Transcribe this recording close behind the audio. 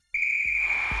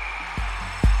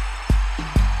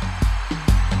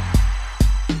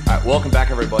Welcome back,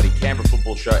 everybody. Canberra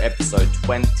Football Show, episode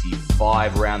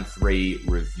 25, round 3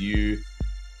 review.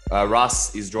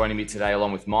 Russ is joining me today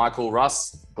along with Michael.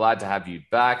 Russ, glad to have you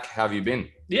back. How have you been?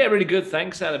 Yeah, really good.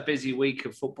 Thanks. Had a busy week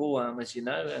of football, as you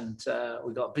know, and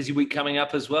we've got a busy week coming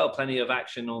up as well. Plenty of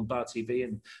action on Bar TV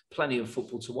and plenty of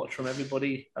football to watch from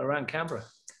everybody around Canberra.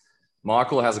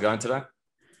 Michael, how's it going today?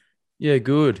 Yeah,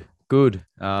 good.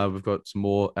 We've got some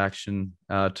more action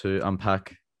to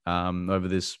unpack over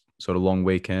this sort of long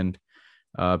weekend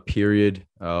period.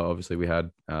 Obviously, we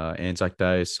had Anzac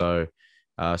Day, so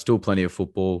still plenty of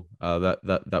football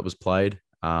that was played.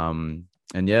 And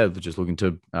yeah, we're just looking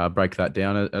to break that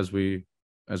down as we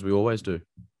always do.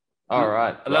 All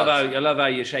right. I love how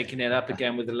you're shaking it up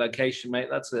again with the location, mate.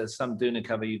 That's some Duna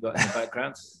cover you've got in the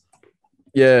background.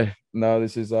 Yeah, no,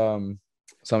 this is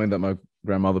something that my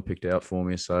grandmother picked out for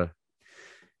me. So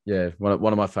yeah, one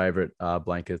of my favorite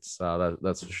blankets.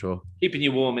 That's for sure. Keeping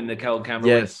you warm in the cold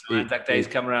Canberra. Yes, Anzac Day's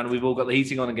come around. We've all got the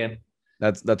heating on again.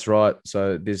 That's right.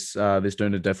 So this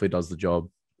Duna definitely does the job.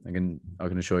 I can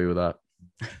assure you of that.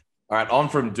 All right, on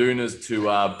from Dunas to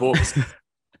books.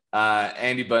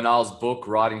 Andy Bernal's book,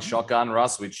 Riding Shotgun,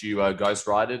 Russ, which you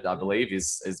ghostwrited, I believe,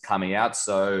 is coming out.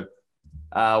 So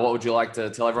what would you like to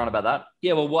tell everyone about that?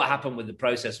 Yeah, well, what happened with the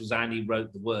process was Andy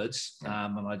wrote the words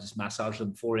and I just massaged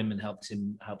them for him and helped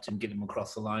him get them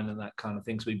across the line and that kind of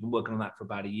thing. So we've been working on that for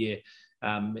about a year.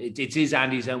 It is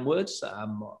Andy's own words.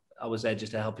 I was there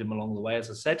just to help him along the way,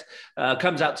 as I said.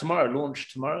 Comes out tomorrow,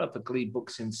 launch tomorrow up at Glebe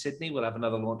Books in Sydney. We'll have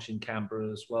another launch in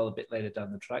Canberra as well, a bit later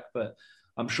down the track. But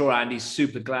I'm sure Andy's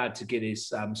super glad to get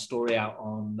his story out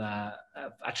on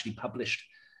actually published.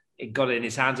 It got it in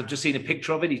his hands. I've just seen a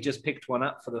picture of it. He just picked one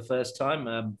up for the first time,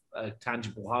 a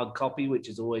tangible hard copy, which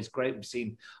is always great. We've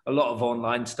seen a lot of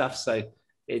online stuff, so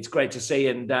it's great to see.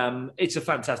 And it's a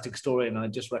fantastic story, and I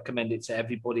just recommend it to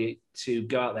everybody to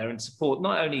go out there and support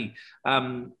not only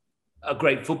a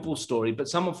great football story, but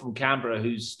someone from Canberra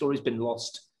whose story's been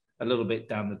lost a little bit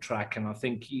down the track. And I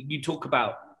think you talk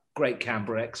about great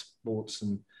Canberra exports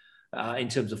and in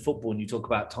terms of football, and you talk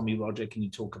about Tommy Roderick and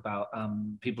you talk about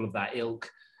people of that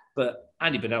ilk. But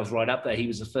Andy Bernal's right up there. He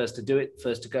was the first to do it,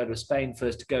 first to go to Spain,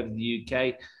 first to go to the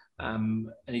UK.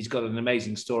 And he's got an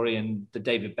amazing story. And the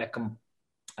David Beckham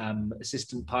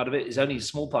assistant part of it is only a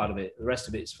small part of it. The rest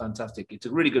of it is fantastic. It's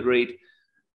a really good read.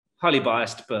 Highly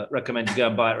biased, but recommend you go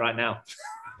and buy it right now.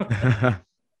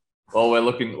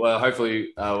 Well, hopefully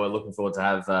we're looking forward to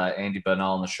have Andy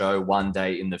Bernal on the show one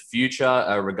day in the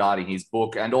future regarding his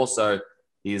book and also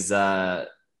his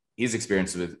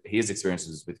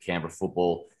experiences with Canberra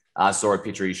football. I saw a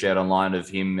picture he shared online of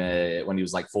him when he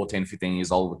was like 14, 15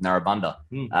 years old with Narrabundah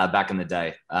back in the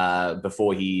day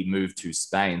before he moved to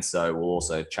Spain. So we'll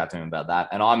also chat to him about that.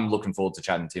 And I'm looking forward to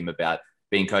chatting to him about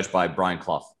being coached by Brian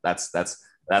Clough. That's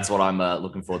what I'm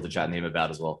looking forward to chatting to him about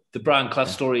as well. The Brian Clough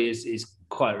story is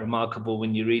quite remarkable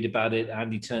when you read about it.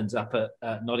 Andy turns up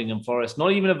at Nottingham Forest,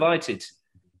 not even invited,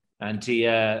 and he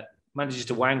manages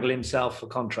to wangle himself a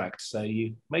contract. So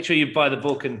you make sure you buy the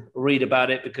book and read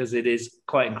about it because it is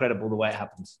quite incredible the way it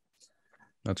happens.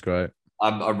 That's great.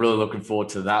 I'm really looking forward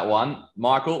to that one.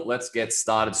 Michael, let's get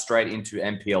started straight into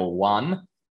NPL 1. All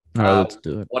right, let's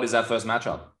do it. What is our first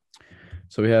matchup?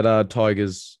 So we had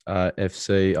Tigers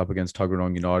FC up against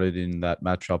Tuggeranong United in that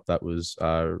matchup that was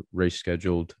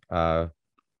rescheduled. That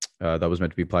was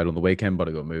meant to be played on the weekend, but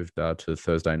it got moved to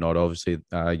Thursday night. Obviously,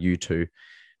 you two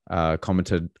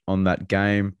commented on that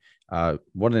game.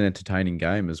 What an entertaining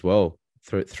game as well.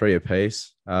 Three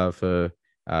apiece for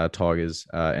Tigers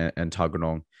and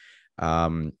Tuggeranong,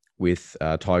 with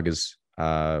Tigers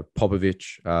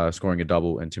Popovic scoring a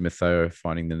double and Timotheo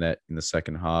finding the net in the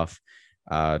second half.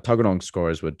 Tuggeranong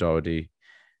scorers were Doherty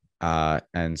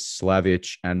and Slavic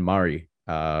and Murray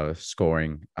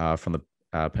scoring from the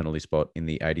penalty spot in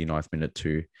the 89th minute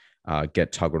to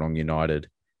get Tuggeranong United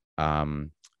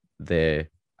their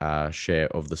share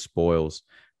of the spoils.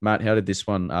 Matt, how did this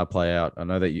one play out? I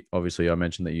know that I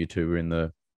mentioned that you two were in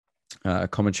the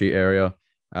commentary area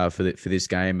for this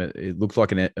game. It looked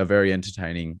like a very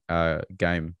entertaining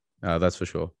game, that's for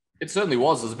sure. It certainly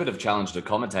was. It was a bit of a challenge to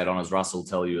commentate on, as Russell will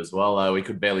tell you as well. We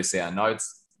could barely see our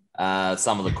notes.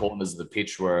 Some of the corners of the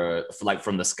pitch were like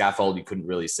from the scaffold, you couldn't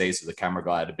really see. So the camera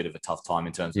guy had a bit of a tough time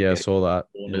in terms of I saw that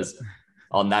corners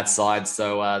on that side.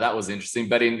 So that was interesting.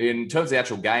 But in terms of the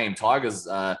actual game, Tigers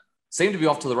seemed to be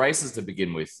off to the races to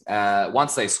begin with.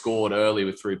 Once they scored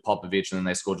early through Popovic and then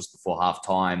they scored just before half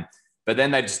time. But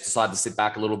then they just decided to sit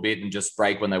back a little bit and just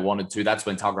break when they wanted to. That's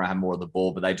when Tuggeranong had more of the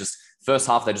ball. But first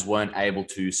half, they just weren't able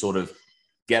to sort of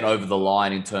get over the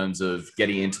line in terms of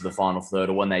getting into the final third.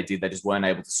 Or when they did, they just weren't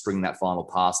able to string that final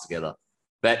pass together.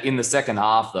 But in the second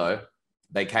half, though,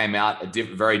 They came out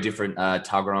very different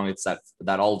Tuggeranong. It's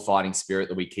that old fighting spirit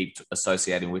that we keep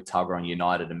associating with Tuggeranong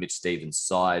United and Mitch Stevens'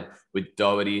 side with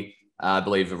Doherty. I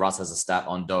believe Russ has a stat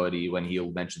on Doherty when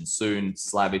he'll mention soon,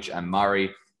 Slavic and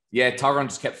Murray. Yeah, Tuggeranong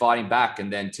just kept fighting back,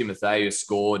 and then Timotheou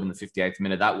scored in the 58th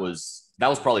minute. That was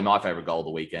probably my favorite goal of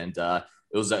the weekend.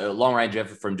 It was a long-range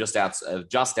effort from just outside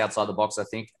the box, I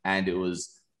think, and it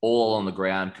was all on the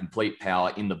ground, complete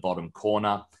power in the bottom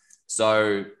corner.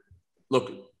 So,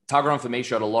 look, Tuggeranong for me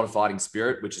showed a lot of fighting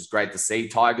spirit, which is great to see.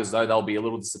 Tigers, though, they'll be a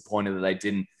little disappointed that they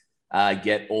didn't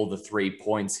get all the 3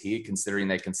 points here, considering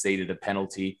they conceded a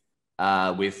penalty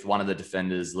with one of the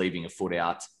defenders leaving a foot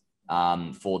out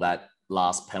for that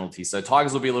last penalty. So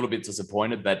Tigers will be a little bit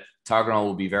disappointed, but Tuggeranong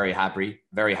will be very happy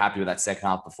with that second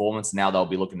half performance. Now they'll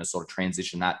be looking to sort of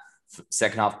transition that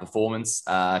second half performance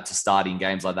to starting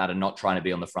games like that and not trying to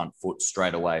be on the front foot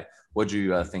straight away. What do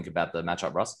you think about the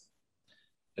matchup, Russ?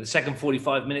 The second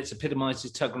 45 minutes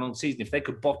epitomises Tuggeranong season. If they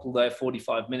could bottle their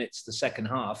 45 minutes the second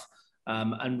half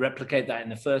and replicate that in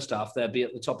the first half, they'll be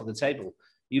at the top of the table.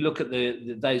 You look at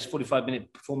those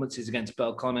 45-minute performances against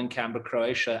Belconnen, Canberra,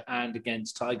 Croatia, and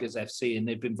against Tigers FC, and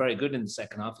they've been very good in the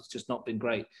second half. It's just not been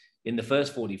great in the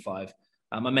first 45.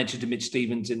 I mentioned to Mitch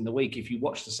Stevens in the week, if you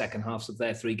watch the second halves of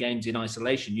their 3 games in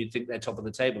isolation, you'd think they're top of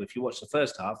the table. If you watch the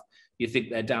first half, you think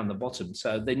they're down the bottom.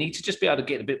 So they need to just be able to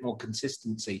get a bit more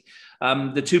consistency.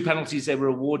 The 2 penalties they were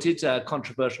awarded,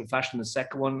 controversial fashion. The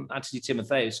second one, Anthony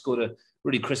Timotheou scored a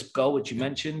really crisp goal, which you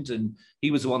mentioned, and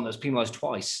he was the one that was penalised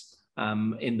twice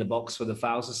in the box for the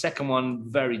fouls. The second one,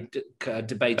 very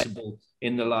debatable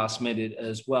in the last minute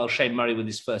as well. Shane Murray with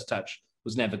his first touch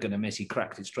was never going to miss. He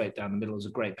cracked it straight down the middle. It was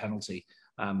a great penalty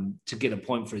to get a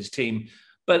point for his team.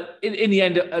 But in the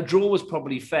end, a draw was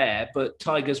probably fair, but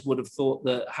Tigers would have thought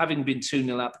that having been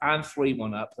 2-0 up and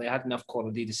 3-1 up, they had enough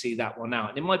quality to see that one out.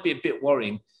 And it might be a bit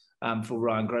worrying for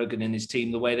Ryan Grogan and his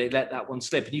team, the way they let that one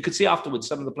slip. And you could see afterwards,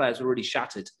 some of the players were really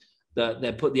shattered that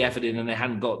they put the effort in and they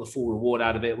hadn't got the full reward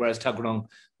out of it, whereas Tuggeranong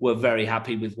were very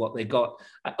happy with what they got.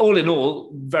 All in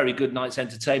all, very good night's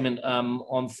entertainment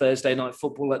on Thursday night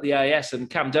football at the AIS. And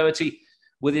Cam Doherty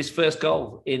with his first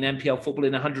goal in NPL football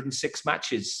in 106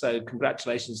 matches. So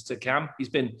congratulations to Cam.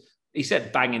 He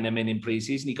said banging them in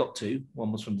pre-season. He got 2.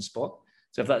 One was from the spot.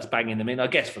 So if that's banging them in, I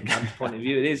guess from Cam's point of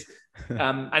view, it is.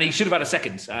 And he should have had a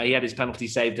second. He had his penalty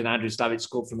saved and Andrew Slavic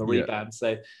scored from the rebound.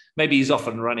 So maybe he's off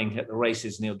and running at the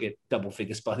races and he'll get double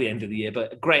figures by the end of the year.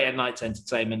 But a great at night's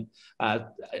entertainment,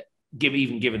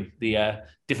 given the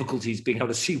difficulties being able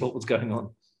to see what was going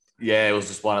on. Yeah, it was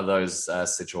just one of those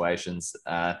situations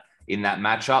in that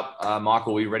matchup.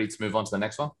 Michael, are you ready to move on to the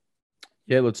next one?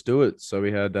 Yeah, let's do it. So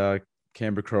we had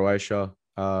Canberra, Croatia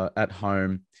at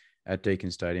home at Deakin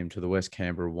Stadium to the West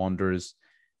Canberra Wanderers.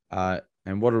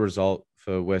 And what a result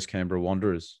for West Canberra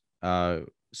Wanderers,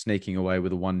 sneaking away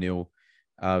with a 1-0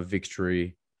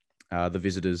 victory. The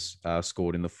visitors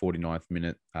scored in the 49th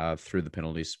minute through the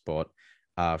penalty spot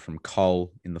from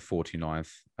Cole in the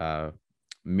 49th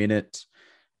minute.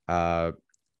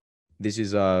 This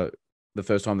is the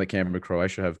first time that Canberra,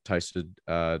 Croatia have tasted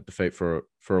defeat for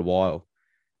a while,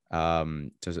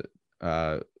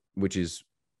 which is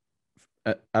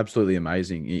absolutely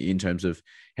amazing in terms of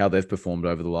how they've performed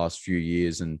over the last few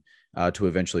years, and to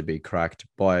eventually be cracked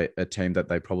by a team that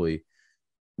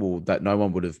that no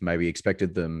one would have maybe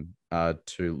expected them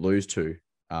to lose to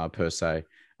per se.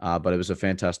 But it was a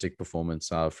fantastic performance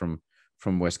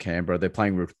from West Canberra. They're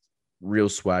playing with real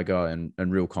swagger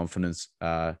and real confidence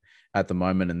at the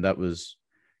moment, and that was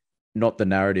not the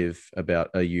narrative about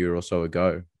a year or so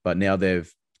ago. But now they're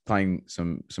playing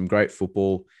some great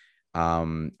football.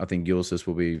 I think Ulysses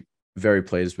will be very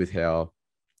pleased with how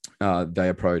they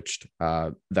approached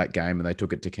that game, and they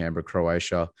took it to Canberra,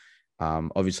 Croatia.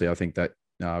 Obviously, I think that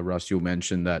Russ, you'll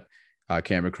mention that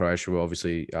Canberra, Croatia were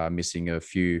obviously missing a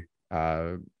few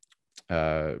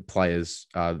players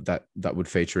that would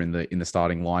feature in the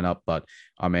starting lineup. But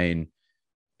I mean,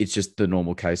 it's just the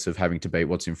normal case of having to beat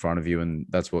what's in front of you, and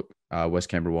that's what West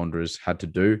Canberra Wanderers had to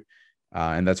do.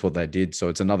 And that's what they did. So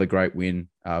it's another great win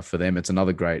for them. It's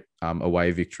another great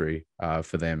away victory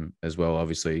for them as well.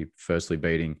 Obviously, firstly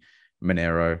beating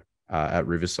Monero at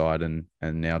Riverside, and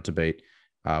now to beat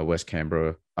to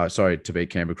beat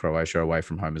Canberra, Croatia away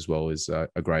from home as well is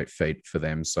a great feat for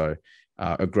them. So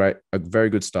a very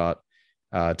good start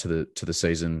to the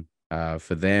season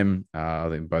for them. I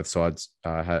think both sides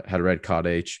had a red card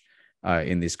each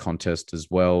in this contest as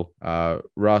well.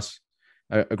 Russ,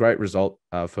 a great result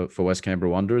for West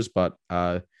Canberra Wanderers, but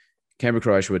Canberra,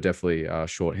 Croatia were definitely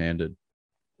short-handed.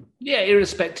 Yeah,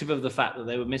 irrespective of the fact that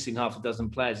they were missing half a dozen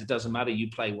players, it doesn't matter. You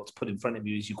play what's put in front of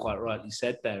you, as you quite rightly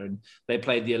said there. And they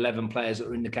played the 11 players that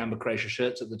were in the Canberra Croatia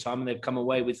shirts at the time, and they've come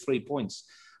away with 3 points.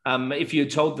 If you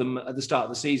had told them at the start of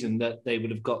the season that they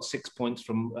would have got 6 points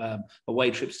from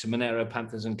away trips to Monero,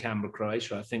 Panthers and Canberra,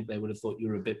 Croatia, I think they would have thought you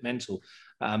were a bit mental.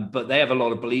 But they have a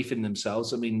lot of belief in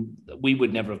themselves. I mean, we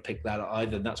would never have picked that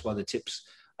either. And that's why the tips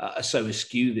are so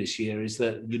askew this year, is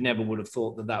that you never would have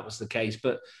thought that that was the case.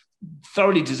 But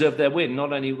thoroughly deserved their win.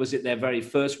 Not only was it their very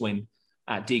first win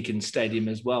at Deakin Stadium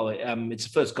as well, it's the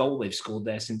first goal they've scored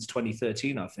there since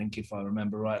 2013, I think, if I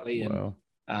remember rightly. Wow.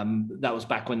 And that was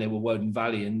back when they were Woden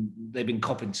Valley, and they've been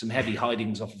copping some heavy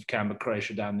hidings off of Canberra,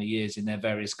 Croatia down the years in their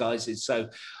various guises. So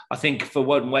I think for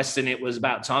Woden Western, it was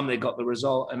about time they got the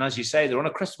result. And as you say, they're on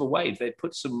a crest of a wave. They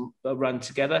put some run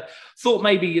together. Thought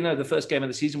maybe, the first game of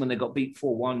the season when they got beat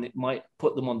 4-1, it might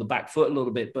put them on the back foot a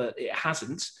little bit, but it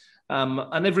hasn't.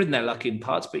 And they've ridden their luck in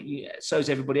parts, but so is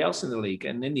everybody else in the league.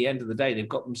 And in the end of the day, they've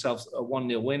got themselves a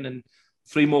 1-0 win and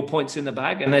 3 more points in the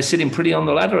bag. And they're sitting pretty on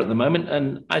the ladder at the moment.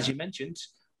 And as you mentioned,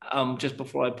 just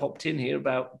before I popped in here,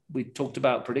 we talked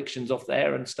about predictions off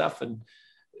there and stuff. And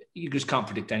you just can't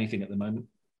predict anything at the moment.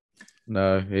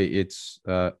 No, it's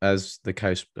as the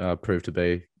case proved to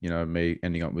be, me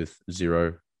ending up with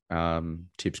 0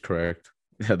 tips correct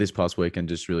this past weekend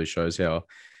just really shows how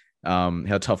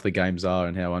tough the games are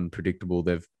and how unpredictable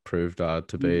they've proved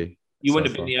to be. You wouldn't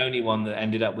have been the only one that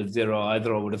ended up with 0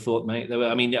 either, I would have thought, mate.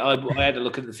 I had a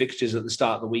look at the fixtures at the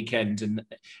start of the weekend, and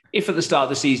if at the start of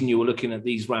the season you were looking at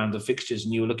these round of fixtures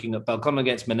and you were looking at Belconnen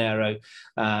against Monero,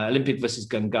 Olympic versus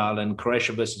Gungahlin,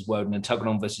 Croatia versus Woden, and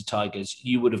Tuggeranong versus Tigers,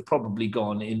 you would have probably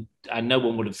gone in, and no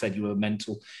one would have said you were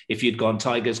mental if you'd gone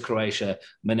Tigers, Croatia,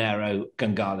 Monero,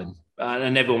 Gungahlin,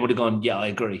 and everyone would have gone, yeah, I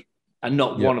agree. And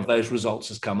not one of those results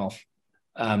has come off.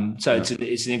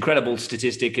 It's an incredible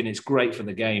statistic, and it's great for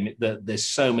the game. There's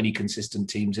so many consistent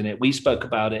teams in it. We spoke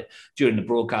about it during the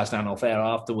broadcast and off air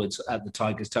afterwards at the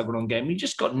Tigers Tuggeranong game. You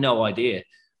just got no idea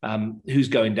who's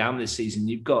going down this season.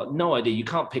 You've got no idea. You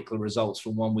can't pick the results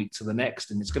from one week to the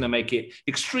next, and it's going to make it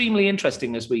extremely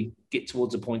interesting as we get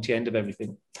towards the pointy end of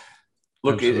everything.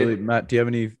 Look, Matt, do you have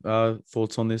any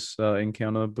thoughts on this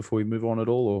encounter before we move on at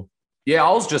all? Or yeah,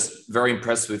 I was just very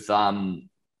impressed with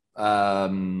I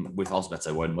was about to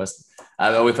say Woden West,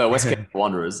 with West Canberra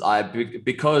Wanderers.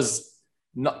 Because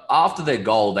after their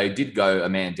goal, they did go a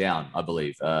man down, I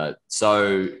believe.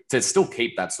 So to still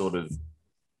keep that sort of,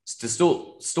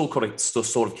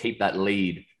 sort of keep that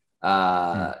lead,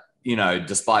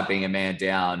 despite being a man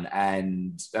down,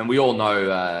 and we all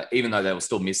know, even though they were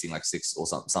still missing like 6 or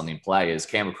something players,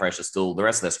 Canberra Croatia the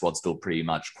rest of their squad's still pretty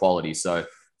much quality. So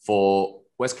for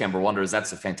West Canberra Wanderers,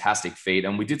 that's a fantastic feat.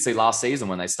 And we did see last season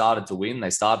when they started to win,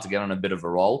 they started to get on a bit of a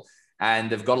roll,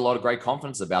 and they've got a lot of great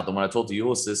confidence about them. When I talked to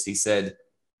Ulysses, he said,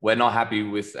 we're not happy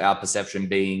with our perception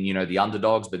being, the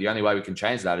underdogs, but the only way we can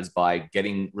change that is by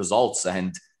getting results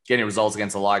against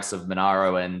the likes of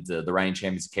Monaro and the reigning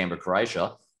champions of Canberra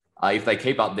Croatia. If they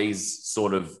keep up these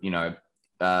sort of,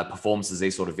 performances,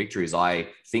 these sort of victories, I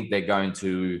think they're going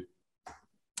to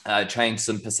change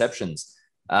some perceptions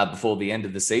before the end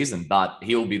of the season. But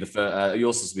he'll be the first.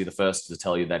 Ulysses will be the first to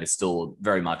tell you that it's still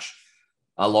very much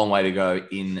a long way to go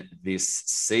in this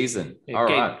season.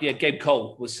 Gabe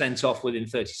Cole was sent off within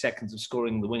 30 seconds of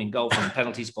scoring the winning goal from the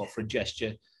penalty spot for a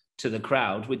gesture to the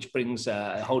crowd, which brings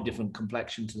a whole different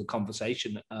complexion to the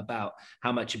conversation about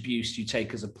how much abuse you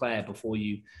take as a player before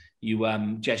you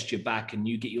gesture back and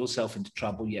you get yourself into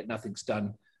trouble, yet nothing's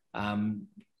done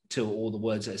to all the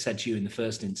words that are said to you in the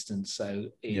first instance. So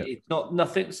it's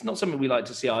not something we like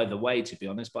to see either way, to be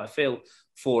honest, but I feel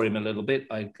for him a little bit.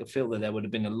 I feel that there would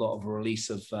have been a lot of a release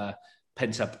of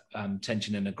pent-up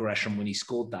tension and aggression when he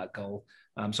scored that goal.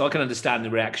 So I can understand the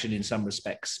reaction in some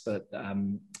respects, but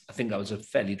I think that was a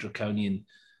fairly draconian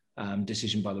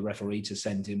decision by the referee to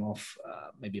send him off.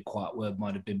 Maybe a quiet word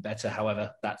might have been better.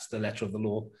 However, that's the letter of the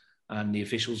law, and the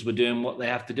officials were doing what they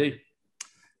have to do.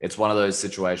 It's one of those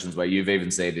situations where you've even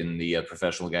seen it in the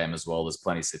professional game as well. There's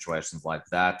plenty of situations like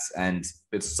that. And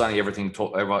it's something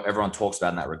everyone talks about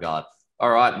in that regard.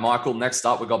 All right, Michael, next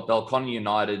up, we've got Belconnen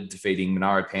United defeating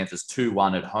Monaro Panthers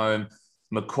 2-1 at home.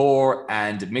 McCaw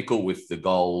and Mickle with the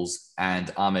goals,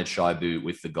 and Ahmed Shaibu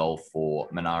with the goal for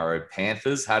Monaro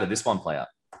Panthers. How did this one play out?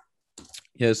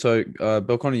 Yeah, so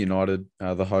Belconnen United,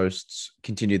 the hosts,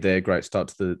 continued their great start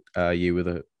to the year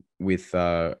with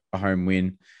a home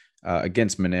win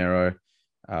against Monero.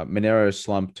 Monero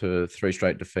slumped to 3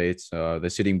 straight defeats. They're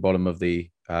sitting bottom of the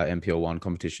MPL1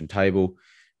 competition table.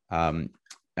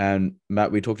 And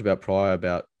Matt, we talked about prior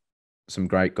about some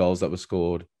great goals that were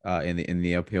scored in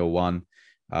the LPL1.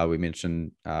 We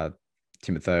mentioned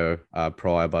Timotheo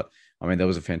prior. But I mean, there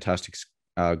was a fantastic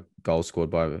goal scored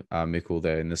by Mikel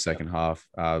there in the second half.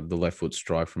 The left foot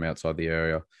strike from outside the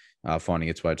area, finding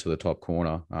its way to the top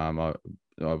corner. I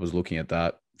was looking at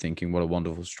that, thinking what a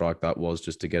wonderful strike that was,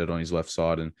 just to get it on his left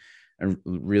side and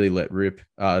really let rip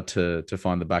to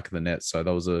find the back of the net. So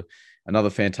that was another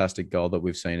fantastic goal that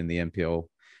we've seen in the NPL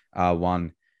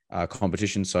one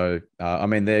competition. So I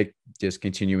mean, they're just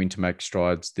continuing to make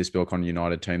strides. This Belconnen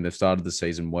United team, they've started the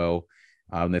season well.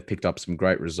 They've picked up some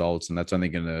great results, and that's only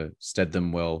going to stead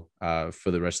them well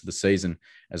for the rest of the season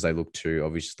as they look to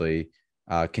obviously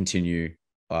continue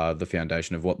the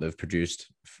foundation of what they've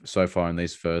produced so far in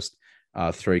these first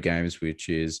 3 games, which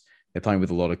is they're playing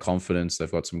with a lot of confidence.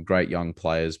 They've got some great young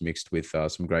players mixed with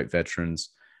some great veterans,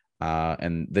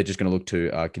 and they're just going to look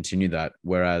to continue that.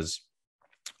 Whereas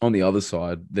on the other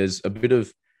side, there's a bit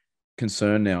of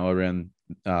concern now around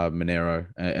Monero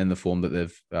and the form that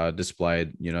they've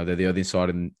displayed. You know, they're the only side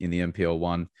in the NPL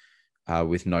one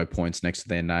with no points next to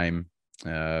their name.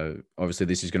 Obviously,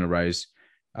 this is going to raise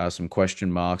some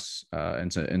question marks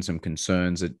and some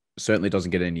concerns. It certainly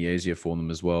doesn't get any easier for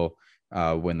them as well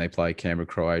when they play Canberra,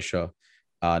 Croatia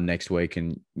next week.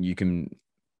 And you can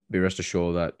be rest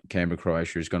assured that Canberra,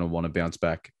 Croatia is going to want to bounce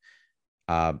back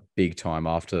big time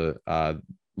after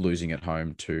losing at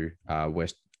home to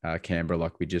West Canberra,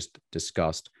 like we just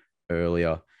discussed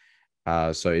earlier.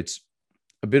 So it's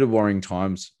a bit of worrying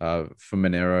times for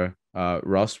Monero.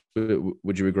 Russ,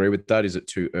 would you agree with that? Is it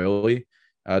too early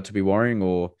to be worrying,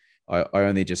 or I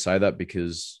only just say that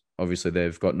because obviously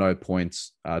they've got no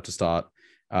points to start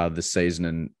the season,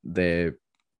 and their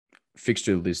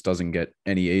fixture list doesn't get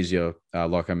any easier,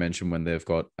 like I mentioned, when they've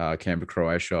got Canberra,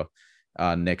 Croatia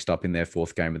next up in their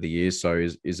 4th game of the year. So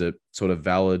is it sort of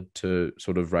valid to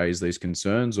sort of raise these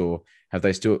concerns, or have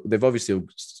they've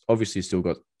obviously still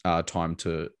got time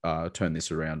to turn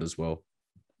this around as well?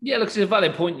 Yeah, look, it's a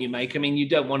valid point you make. I mean, you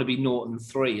don't want to be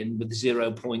 0-3 and with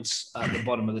 0 points at the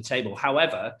bottom of the table.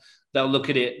 However, they'll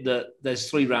look at it that there's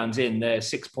 3 rounds in, they're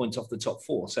 6 points off the top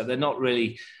 4. So they're not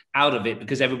really out of it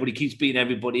because everybody keeps beating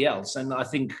everybody else. And I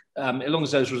think as long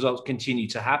as those results continue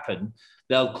to happen,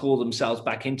 they'll call themselves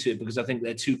back into it because I think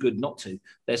they're too good not to.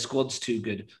 Their squad's too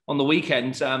good. On the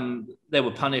weekend, they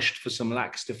were punished for some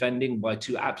lax defending by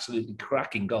 2 absolutely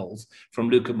cracking goals from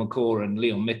Luca McCaw and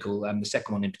Leon Mikel. The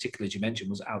second one in particular, as you mentioned,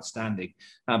 was outstanding.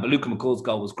 But Luca McCaw's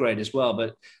goal was great as well.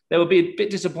 But they will be a bit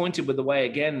disappointed with the way,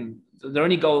 again, their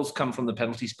only goals come from the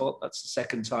penalty spot. That's the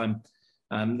second time.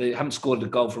 They haven't scored a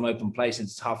goal from open play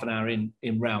since half an hour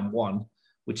in round 1,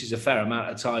 which is a fair amount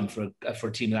of time for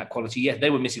a team of that quality. Yeah, they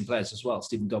were missing players as well.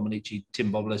 Stephen Dominici,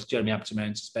 Tim Boblis, Jeremy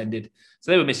Apatoman suspended.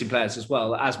 So they were missing players as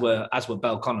well, as were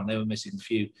Belconnen. They were missing a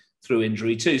few through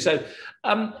injury too. So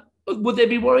would they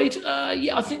be worried?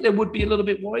 Yeah, I think they would be a little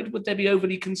bit worried. Would they be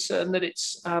overly concerned that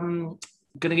it's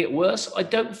going to get worse? I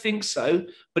don't think so,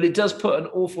 but it does put an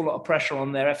awful lot of pressure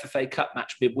on their FFA Cup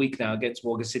match midweek now against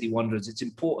Wagga City Wanderers. It's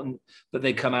important that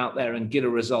they come out there and get a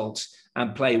result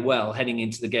and play well heading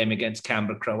into the game against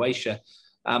Canberra, Croatia.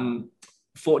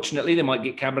 Fortunately, they might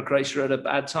get Canberra, Croatia at a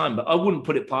bad time, but I wouldn't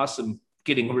put it past them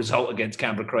getting a result against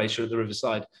Canberra, Croatia at the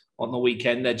Riverside on the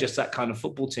weekend. They're just that kind of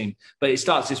football team. But it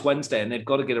starts this Wednesday and they've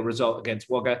got to get a result against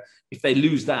Wagga. If they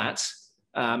lose that,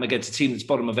 against a team that's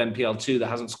bottom of NPL 2 that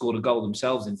hasn't scored a goal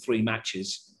themselves in 3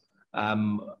 matches,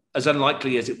 as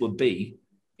unlikely as it would be,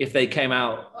 if they came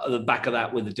out at the back of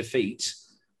that with a defeat,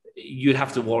 you'd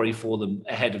have to worry for them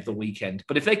ahead of the weekend.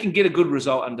 But if they can get a good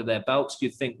result under their belts,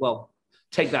 you'd think, well,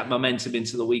 take that momentum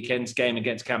into the weekend's game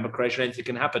against Canberra, Croatia, anything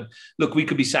can happen. Look, we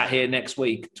could be sat here next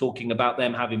week talking about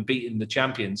them having beaten the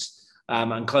champions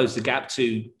and closed the gap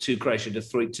to Croatia to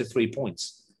 3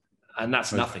 points. And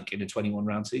that's nothing in a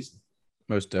 21-round season.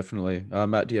 Most definitely.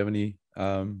 Matt, do you have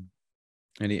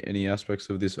any aspects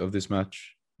of this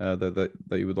match that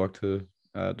you would like to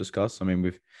discuss? I mean,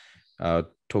 we've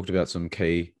talked about some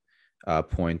key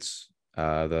points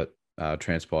that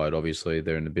transpired. Obviously,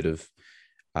 they're in a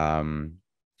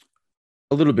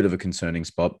little bit of a concerning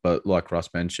spot, but like Russ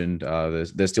mentioned,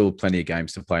 there's still plenty of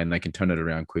games to play, and they can turn it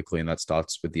around quickly, and that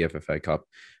starts with the FFA Cup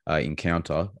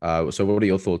encounter. So, what are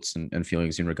your thoughts and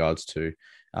feelings in regards to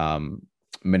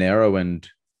Monero and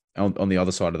on the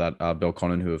other side of that,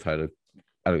 Belconnen, who have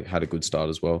had a good start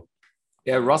as well?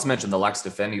 Yeah, Russ mentioned the lax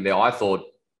defending there. I thought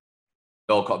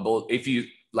Belconnen, if you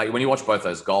like, when you watch both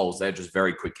those goals, they're just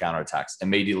very quick counterattacks.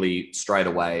 Immediately, straight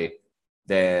away,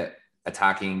 they're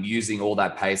attacking, using all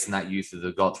that pace and that youth that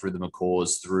they've got through the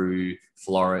McCaws, through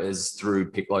Flores, through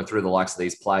Piccolo, through the likes of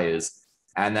these players.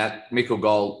 And that Mikel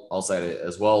goal, I'll say it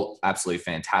as well, absolutely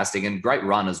fantastic and great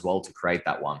run as well to create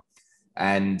that one.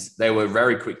 And they were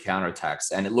very quick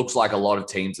counterattacks. And it looks like a lot of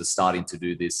teams are starting to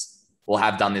do this, or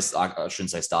have done this. I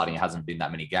shouldn't say starting, it hasn't been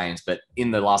that many games, but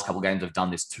in the last couple of games, have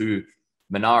done this to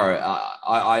Monaro.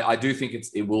 I do think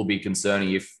it will be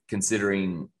concerning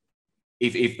considering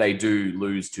if they do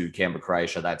lose to Canberra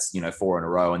Croatia, that's 4 in a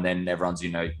row, and then everyone's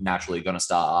naturally going to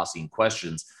start asking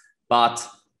questions. But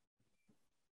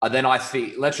then I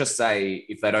think, let's just say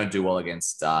if they don't do well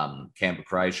against Canberra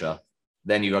Croatia,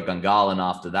 then you got Gungahlin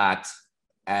after that.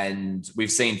 And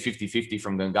we've seen 50-50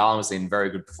 from Gungahlin. We've seen very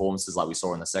good performances like we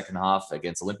saw in the second half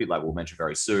against Olympic, like we'll mention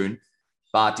very soon.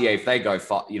 But yeah, if they go, if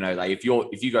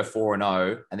you go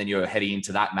 4-0 and then you're heading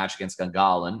into that match against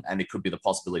Gungahlin, and it could be the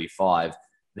possibility 5,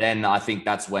 then I think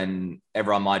that's when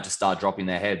everyone might just start dropping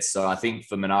their heads. So I think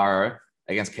for Monaro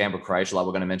against Canberra Croatia, like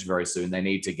we're going to mention very soon, they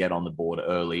need to get on the board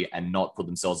early and not put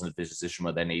themselves in a position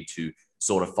where they need to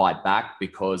sort of fight back,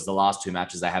 because the last 2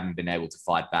 matches they haven't been able to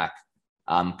fight back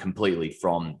completely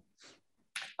from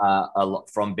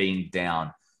being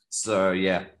down. So,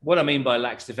 yeah. What I mean by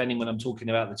lax defending when I'm talking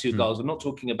about the 2 goals, I'm not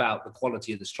talking about the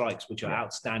quality of the strikes, which are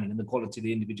outstanding, and the quality of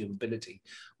the individual ability.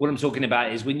 What I'm talking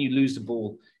about is when you lose the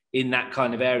ball in that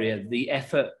kind of area, the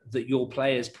effort that your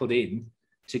players put in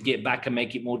to get back and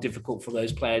make it more difficult for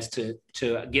those players to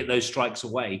get those strikes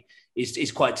away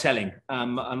is quite telling.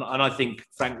 And I think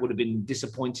Frank would have been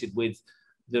disappointed with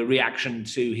the reaction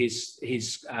to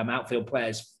his outfield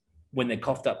players when they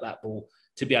coughed up that ball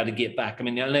to be able to get back. I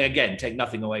mean, again, take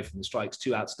nothing away from the strikes,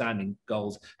 2 outstanding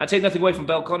goals. And take nothing away from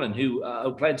Belconnen, who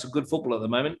are playing some good football at the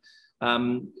moment.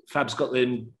 Fab's got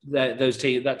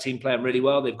that team playing really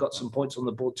well. They've got some points on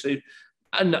the board too.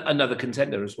 And another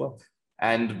contender as well.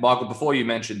 And Michael, before you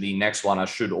mention the next one, I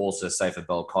should also say for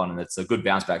Belconnen, it's a good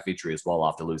bounce back victory as well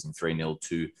after losing 3-0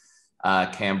 to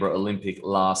Canberra Olympic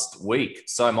last week.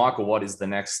 So, Michael, what is the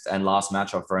next and last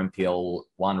matchup for NPL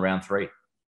 1 round 3?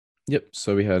 Yep.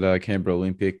 So we had Canberra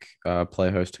Olympic play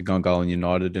host to Gungahlin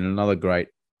United in another great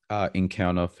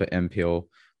encounter for NPL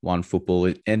 1 football.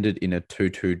 It ended in a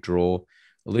 2-2 draw.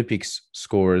 Olympics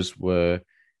scorers were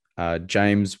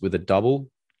James with a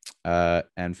double,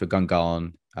 and for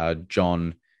Gungahlin,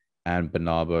 John and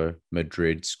Bernardo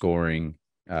Madrid scoring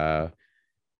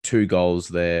 2 goals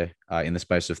there in the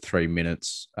space of 3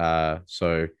 minutes.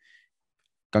 So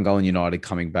Gungahlin United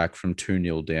coming back from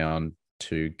 2-0 down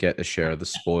to get a share of the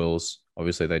spoils.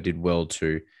 Obviously, they did well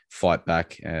to fight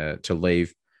back to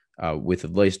leave with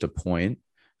at least a point.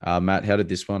 Matt, how did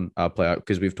this one play out?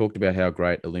 Because we've talked about how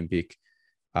great Olympic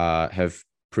have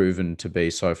proven to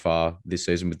be so far this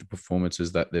season with the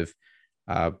performances that they've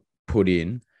put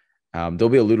in. They'll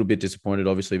be a little bit disappointed,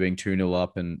 obviously, being 2-0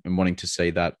 up and wanting to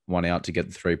see that one out to get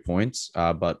the 3 points.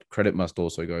 But credit must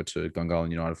also go to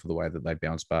Gungahlin United for the way that they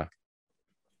bounced back.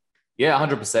 Yeah,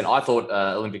 100%. I thought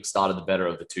Olympic started the better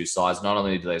of the 2 sides. Not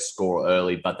only did they score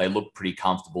early, but they looked pretty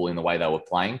comfortable in the way they were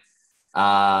playing.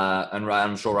 And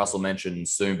I'm sure Russell mentioned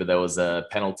soon, but there was a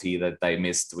penalty that they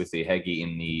missed with the Hegi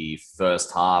in the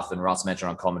first half. And Russ mentioned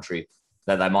on commentary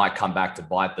that they might come back to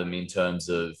bite them in terms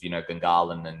of,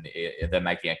 Gungahlin and they're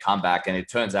making a comeback. And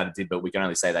it turns out it did, but we can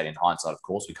only say that in hindsight, of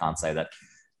course. We can't say that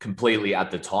completely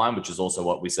at the time, which is also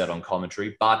what we said on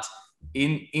commentary. But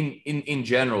in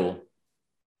general,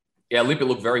 yeah, Olympic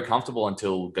looked very comfortable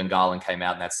until Gungahlin came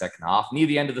out in that second half. Near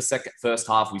the end of the first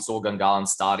half, we saw Gungahlin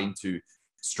starting to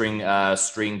string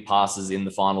passes in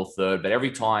the final third. But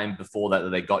every time before that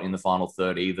they got in the final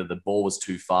third, either the ball was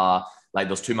too far, like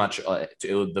there was too much,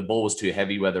 the ball was too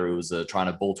heavy, whether it was trying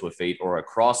to ball to a feet or a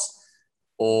cross,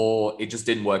 or it just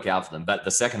didn't work out for them. But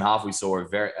the second half, we saw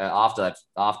after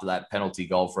that penalty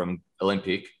goal from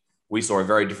Olympic, we saw a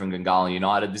very different Gungahlin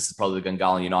United. This is probably the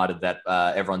Gungahlin United that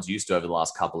everyone's used to over the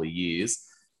last couple of years.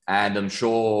 And I'm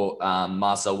sure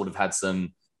Marcel would have had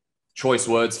some choice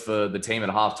words for the team at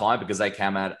halftime, because they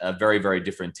came out a very, very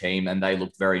different team and they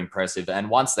looked very impressive. And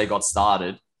once they got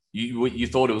started, you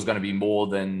thought it was going to be more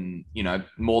than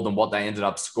what they ended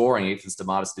up scoring. Ethan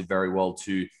Stamatis did very well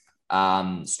to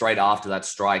straight after that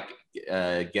strike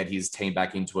get his team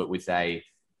back into it with a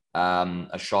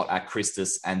shot at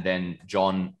Christus, and then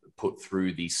John put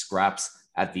through the scraps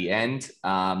at the end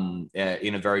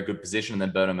in a very good position. And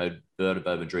then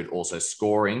Bernardo Madrid also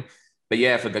scoring. But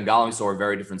yeah, for Gungahlin, we saw a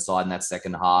very different side in that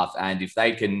second half. And if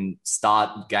they can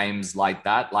start games like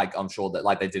that, like I'm sure that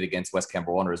like they did against West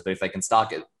Canberra Wanderers, but if they can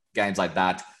start games like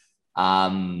that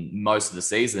most of the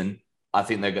season, I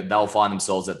think they'll find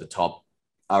themselves at the top,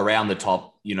 around the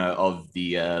top, of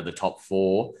the top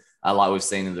 4, like we've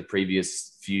seen in the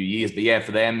previous few years. But yeah,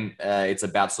 for them, it's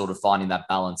about sort of finding that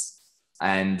balance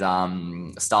and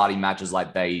starting matches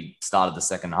like they started the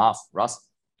second half. Russ?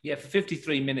 Yeah, for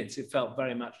 53 minutes, it felt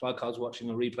very much like I was watching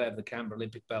a replay of the Canberra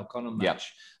Olympic Belconnen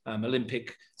match. Yep.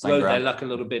 Olympic Same rode ground. their luck a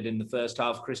little bit in the first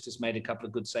half. Christus made a couple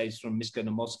of good saves from Misko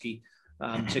Namoski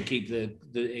to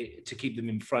keep them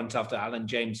in front after Alan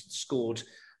James had scored.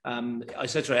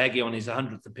 Isetro Hegi on his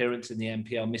 100th appearance in the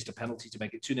NPL missed a penalty to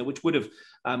make it 2-0, which would have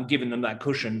given them that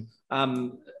cushion.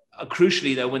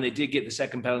 Crucially, though, when they did get the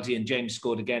second penalty and James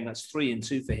scored again, that's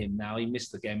 3-2 for him now. He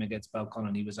missed the game against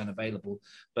Belconnen. He was unavailable,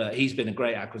 but he's been a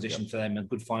great acquisition for them and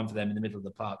good find for them in the middle of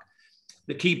the park.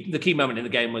 The key moment in the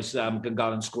game was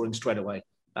Gungahlin scoring straight away.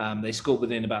 They scored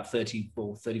within about 30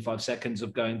 or 35 seconds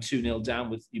of going 2-0 down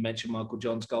with, you mentioned, Michael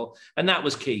John's goal. And that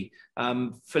was key.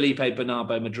 Felipe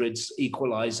Bernardo Madrid's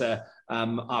equaliser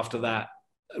after that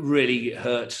really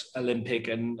hurt Olympic,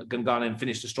 and Gungahlin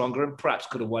finished stronger and perhaps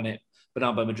could have won it.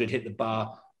 Bernardo Madrid hit the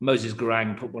bar. Moses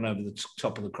Garang put one over the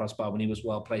top of the crossbar when he was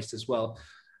well placed as well.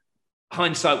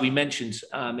 Hindsight, we mentioned,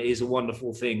 is a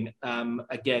wonderful thing.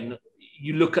 Again,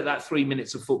 you look at that 3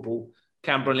 minutes of football.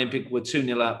 Canberra Olympic were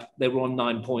 2-0 up. They were on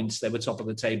 9 points. They were top of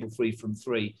the table, 3 from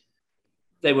 3.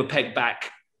 They were pegged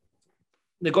back.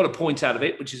 They got a point out of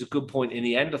it, which is a good point in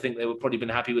the end. I think they would probably been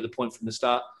happy with the point from the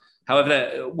start.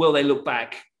 However, will they look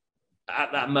back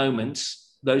at that moment,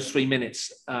 those 3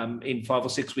 minutes in 5 or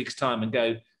 6 weeks' time, and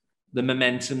go, the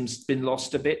momentum's been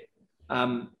lost a bit?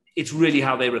 It's really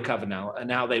how they recover now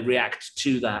and how they react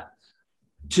to that.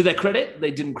 To their credit, they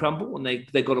didn't crumble and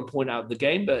they got a point out of the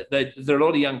game, but they're a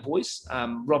lot of young boys.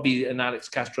 Robbie and Alex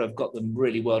Castro have got them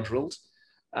really well drilled.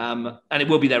 And it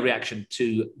will be their reaction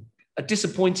to a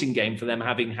disappointing game for them,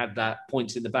 having had that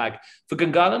points in the bag. For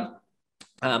Gungahlin,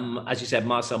 as you said,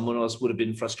 Marcel Munoz would have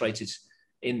been frustrated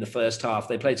in the first half.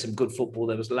 They played some good football.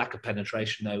 There was a lack of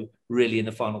penetration, though, really, in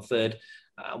the final third.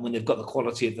 When they've got the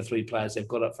quality of the 3 players they've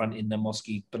got up front in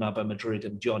Namoski, Bernardo Madrid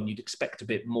and John, you'd expect a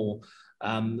bit more.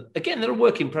 Again, they're a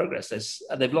work in progress.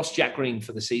 They've lost Jack Green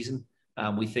for the season.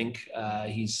 We think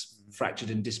he's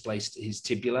fractured and displaced his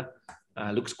tibia.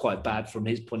 Looks quite bad from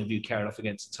his point of view, carried off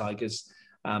against the Tigers.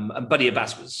 And Buddy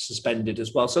Abbas was suspended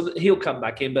as well. So he'll come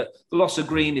back in, but the loss of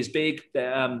Green is big.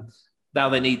 Now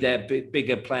they need their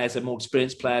bigger players and more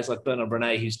experienced players like Bernard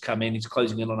Brenet, who's come in. He's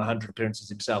closing in on 100 appearances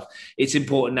himself. It's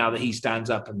important now that he stands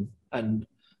up, and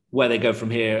where they go from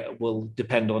here will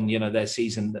depend on, their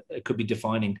season. It could be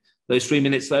defining. Those 3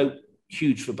 minutes, though,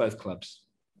 huge for both clubs.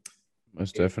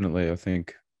 Most definitely. I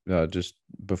think just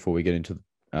before we get into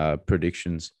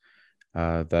predictions,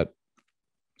 that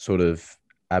sort of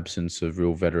absence of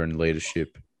real veteran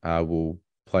leadership will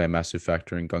play a massive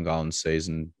factor in Gungahlin's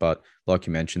season. But like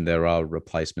you mentioned, there are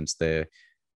replacements there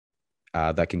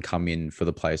that can come in for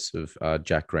the place of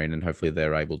Jack Green, and hopefully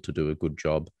they're able to do a good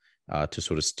job to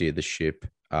sort of steer the ship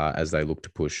as they look to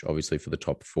push, obviously, for the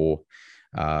top 4.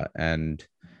 Just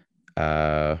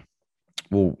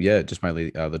mainly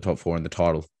the top 4 in the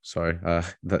title. Sorry,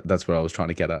 that's what I was trying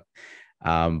to get at.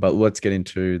 But let's get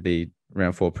into the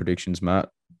round 4 predictions, Matt.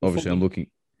 Obviously, I'm looking...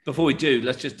 Before we do,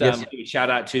 let's just give a shout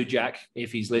out to Jack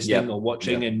if he's listening or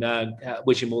watching, and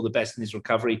wish him all the best in his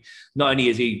recovery. Not only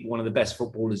is he one of the best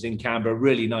footballers in Canberra,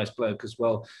 really nice bloke as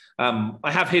well.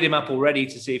 I have hit him up already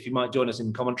to see if he might join us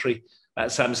in commentary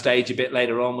at some stage a bit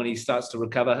later on when he starts to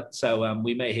recover. So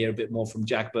we may hear a bit more from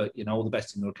Jack, but all the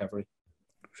best in the recovery.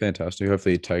 Fantastic.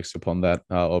 Hopefully he takes upon that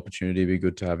opportunity. It'd be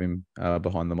good to have him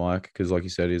behind the mic because, like you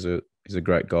said, he's a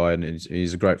great guy and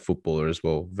he's a great footballer as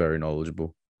well. Very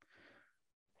knowledgeable.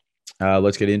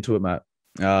 Let's get into it, Matt.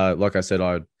 Like I said,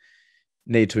 I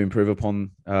need to improve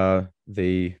upon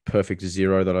the perfect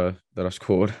 0 that I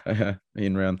scored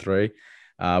in round 3. We've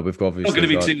obviously not going to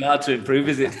be too hard to improve,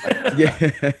 is it?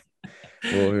 Yeah.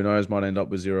 Well, who knows? Might end up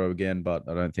with 0 again, but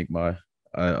I don't think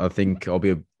I think I'll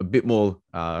be a bit more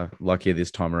luckier this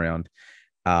time around.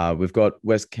 We've got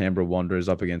West Canberra Wanderers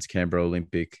up against Canberra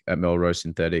Olympic at Melrose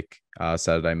Synthetic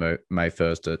Saturday, May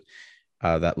 1st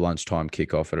at that lunchtime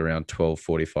kickoff at around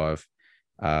 12:45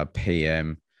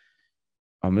 p.m.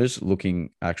 I'm just looking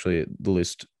actually at the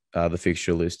list, the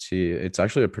fixture list here. It's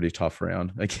actually a pretty tough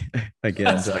round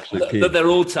again. To actually pick. They're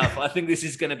all tough. I think this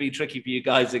is going to be tricky for you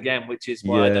guys again, which is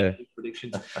why I don't do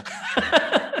predictions.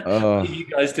 You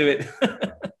guys do it.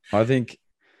 I think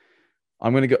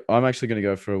I'm actually going to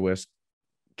go for a West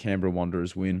Canberra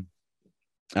Wanderers win.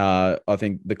 I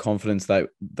think the confidence that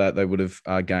they would have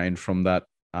gained from that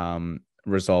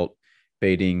result,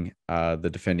 beating the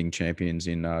defending champions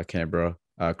in Canberra,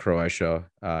 Croatia,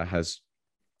 has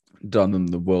done them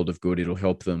the world of good. It'll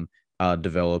help them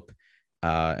develop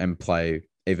and play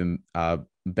even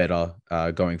better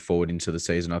going forward into the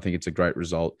season. I think it's a great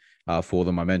result for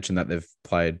them. I mentioned that they've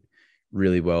played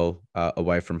really well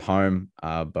away from home,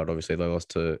 but obviously they lost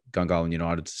to Gungahlin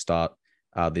United to start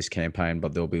this campaign,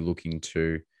 but they'll be looking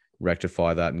to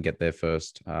rectify that and get their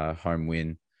first home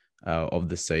win of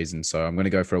the season. So I'm going to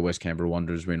go for a West Canberra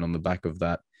Wanderers win on the back of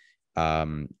that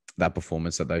that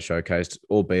performance that they showcased,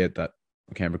 albeit that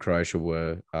Canberra Croatia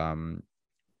were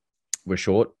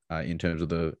short in terms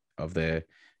of their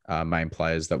main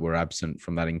players that were absent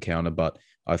from that encounter. But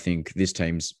I think this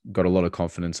team's got a lot of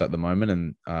confidence at the moment,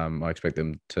 and I expect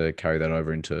them to carry that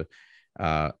over into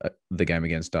the game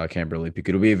against Canberra Olympic.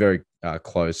 It'll be a very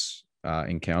close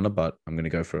encounter, but I'm going to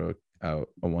go for a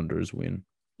Wanderers win.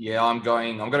 Yeah, I'm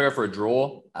going to go for a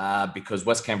draw because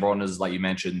West Canberra Wanderers, like you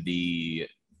mentioned, the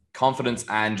confidence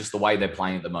and just the way they're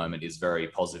playing at the moment is very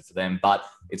positive for them. But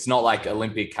it's not like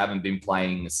Olympic haven't been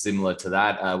playing similar to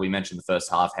that. We mentioned the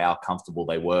first half how comfortable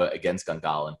they were against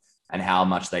Gungahlin and how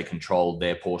much they controlled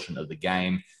their portion of the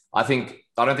game. I don't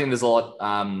think there's a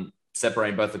lot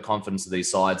separating both the confidence of these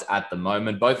sides at the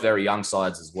moment. Both very young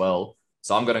sides as well.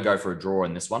 So I'm going to go for a draw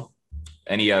in this one.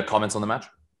 Any comments on the match?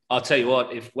 I'll tell you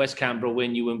what, if West Canberra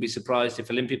win, you wouldn't be surprised. If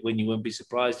Olympic win, you wouldn't be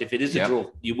surprised. If it is a draw,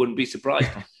 you wouldn't be surprised.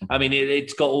 I mean,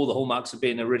 it's got all the hallmarks of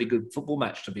being a really good football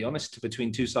match, to be honest,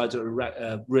 between two sides that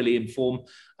are really in form.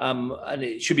 And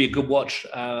it should be a good watch.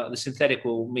 The synthetic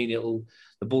will mean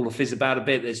the ball will fizz about a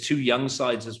bit. There's two young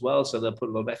sides as well, so they'll put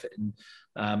a lot of effort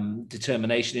and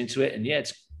determination into it. And yeah,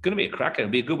 it's going to be a cracker.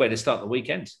 It'll be a good way to start the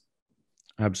weekend.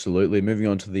 Absolutely. Moving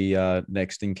on to the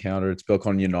next encounter, it's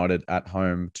Belconnen United at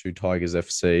home to Tigers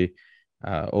FC.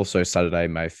 Also Saturday,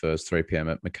 May 1st, 3 p.m.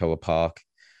 at McKellar Park.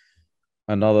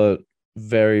 Another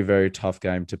very, very tough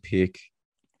game to pick.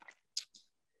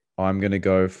 I'm going to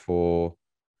go for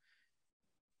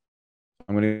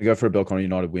a Belconnen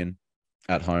United win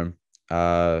at home.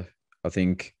 I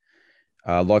think,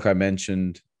 like I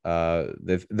mentioned,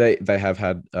 they have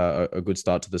had a good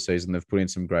start to the season. They've put in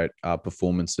some great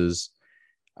performances.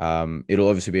 It'll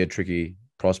obviously be a tricky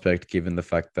prospect given the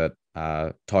fact that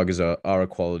Tigers are a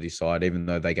quality side. Even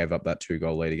though they gave up that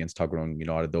 2-goal lead against Tuggeranong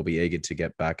United, they'll be eager to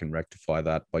get back and rectify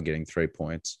that by getting 3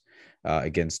 points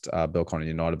against Belconnen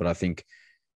United. But I think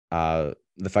the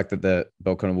fact that the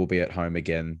Belconnen will be at home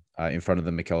again in front of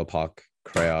the McKellar Park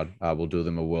crowd will do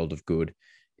them a world of good.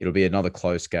 It'll be another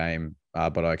close game,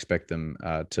 but I expect them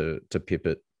to pip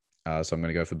it. So I'm going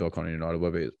to go for Belconnen United. What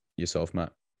about yourself,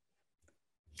 Matt?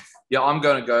 Yeah, I'm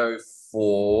going to go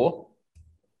for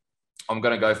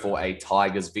a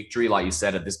Tigers victory. Like you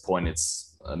said, at this point,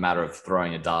 it's a matter of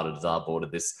throwing a dart at a dartboard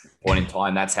at this point in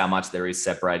time. That's how much there is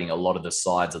separating a lot of the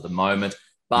sides at the moment.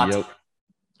 But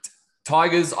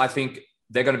Tigers, I think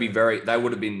they're going to be they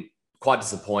would have been quite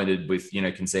disappointed with,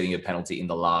 conceding a penalty in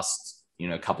the last,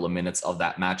 couple of minutes of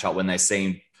that matchup when they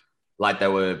seemed like they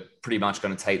were pretty much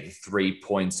going to take the 3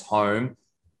 points home.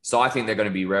 So I think they're going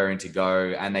to be raring to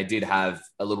go, and they did have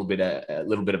a little bit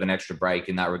of an extra break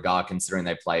in that regard, considering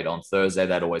they played on Thursday.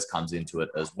 That always comes into it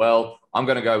as well. I'm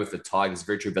going to go with the Tigers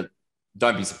victory, but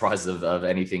don't be surprised of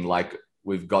anything like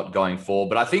we've got going forward.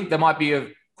 But I think there might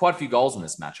be quite a few goals in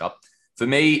this matchup. For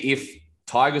me, if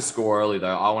Tigers score early,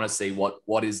 though, I want to see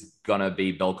what is going to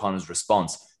be Belconnen's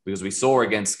response, because we saw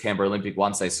against Canberra Olympic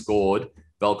once they scored,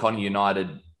 Belconnen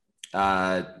United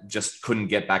just couldn't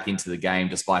get back into the game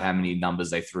despite how many numbers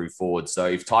they threw forward. So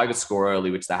if Tigers score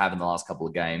early, which they have in the last couple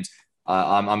of games,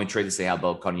 I'm intrigued to see how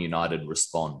Belconnen United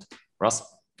respond. Russ,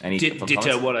 any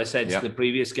ditto what I said to the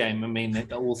previous game. I mean,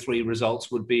 all three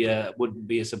results wouldn't be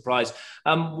a surprise.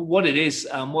 What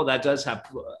that does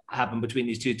happen between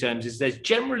these two terms is there's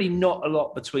generally not a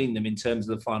lot between them in terms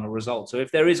of the final result. So if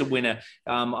there is a winner,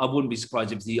 I wouldn't be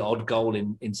surprised if it's the odd goal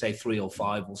in say 3 or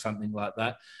 5 or something like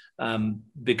that.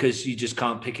 Because you just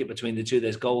can't pick it between the two.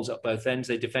 There's goals at both ends.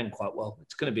 They defend quite well.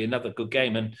 It's going to be another good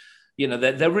game. And,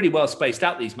 they're really well spaced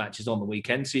out, these matches on the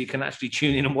weekend, so you can actually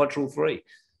tune in and watch all three.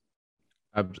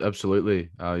 Absolutely.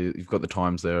 You've got the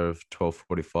times there of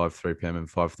 12:45, 3 p.m. and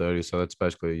 5:30. So that's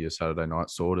basically your Saturday night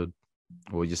sorted,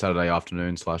 or your Saturday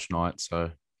afternoon / night.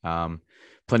 So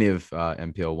plenty of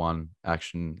MPL 1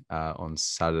 action on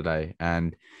Saturday.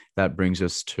 And that brings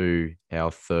us to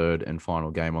our third and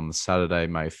final game on the Saturday,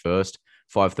 May 1st,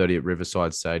 5:30 at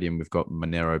Riverside Stadium. We've got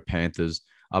Monero Panthers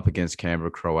up against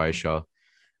Canberra Croatia.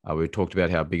 We talked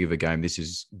about how big of a game this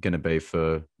is going to be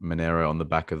for Monero on the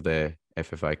back of their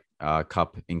FFA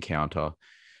Cup encounter.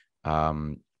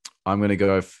 I'm going to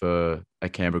go for a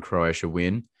Canberra Croatia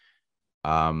win.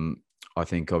 I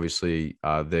think obviously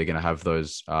they're going to have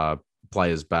those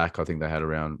players back. I think they had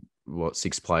around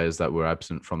 6 players that were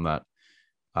absent from that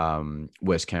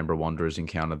West Canberra Wanderers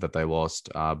encounter that they lost.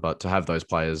 But to have those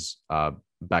players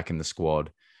back in the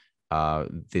squad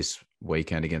this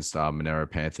weekend against Monero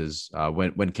Panthers,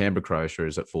 when Canberra Croatia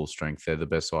is at full strength, they're the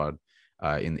best side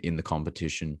in the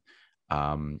competition.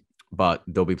 but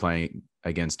they'll be playing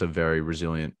against a very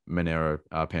resilient Monero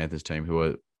Panthers team who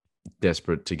are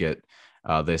desperate to get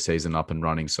their season up and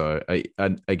running. So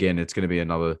again, it's going to be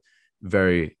another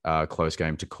very close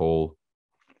game to call.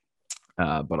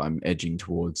 But I'm edging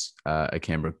towards a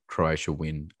Canberra-Croatia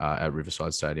win at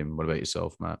Riverside Stadium. What about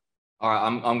yourself, Matt? All right,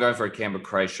 I'm going for a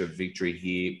Canberra-Croatia victory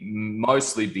here,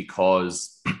 mostly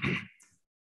because,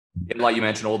 like you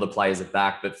mentioned, all the players are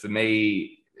back. But for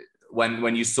me,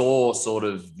 when you saw sort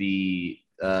of the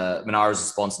Monaro's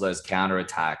response to those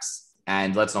counterattacks,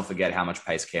 and let's not forget how much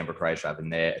pace Canberra-Croatia have in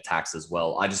their attacks as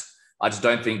well. I just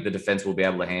don't think the defense will be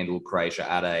able to handle Croatia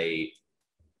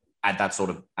at that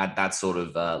sort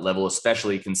of level,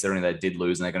 especially considering they did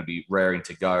lose and they're going to be raring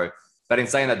to go. But in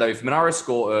saying that, though, if Monaro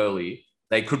score early,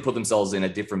 they could put themselves in a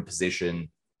different position.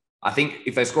 I think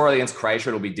if they score early against Croatia,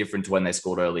 it'll be different to when they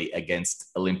scored early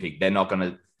against Olympic. They're not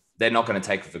going to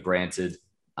take it for granted,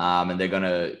 and they're going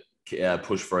to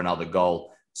push for another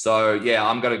goal. So yeah,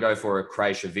 I'm going to go for a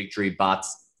Croatia victory, but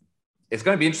it's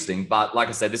going to be interesting. But like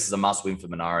I said, this is a must-win for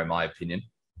Monaro, in my opinion.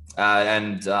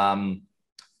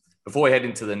 Before we head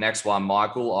into the next one,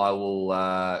 Michael,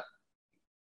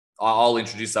 I'll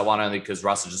introduce that one only because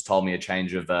Russ has just told me a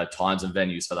change of times and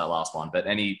venues for that last one. But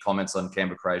any comments on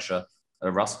Canberra-Croatia,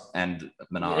 Russ and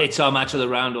Monaro? It's our match of the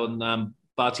round on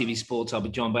Bar TV Sports. I'll be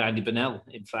joined by Andy Burnell,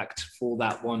 in fact, for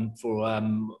that one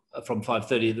from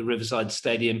 5:30 at the Riverside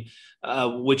Stadium,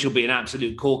 which will be an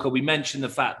absolute corker. We mentioned the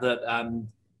fact that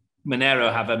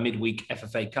Monero have a midweek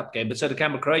FFA Cup game, but so do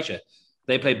Canberra-Croatia.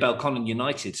 They play Belconnen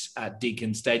United at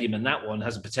Deakin Stadium, and that one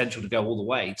has a potential to go all the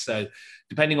way. So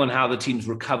depending on how the teams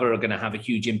recover are going to have a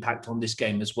huge impact on this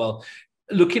game as well.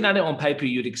 Looking at it on paper,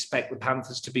 you'd expect the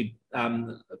Panthers to be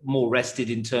more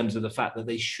rested in terms of the fact that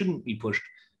they shouldn't be pushed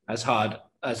as hard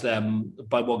as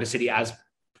by Wagga City as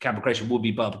Canberra-Croatia would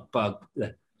be by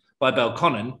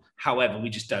Belconnen. However, we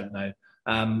just don't know.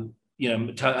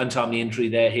 Untimely injury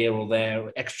there, here or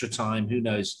there, extra time, who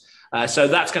knows? So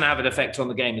that's going to have an effect on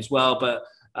the game as well. But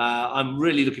I'm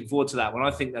really looking forward to that one.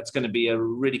 I think that's going to be a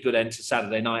really good end to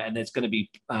Saturday night, and there's going to be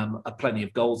plenty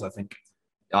of goals, I think.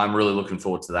 I'm really looking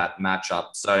forward to that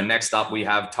matchup. So next up, we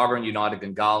have Tuggeranong United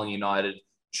and Gungahlin United,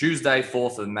 Tuesday,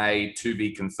 4th of May, to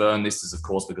be confirmed. This is, of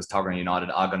course, because Tuggeranong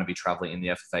United are going to be travelling in the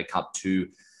FFA Cup to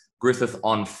Griffith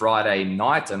on Friday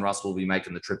night, and Russ will be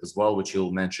making the trip as well, which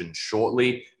he'll mention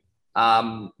shortly.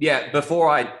 Before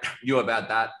I knew about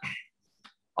that,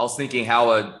 I was thinking how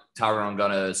are Tuggeranong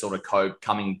going to sort of cope,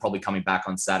 probably coming back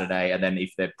on Saturday, and then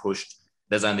if they're pushed,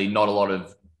 there's only not a lot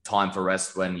of time for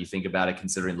rest when you think about it,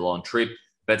 considering the long trip.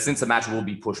 But since the match will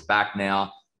be pushed back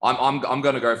now, I'm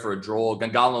going to go for a draw.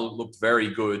 Gungahlin looked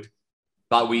very good,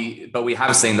 but we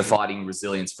have seen the fighting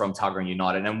resilience from Tuggeranong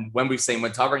United, and when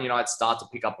Tuggeranong United start to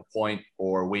pick up a point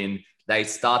or a win, they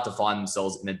start to find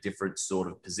themselves in a different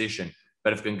sort of position.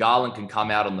 But if Gungahlin can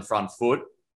come out on the front foot,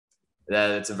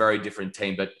 it's a very different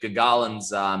team. But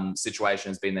Gungahlin's situation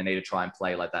has been they need to try and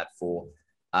play like that for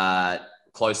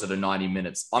closer to 90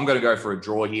 minutes. I'm going to go for a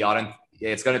draw here.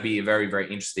 It's going to be a very, very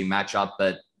interesting matchup,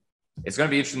 but it's going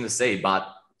to be interesting to see.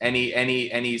 But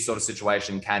any sort of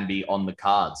situation can be on the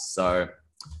cards. So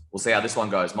we'll see how this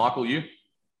one goes. Michael, you?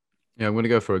 Yeah, I'm going to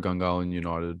go for a Gungahlin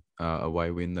United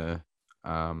away win there.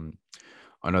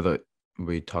 I know that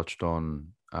we touched on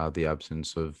the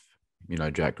absence of,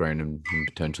 Jack Green and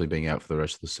potentially being out for the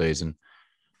rest of the season.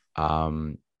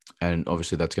 And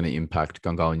obviously that's going to impact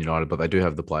Gungahlin United, but they do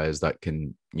have the players that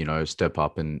can, step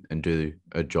up and do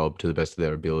a job to the best of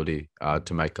their ability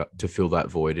to fill that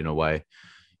void in a way.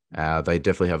 They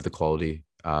definitely have the quality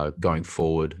going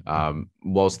forward.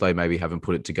 Whilst they maybe haven't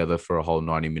put it together for a whole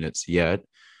 90 minutes yet,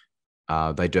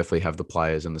 they definitely have the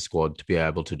players and the squad to be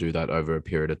able to do that over a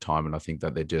period of time. And I think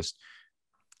that they're just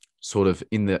sort of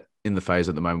in the phase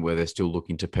at the moment where they're still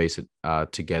looking to piece it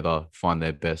together, find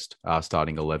their best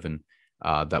starting 11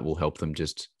 that will help them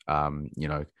just,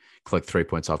 collect 3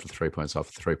 points after 3 points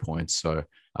after 3 points. So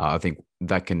I think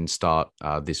that can start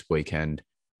this weekend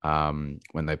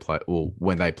when they play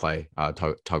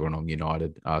Tuggeranong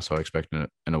United. So I expect an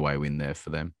away win there for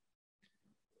them.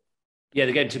 Yeah,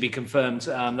 the game to be confirmed.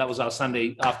 That was our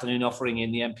Sunday afternoon offering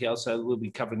in the NPL, so we'll be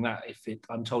covering that.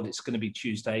 I'm told it's going to be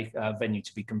Tuesday, venue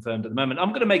to be confirmed at the moment. I'm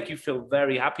going to make you feel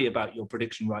very happy about your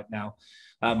prediction right now,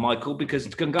 Michael, because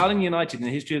Gungahlin United in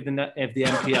the history of the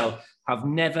NPL have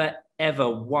never, ever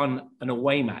won an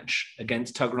away match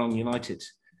against Tuggeranong United,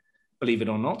 believe it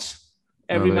or not.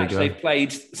 Every match they've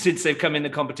played since they've come in the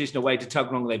competition away to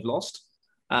Tuggeranong, they've lost.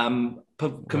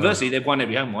 Conversely, they've won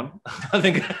every home one. I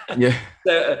think. Yeah.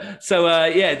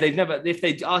 They've never. If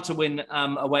they are to win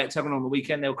away at Tuggeranong on the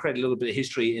weekend, they'll create a little bit of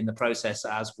history in the process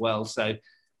as well. So,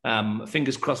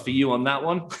 fingers crossed for you on that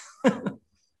one.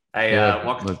 Hey, Yeah.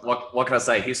 what can I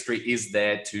say? History is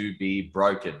there to be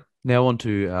broken. Now on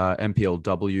to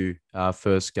MPLW.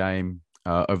 First game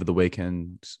over the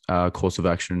weekend. Course of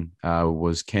action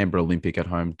was Canberra Olympic at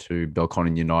home to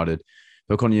Belconnen United.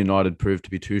 Belconnen United proved to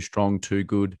be too strong, too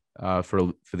good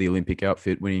for the Olympic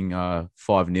outfit, winning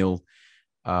 5-0.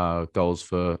 Goals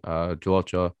for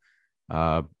Jolocha,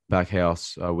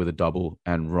 Backhouse with a double,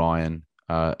 and Ryan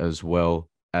as well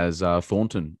as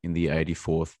Thornton in the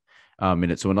 84th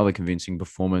minute. So another convincing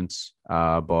performance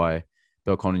by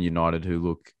Belconnen United, who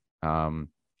look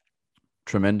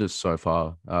tremendous so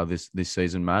far this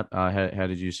season. Matt, how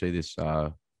did you see this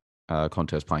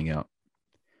contest playing out?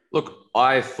 Look,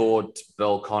 I thought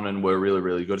Belconnen were really,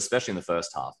 really good, especially in the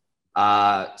first half.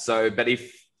 But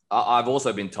if I've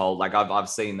also been told, like I've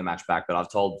seen the match back, but I've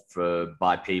told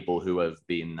by people who have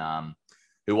been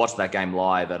who watched that game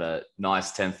live at a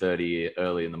nice 10:30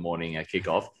 early in the morning at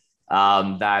kickoff,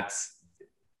 that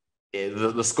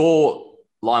the score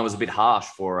line was a bit harsh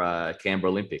for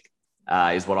Canberra Olympic,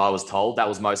 is what I was told. That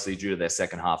was mostly due to their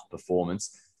second half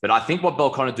performance. But I think what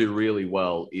Belconnen do really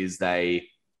well is they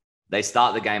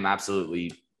start the game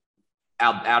absolutely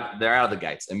they're out of the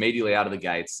gates, immediately out of the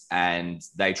gates, and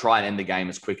they try and end the game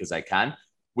as quick as they can,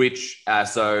 which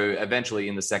so eventually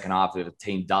in the second half, if a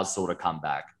team does sort of come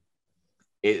back,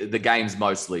 the game's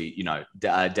mostly,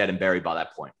 dead and buried by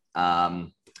that point.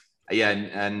 And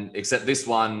except this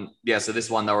one, so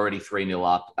this one, they're already 3-0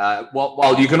 up.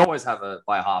 Well, you can always have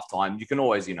by a halftime, you can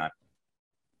always,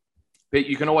 but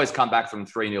you can always come back from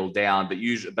 3-0 down,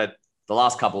 but the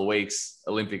last couple of weeks,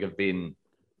 Olympic have been,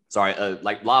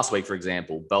 like last week, for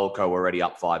example, Belco were already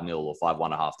up 5-0 or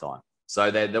 5-1 at halftime. So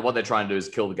what they're trying to do is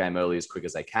kill the game early as quick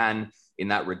as they can in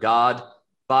that regard.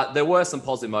 But there were some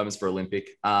positive moments for Olympic.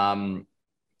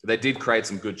 They did create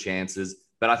some good chances.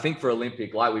 But I think for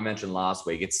Olympic, like we mentioned last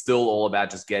week, it's still all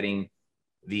about just getting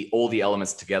all the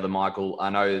elements together, Michael. I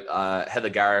know Heather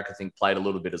Garrick, I think, played a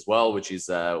little bit as well, which is,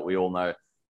 we all know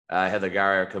Heather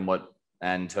Garrick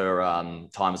and her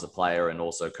time as a player and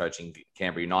also coaching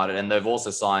Canberra United. And they've also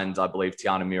signed, I believe,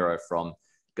 Tiana Miro from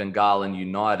Gungahlin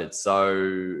United.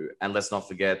 So, and let's not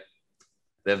forget,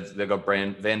 they've got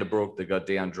Brand Vanderbroek, they've got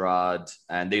Deandrade,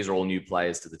 and these are all new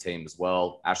players to the team as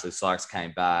well. Ashley Sykes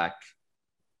came back.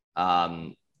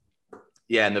 And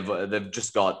they've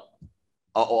just got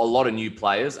a lot of new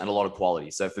players and a lot of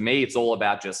quality. So for me, it's all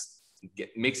about just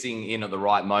mixing in at the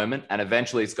right moment, and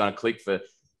eventually it's going to click for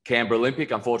Canberra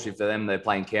Olympic. Unfortunately for them, they're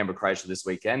playing Canberra Croatia this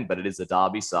weekend, but it is a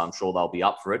derby, so I'm sure they'll be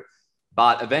up for it.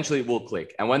 But eventually it will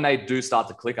click. And when they do start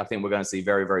to click, I think we're going to see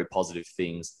very, very positive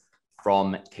things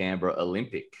from Canberra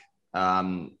Olympic.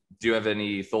 Do you have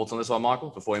any thoughts on this one, Michael,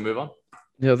 before we move on?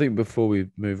 Yeah, I think before we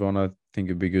move on, I think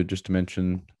it'd be good just to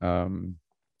mention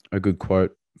a good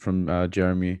quote from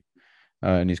Jeremy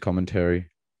in his commentary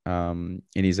in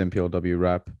his MPLW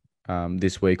wrap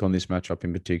this week on this matchup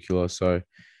in particular. So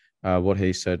what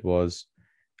he said was,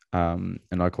 and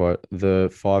I quote, "The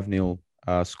 5-0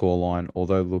 scoreline,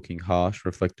 although looking harsh,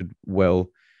 reflected well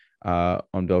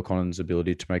on Belconnen's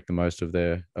ability to make the most of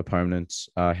their opponents'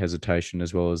 hesitation,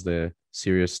 as well as their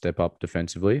serious step up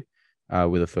defensively,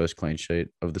 with a first clean sheet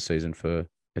of the season for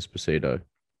Esposito."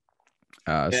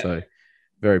 So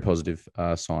very positive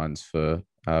signs for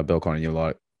Belconnen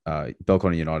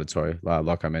United. Sorry,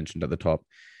 like I mentioned at the top.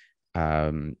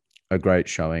 A great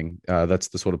showing. That's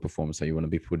the sort of performance that you want to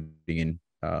be putting in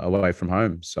away from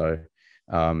home. So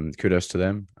kudos to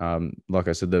them. Like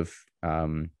I said, they've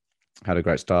had a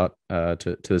great start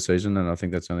to the season, and I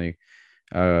think that's only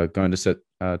going to set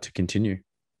to continue.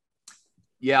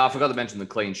 Yeah, I forgot to mention the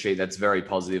clean sheet. That's very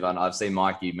positive. And I've seen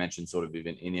Mikey mention sort of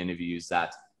even in interviews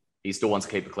that he still wants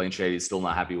to keep a clean sheet. He's still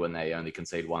not happy when they only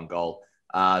concede one goal.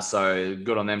 So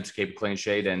good on them to keep a clean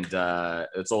sheet. And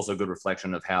it's also a good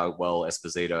reflection of how well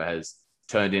Esposito has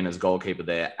turned in as goalkeeper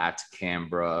there at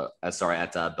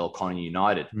Belconnen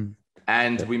United.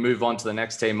 And we move on to the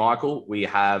next team, Michael. We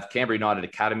have Canberra United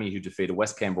Academy, who defeated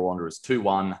West Canberra Wanderers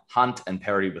 2-1. Hunt and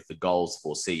Perry with the goals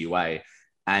for CUA,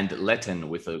 and Letton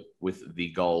with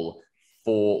the goal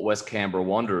for West Canberra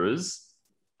Wanderers.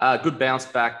 Good bounce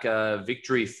back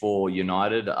victory for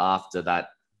United after that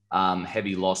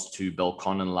heavy loss to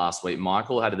Belconnen last week.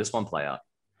 Michael, how did this one play out?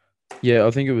 Yeah,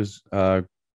 I think it was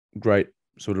great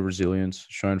sort of resilience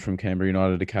shown from Canberra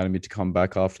United Academy to come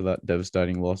back after that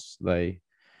devastating loss they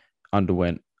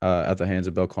underwent at the hands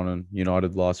of Belconnen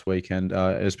United last weekend,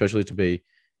 especially to be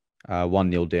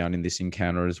 1-0 down in this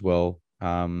encounter as well.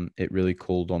 It really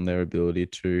called on their ability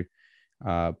to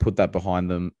put that behind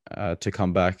them, to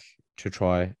come back to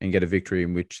try and get a victory,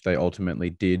 in which they ultimately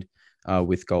did,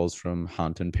 with goals from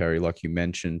Hunt and Perry, like you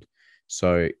mentioned.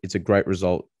 So it's a great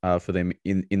result for them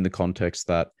in the context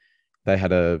that they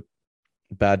had a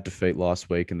bad defeat last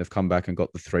week and they've come back and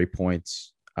got the 3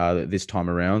 points this time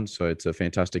around. So it's a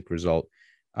fantastic result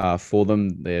for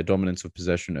them. Their dominance of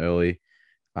possession early,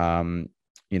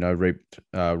 reaped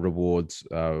rewards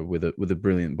with a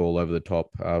brilliant ball over the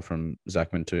top from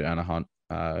Zachman to Anna Hunt,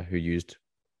 who used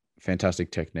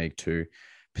fantastic technique to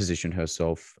position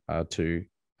herself to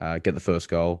get the first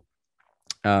goal.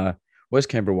 West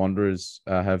Canberra Wanderers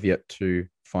have yet to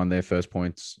find their first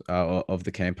points of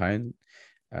the campaign.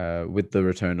 With the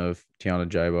return of Tiana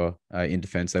Jaber in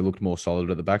defence, they looked more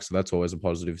solid at the back, so that's always a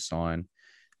positive sign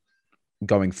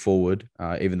going forward,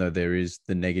 even though there is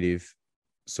the negative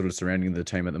sort of surrounding the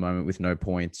team at the moment with no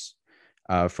points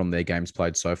from their games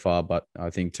played so far. But I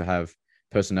think to have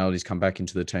personalities come back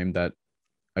into the team that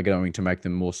are going to make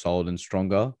them more solid and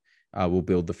stronger will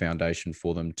build the foundation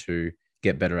for them to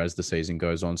get better as the season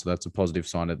goes on. So that's a positive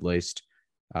sign, at least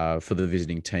for the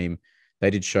visiting team.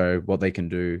 They did show what they can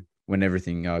do when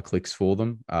everything clicks for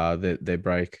them. Their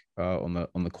break on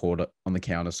the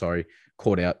counter,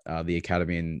 caught out the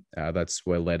academy, and that's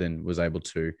where Ledden was able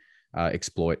to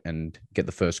exploit and get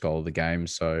the first goal of the game.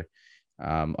 So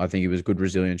I think it was good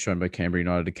resilience shown by Canberra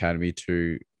United Academy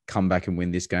to come back and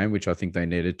win this game, which I think they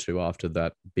needed to after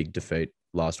that big defeat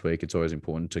last week. It's always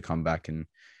important to come back and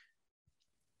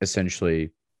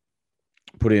essentially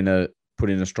put in a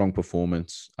strong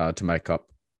performance to make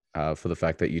up for the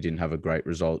fact that you didn't have a great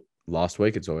result last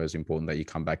week. It's always important that you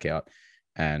come back out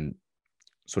and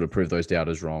sort of prove those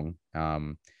doubters wrong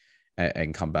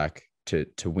and come back to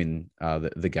win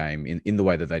the game in the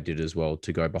way that they did as well,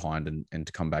 to go behind and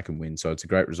to come back and win. So it's a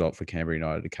great result for Canberra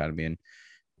United Academy. And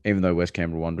even though West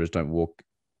Canberra Wanderers don't walk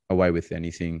away with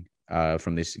anything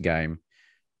from this game,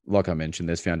 like I mentioned,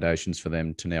 there's foundations for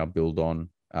them to now build on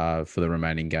for the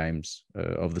remaining games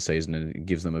of the season, and it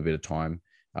gives them a bit of time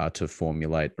to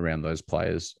formulate around those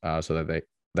players so that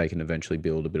they can eventually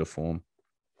build a bit of form.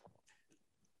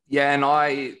 Yeah, and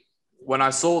when I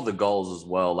saw the goals as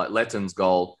well, like Letton's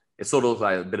goal, it sort of looked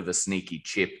like a bit of a sneaky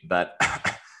chip. But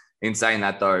in saying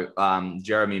that, though,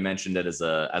 Jeremy mentioned it as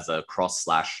a cross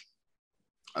slash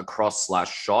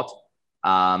shot.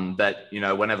 That,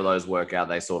 whenever those work out,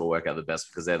 they sort of work out the best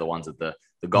because they're the ones that the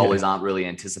goalies aren't really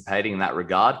anticipating in that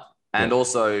regard. And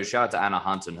also, shout out to Anna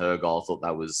Hunt and her goal. I thought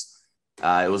that was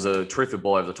it was a terrific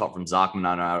ball over the top from Zachman,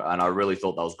 and I really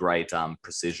thought that was great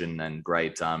precision and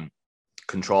great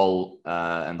control,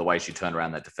 and the way she turned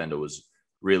around that defender was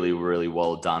really, really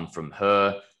well done from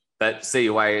her. But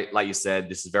CUA, like you said,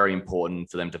 this is very important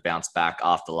for them to bounce back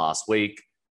after last week.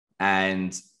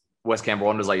 And West Canberra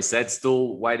Wanderers, like you said,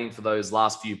 still waiting for those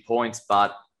last few points,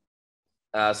 but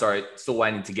still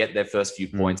waiting to get their first few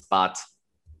points, but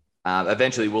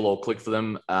eventually we'll all click for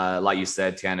them. Like you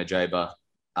said, Tiana Jaber,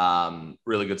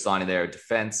 really good signing there at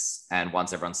defense. And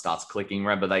once everyone starts clicking,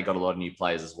 remember they got a lot of new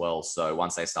players as well. So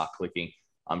once they start clicking,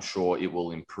 I'm sure it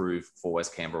will improve for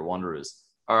West Canberra Wanderers.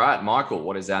 All right, Michael,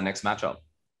 what is our next matchup?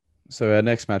 So our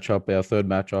next matchup, our third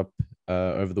matchup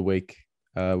over the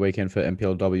weekend for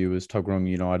NPLW was Tuggeranong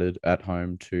United at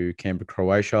home to Canberra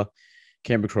Croatia.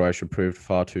 Canberra Croatia proved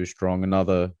far too strong.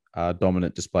 Another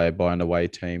dominant display by an away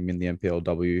team in the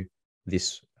NPLW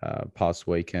this past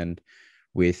weekend,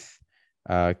 with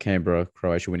Canberra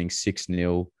Croatia winning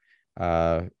 6-0.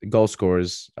 Goal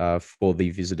scorers for the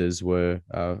visitors were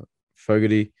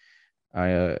Fogarty,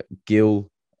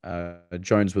 Gill,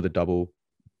 Jones with a double,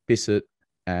 Bissett,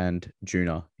 and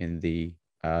Juna in the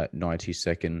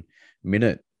 92nd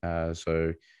minute.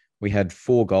 So we had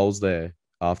 4 goals there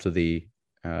after the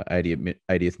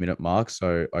 80th minute mark.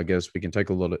 So I guess we can take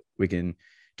a lot of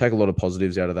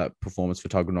positives out of that performance for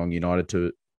Tuggeranong United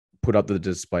to put up the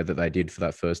display that they did for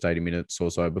that first 80 minutes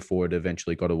or so before it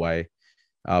eventually got away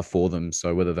for them.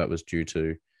 So whether that was due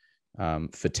to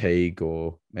fatigue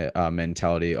or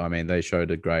mentality, I mean, they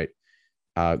showed a great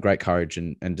courage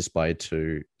and display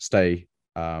to stay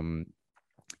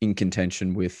in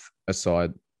contention with a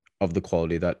side of the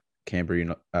quality that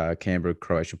Canberra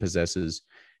Croatia possesses.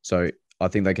 So I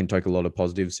think they can take a lot of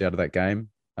positives out of that game.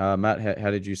 Matt,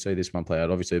 how did you see this one play out?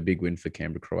 Obviously a big win for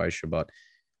Canberra Croatia, but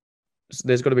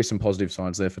there's got to be some positive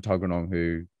signs there for Tuggeranong,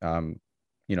 who,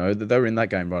 they were in that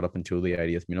game right up until the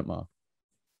 80th minute mark.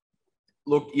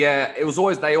 Look, yeah,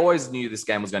 they always knew this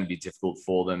game was going to be difficult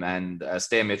for them, and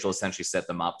Stan Mitchell essentially set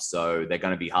them up so they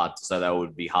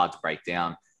would be hard to break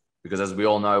down. Because as we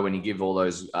all know, when you give all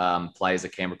those players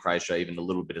at Canberra Croatia even a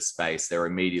little bit of space, they're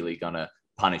immediately going to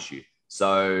punish you.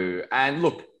 So,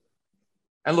 they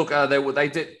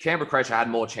did. Canberra Croatia had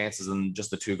more chances than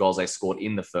just the 2 goals they scored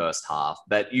in the first half,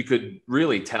 but you could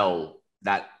really tell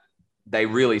that they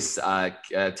really,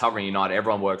 Tuggeranong United,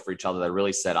 everyone worked for each other. They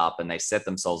really set up and they set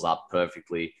themselves up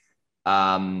perfectly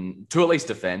to at least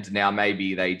defend. Now,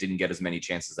 maybe they didn't get as many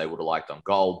chances as they would have liked on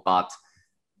goal, but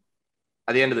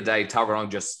at the end of the day, Tuggeranong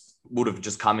just would have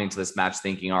just come into this match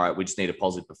thinking, all right, we just need a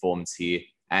positive performance here.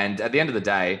 And at the end of the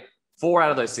day, 4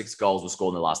 out of those 6 goals were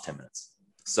scored in the last 10 minutes.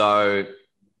 So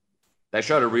they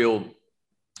showed a real,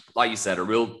 like you said, a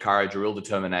real courage, a real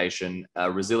determination,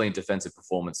 a resilient defensive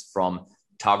performance from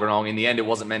Tuggeranong. In the end, it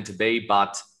wasn't meant to be,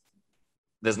 but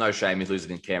there's no shame in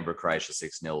losing in Canberra, Croatia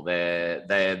 6-0.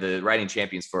 They're the reigning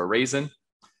champions for a reason.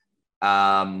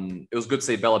 It was good to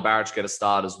see Bella Barrich get a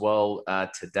start as well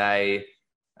today.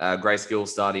 Grace Gill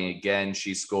starting again.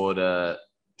 She scored a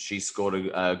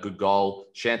good goal.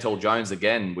 Chantel Jones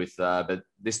again but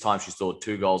this time she scored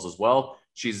 2 goals as well.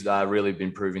 She's really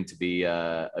been proving to be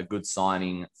a good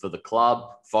signing for the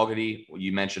club. Fogarty,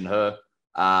 you mentioned her.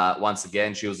 Once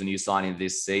again, she was a new signing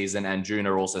this season. And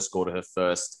Juna also scored her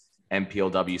first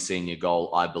MPLW senior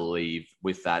goal, I believe,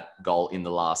 with that goal in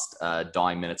the last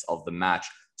dying minutes of the match.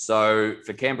 So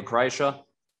for Canberra, Croatia,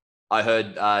 I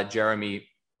heard Jeremy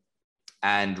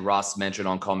and Russ mention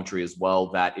on commentary as well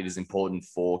that it is important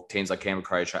for teams like Canberra,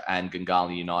 Croatia and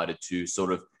Gungahlin United to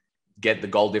sort of get the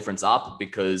goal difference up,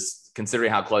 because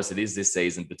considering how close it is this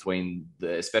season between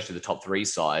especially the top 3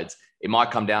 sides, it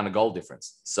might come down to goal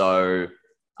difference. So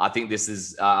I think this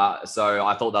is so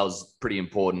I thought that was pretty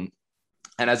important.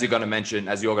 And as you're going to mention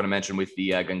with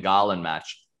the Gungahlin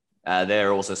match,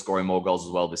 they're also scoring more goals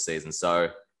as well this season.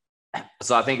 So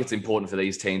I think it's important for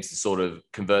these teams to sort of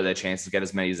convert their chances, get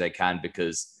as many as they can,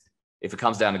 because if it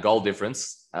comes down to goal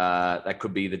difference, that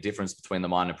could be the difference between the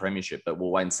minor premiership. But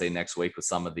we'll wait and see next week with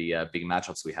some of the big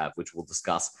matchups we have, which we'll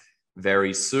discuss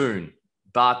very soon.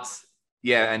 But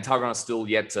yeah, and Tuggeranong is still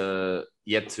yet to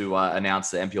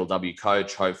announce the MPLW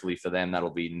coach. Hopefully for them, that'll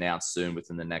be announced soon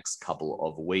within the next couple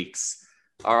of weeks.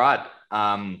 All right.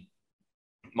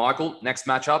 Michael, next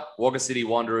matchup, Wagga City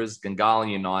Wanderers,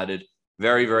 Gungahlin United.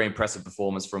 Very, very impressive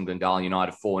performance from Gungahlin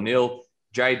United, 4-0.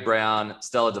 Jade Brown,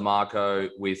 Stella DeMarco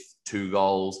with 2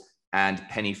 goals, and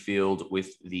Pennyfield with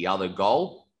the other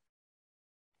goal.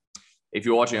 If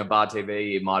you're watching on Bar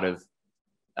TV, you might have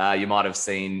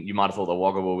thought the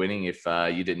Wagga were winning if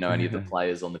you didn't know any of the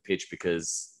players on the pitch,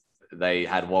 because they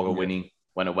had Wagga winning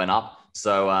when it went up.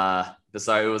 So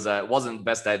it wasn't the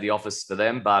best day at the office for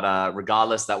them, but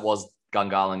regardless, that was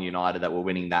Gungahlin United that were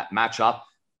winning that matchup.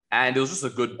 And it was just a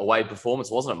good away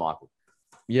performance, wasn't it, Michael?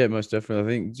 Yeah, most definitely. I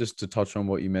think just to touch on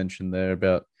what you mentioned there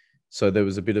about, so there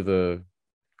was a bit of a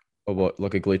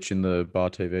glitch in the Bar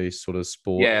TV sort of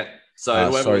sport. Yeah. So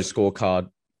scorecard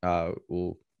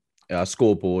or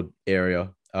scoreboard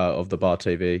area of the Bar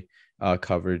TV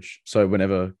coverage. So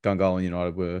whenever Gungahlin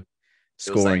United were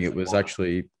scoring, it was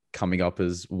actually coming up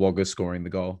as Wagga scoring the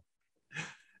goal.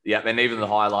 Yeah, and even the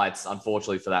highlights,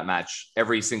 unfortunately for that match,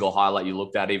 every single highlight you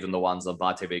looked at, even the ones on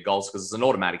Bar TV goals, because it's an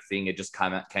automatic thing, it just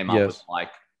came up with like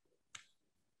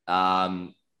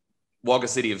Wagga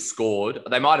City have scored.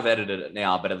 They might have edited it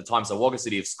now, but at the time, so Wagga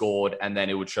City have scored, and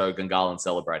then it would show Gungahlin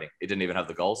celebrating. It didn't even have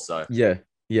the goals, so yeah.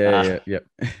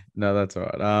 No, that's all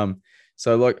right.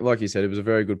 So like you said, it was a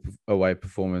very good away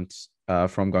performance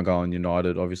from Gungahlin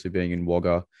United. Obviously, being in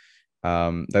Wagga,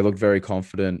 they looked very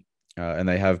confident. And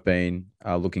they have been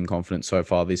looking confident so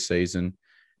far this season.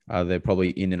 They're probably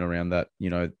in and around that,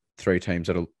 3 teams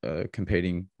that are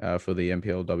competing for the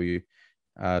MPLW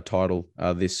title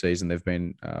this season. They've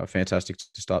been fantastic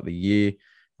to start the year.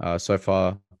 So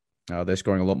far, they're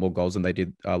scoring a lot more goals than they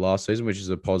did last season, which is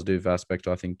a positive aspect,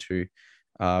 I think, to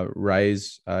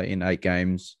raise in 8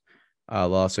 games.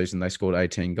 Last season, they scored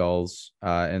 18 goals.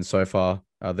 And so far,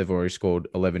 they've already scored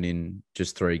 11 in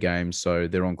just 3 games. So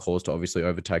they're on course to obviously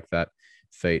overtake that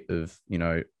feat of,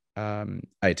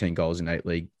 18 goals in 8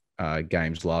 league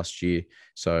games last year.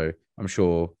 So I'm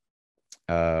sure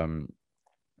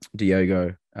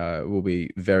Diego will be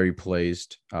very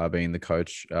pleased being the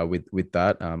coach with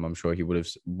that. I'm sure he would have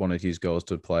wanted his girls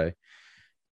to play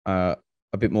a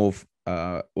bit more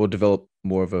or develop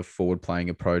more of a forward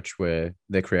playing approach where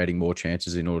they're creating more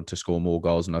chances in order to score more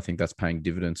goals. And I think that's paying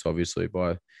dividends, obviously,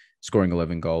 by scoring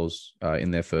 11 goals in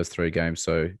their first 3 games.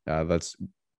 So that's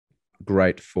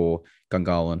great for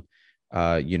Gungahlin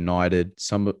United.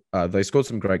 They scored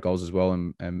some great goals as well,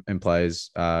 and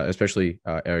players, especially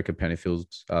Erica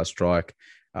Pennyfield's strike.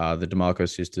 The DeMarco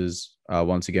sisters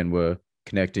once again were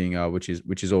connecting, which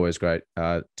is always great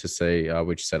to see,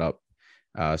 which set up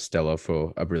Stella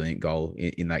for a brilliant goal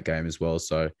in that game as well.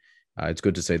 So it's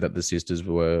good to see that the sisters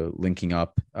were linking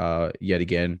up yet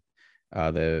again.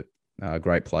 They're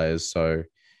great players. So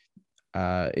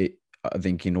I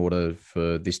think in order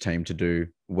for this team to do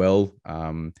well,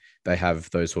 they have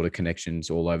those sort of connections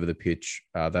all over the pitch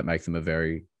that make them a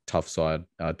very tough side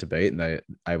to beat, and they're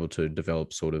able to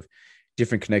develop sort of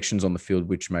different connections on the field,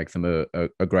 which make them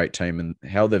a great team. And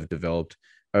how they've developed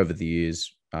over the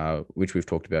years, which we've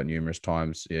talked about numerous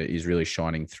times, is really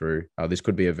shining through. This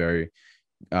could be a very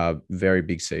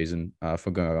big season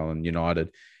for Gungahlin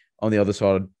United. On the other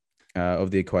side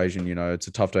of the equation, it's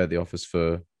a tough day at the office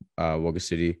for Wagga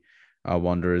City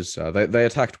Wanderers. They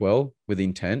attacked well with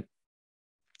intent,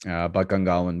 but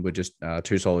Gungahlin were just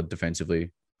too solid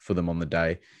defensively for them on the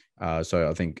day. So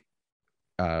I think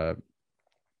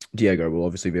Diego will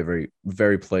obviously be very,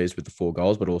 very pleased with the 4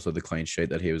 goals, but also the clean sheet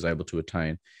that he was able to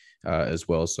attain as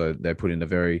well. So they put in a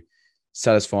very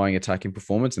satisfying attacking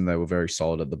performance, and they were very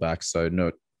solid at the back. So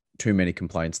not too many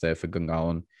complaints there for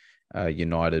Gungahlin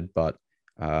United, but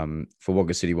for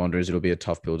Wagga City Wanderers, it'll be a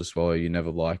tough pill to swallow. You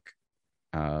never like,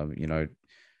 copping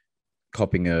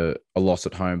a loss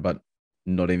at home, but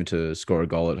not even to score a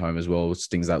goal at home as well, which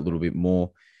stings that a little bit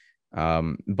more.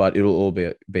 But it'll all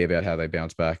be about how they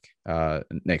bounce back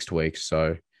next week.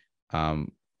 So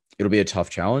it'll be a tough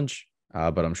challenge,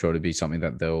 but I'm sure it'll be something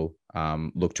that they'll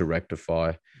look to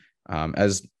rectify,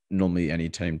 as normally any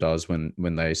team does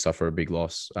when they suffer a big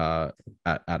loss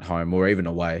at home or even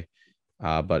away.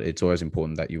 But it's always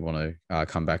important that you want to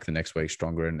come back the next week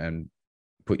stronger and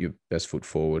put your best foot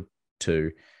forward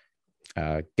to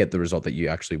get the result that you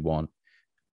actually want.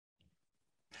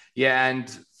 Yeah, and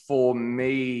for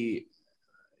me,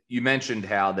 you mentioned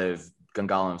how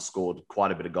Gungahlin have scored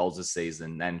quite a bit of goals this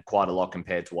season, and quite a lot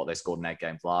compared to what they scored in 8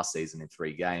 games last season in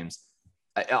 3 games.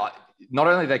 Not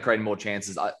only are they creating more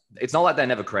chances, it's not like they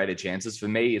never created chances. For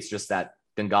me, it's just that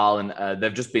Gungahlin,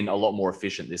 they've just been a lot more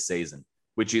efficient this season,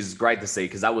 which is great to see,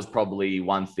 because that was probably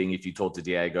one thing, if you talk to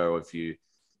Diego, or if you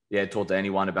talk to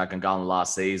anyone about Gungahlin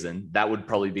last season, that would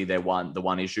probably be the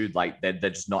one issue. Like they're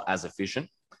just not as efficient.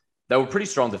 They were pretty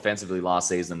strong defensively last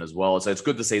season as well. So it's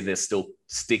good to see they're still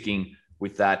sticking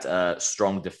with that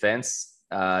strong defense,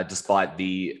 despite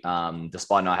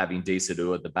not having D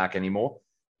Sadu at the back anymore.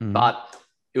 Mm-hmm. But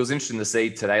it was interesting to see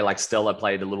today, like Stella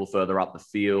played a little further up the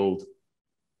field.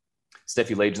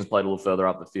 Steffi Legions played a little further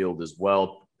up the field as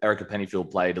well. Erica Pennyfield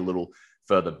played a little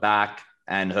further back,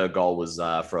 and her goal was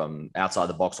from outside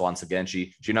the box once again.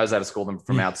 She knows how to score them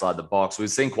from outside the box. We've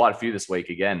seen quite a few this week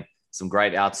again. Some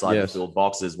great outside the field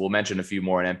boxes. We'll mention a few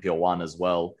more in NPL1 as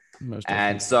well.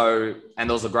 And there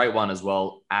was a great one as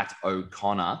well at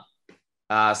O'Connor.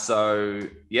 I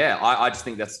just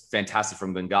think that's fantastic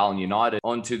from Gungahlin United.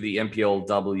 On to the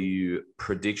NPLW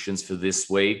predictions for this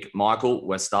week. Michael,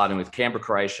 we're starting with Canberra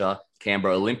Croatia,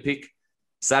 Canberra Olympic.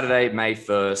 Saturday, May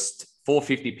 1st,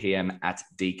 4:50 p.m. at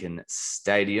Deakin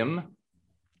Stadium.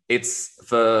 It's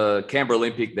for Canberra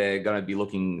Olympic. They're going to be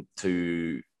looking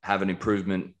to have an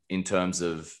improvement in terms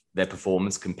of their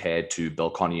performance compared to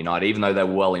Belconnen United. Even though they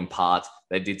were well in part,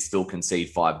 they did still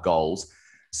concede 5 goals.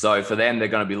 So for them, they're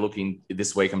going to be looking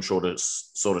this week, I'm sure, to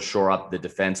sort of shore up the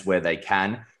defense where they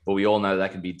can. But we all know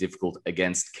that can be difficult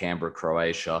against Canberra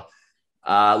Croatia.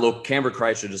 Canberra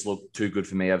Croatia just looked too good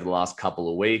for me over the last couple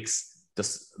of weeks.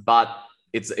 But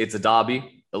it's a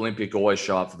derby. Olympic always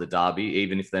show up for the derby,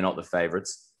 even if they're not the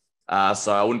favourites.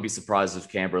 So I wouldn't be surprised if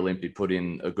Canberra Olympic put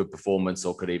in a good performance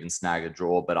or could even snag a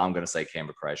draw. But I'm going to say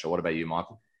Canberra Croatia. What about you,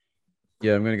 Michael?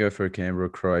 Yeah, I'm going to go for a Canberra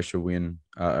Croatia win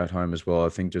at home as well. I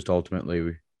think just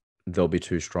ultimately they'll be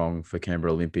too strong for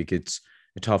Canberra Olympic. It's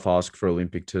a tough ask for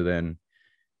Olympic to then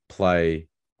play,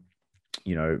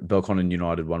 Belconnen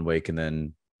United one week, and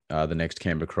then the next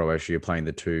Canberra Croatia. You're playing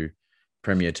the 2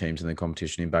 premier teams in the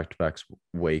competition in back-to-back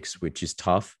weeks, which is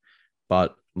tough.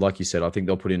 But like you said, I think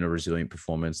they'll put in a resilient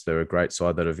performance. They're a great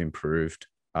side that have improved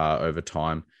over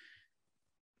time.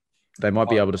 They might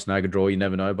be able to snag a draw. You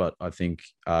never know. But I think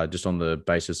just on the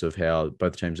basis of how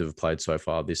both teams have played so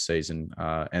far this season,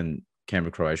 and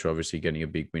Canberra Croatia obviously getting a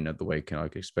big win at the week, and I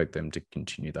expect them to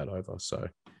continue that over. So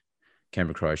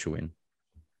Canberra Croatia win.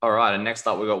 All right. And next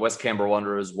up, we've got West Canberra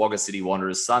Wanderers, Wagga City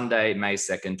Wanderers, Sunday, May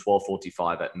 2nd,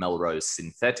 12:45 at Melrose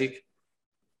Synthetic.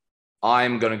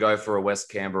 I'm going to go for a West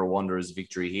Canberra Wanderers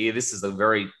victory here. This is a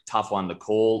very tough one to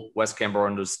call. West Canberra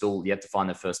Wanderers still yet to find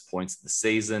their first points of the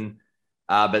season.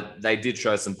 But they did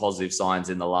show some positive signs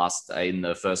in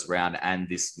the first round and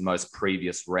this most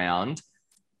previous round.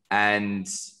 And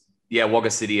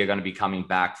Wagga City are going to be coming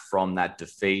back from that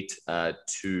defeat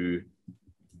to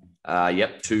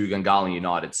Gungahlin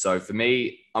United. So for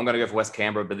me, I'm going to go for West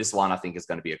Canberra, but this one I think is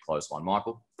going to be a close one.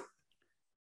 Michael?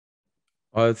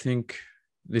 I think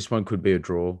this one could be a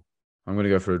draw. I'm going to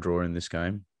go for a draw in this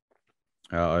game.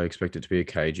 I expect it to be a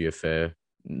cagey affair,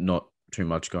 not too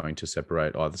much going to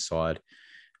separate either side.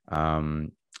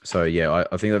 So yeah,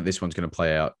 I think that this one's going to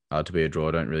play out to be a draw.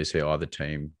 I don't really see either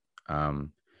team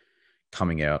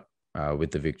coming out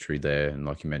with the victory there. And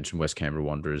like you mentioned, West Canberra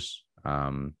Wanderers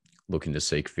looking to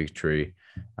seek victory.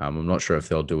 I'm not sure if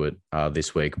they'll do it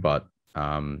this week, but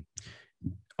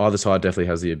either side definitely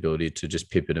has the ability to just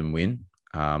pip it and win.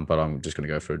 But I'm just going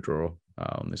to go for a draw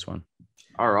on this one.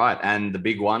 All right. And the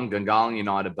big one, Gungahlin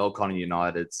United, Belconnen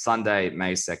United, Sunday,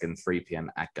 May 2nd, 3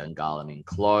 p.m. at Gungahlin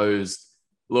enclosed.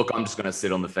 Look, I'm just going to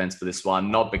sit on the fence for this one,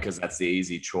 not because that's the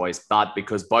easy choice, but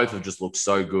because both have just looked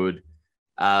so good.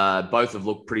 Both have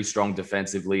looked pretty strong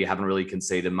defensively, haven't really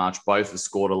conceded much. Both have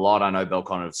scored a lot. I know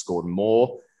Belconnen have scored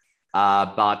more.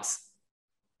 But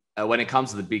when it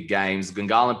comes to the big games,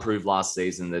 Gungahlin proved last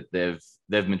season that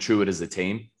they've matured as a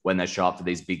team when they show up for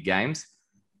these big games.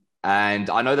 And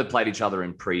I know they've played each other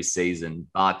in pre-season,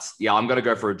 but yeah, I'm going to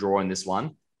go for a draw in this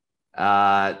one.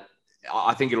 I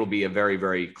think it'll be a very,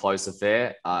 very close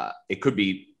affair. It could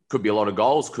be a lot of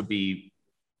goals, could be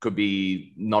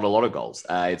not a lot of goals.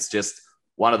 It's just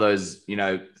one of those,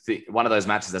 one of those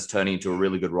matches that's turning into a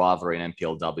really good rivalry in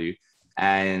NPLW.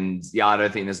 And yeah, I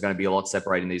don't think there's going to be a lot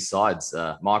separating these sides.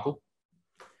 Michael?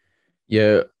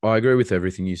 Yeah, I agree with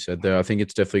everything you said there. I think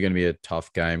it's definitely going to be a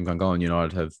tough game. Gungahlin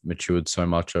United have matured so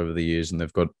much over the years, and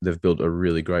they've built a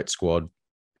really great squad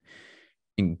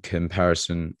in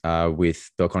comparison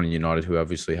with Belconnen United, who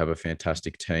obviously have a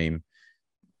fantastic team.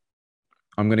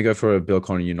 I'm going to go for a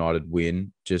Belconnen United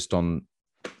win, just on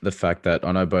the fact that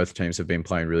I know both teams have been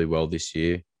playing really well this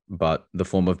year, but the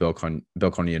form of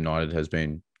Belconnen United has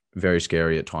been very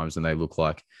scary at times, and they look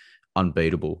like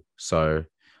unbeatable. So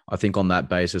I think on that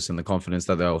basis and the confidence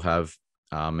that they'll have,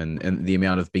 and the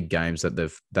amount of big games that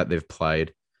they've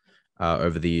played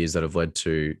over the years that have led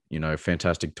to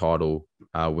fantastic title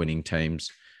winning teams,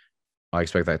 I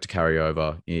expect that to carry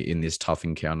over in this tough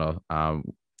encounter. I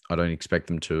don't expect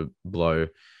them to blow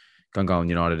Gungahlin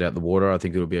United out the water. I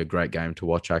think it'll be a great game to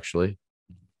watch, actually.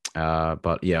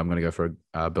 But yeah, I'm going to go for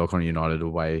a Belconnen United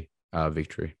away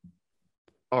victory.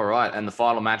 All right, and the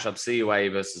final matchup,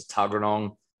 CUA versus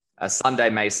Tuggeranong. Sunday,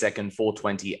 May 2nd,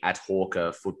 4:20 at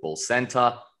Hawker Football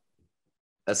Centre.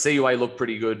 CUA looked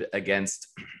pretty good against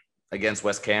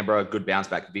West Canberra. Good bounce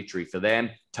back victory for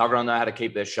them. Tuggeranong know how to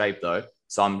keep their shape though.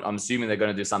 So I'm assuming they're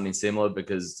going to do something similar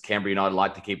because Canberra United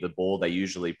like to keep the ball. They're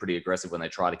usually pretty aggressive when they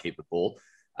try to keep the ball.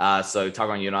 So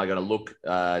Tuggeranong United are going to look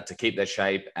to keep their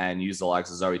shape and use the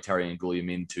likes of Zoe Terry and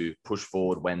Gulyamin to push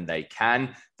forward when they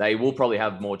can. They will probably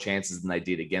have more chances than they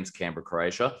did against Canberra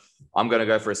Croatia. I'm going to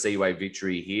go for a CUA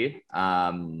victory here.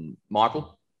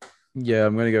 Michael? Yeah,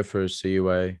 I'm going to go for a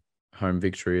CUA home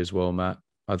victory as well, Matt.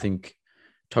 I think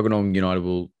Tuggeranong United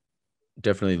will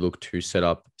definitely look to set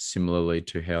up similarly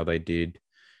to how they did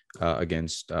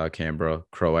against Canberra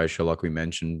Croatia, like we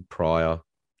mentioned prior.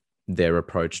 Their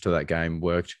approach to that game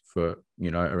worked for,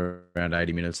 around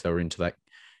 80 minutes. They were into that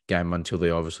game until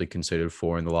they obviously conceded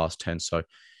 4 in the last 10. So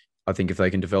I think if they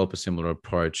can develop a similar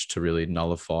approach to really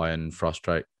nullify and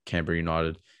frustrate Canberra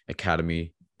United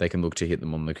Academy, they can look to hit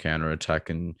them on the counter attack,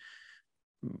 and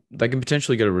they can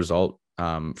potentially get a result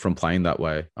from playing that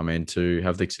way. I mean, to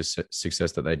have the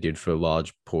success that they did for a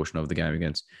large portion of the game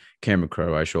against Canberra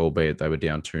Croatia, albeit they were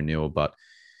down 2-0, but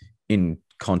in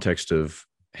context of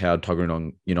how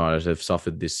Tuggeranong United have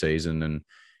suffered this season and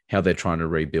how they're trying to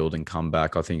rebuild and come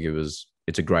back, I think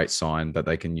it's a great sign that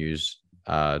they can use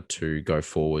to go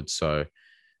forward. So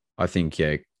I think,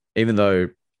 yeah, even though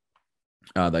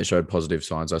they showed positive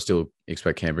signs, I still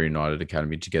expect Canberra United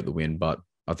Academy to get the win, but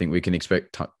I think we can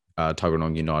expect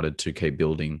Tuggeranong United to keep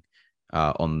building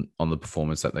on the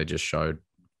performance that they just showed.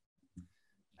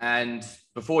 And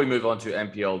before we move on to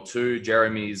NPL 2,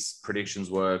 Jeremy's predictions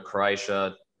were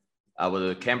Croatia,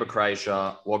 with Canberra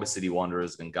Croatia, Wagga City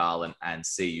Wanderers, Gungahlin, and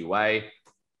CUA.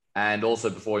 And also,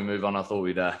 before we move on, I thought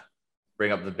we'd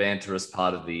bring up the banterous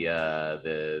part of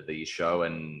the show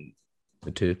and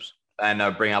the tips,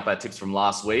 and bring up our tips from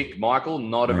last week. Michael,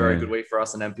 not a very good week for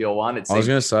us in NPL 1. I was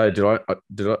going to say, did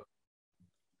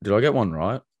I get one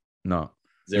right? No.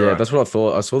 0. Yeah, that's what I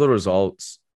thought. I saw the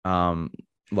results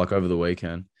like over the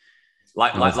weekend.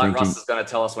 Like Russ is going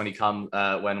to tell us when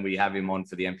when we have him on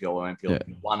for the NPL or NPL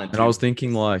 1 and 2. And I was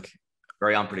thinking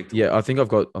very unpredictable. Yeah, I think I've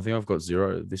got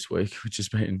 0 this week, which has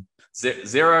been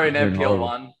 0 in NPL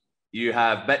 1.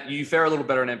 You fare a little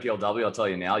better in NPLW, I'll tell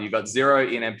you now. You got 0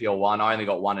 in NPL 1. I only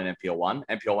got 1 in NPL 1.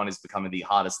 NPL 1 is becoming the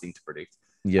hardest thing to predict.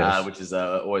 Yes. Which is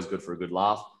always good for a good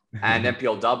laugh. And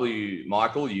NPLW,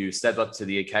 Michael, you stepped up to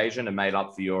the occasion and made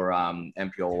up for your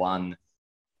NPL 1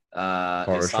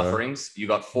 sufferings. You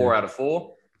got 4 out of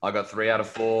 4. I got 3 out of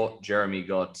 4. Jeremy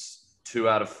got 2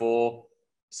 out of 4.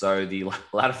 So the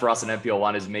ladder for us in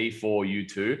NPL1 is me 4, you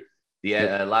 2.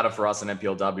 The ladder for us in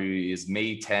NPLW is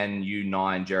me 10, you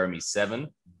 9, Jeremy 7.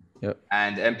 Yep.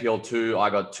 And NPL2, I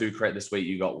got 2 credit this week.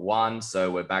 You got 1. So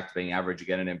we're back to being average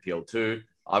again in NPL2.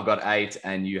 I've got 8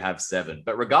 and you have 7.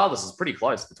 But regardless, it's pretty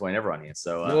close between everyone here.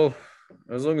 So, well,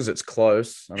 as long as it's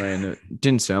close. I mean, it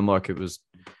didn't sound like it was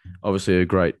obviously a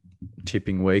great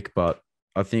tipping week, but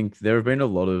I think there have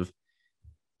been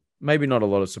maybe not a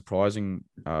lot of surprising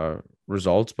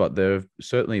results, but there have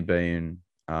certainly been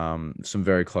some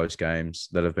very close games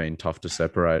that have been tough to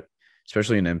separate,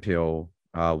 especially in NPL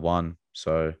 1.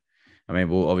 So, I mean,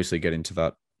 we'll obviously get into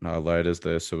that later.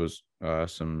 There was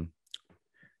some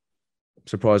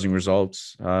surprising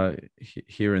results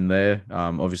here and there.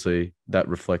 Obviously, that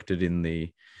reflected in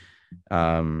the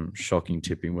shocking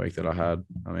tipping week that I had.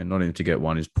 I mean, not even to get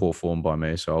one is poor form by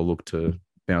me, so I'll look to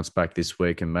bounce back this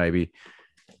week and maybe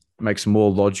make some more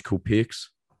logical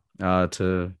picks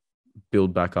to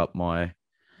build back up my,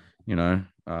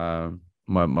 my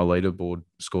leaderboard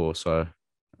score. So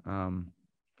we'll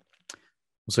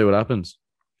see what happens.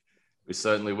 We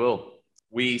certainly will.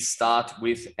 We start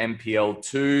with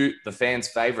NPL2, the fans'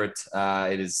 favorite.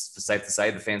 It is safe to say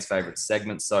the fans' favorite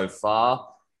segment so far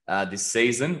this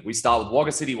season. We start with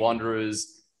Wagga City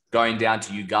Wanderers going down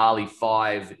to Ugali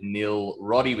 5-0.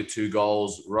 Roddy with 2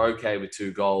 goals, Roque with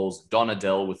 2 goals,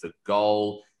 Donadell with a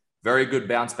goal. Very good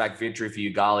bounce back victory for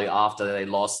Ugali after they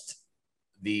lost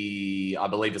I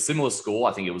believe, a similar score.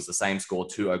 I think it was the same score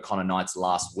to O'Connor Knights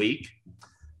last week.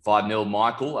 5-0.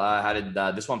 Michael, how did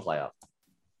this one play out?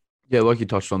 Yeah, like you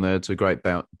touched on there, it's a great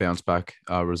bounce back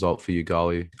result for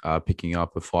Ugali. Picking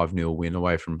up a 5-0 win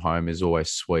away from home is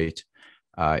always sweet.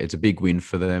 It's a big win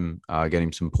for them,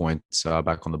 getting some points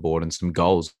back on the board and some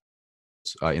goals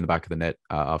in the back of the net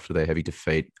after their heavy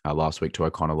defeat last week to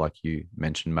O'Connor, like you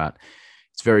mentioned, Matt.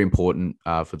 It's very important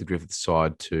for the Griffith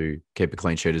side to keep a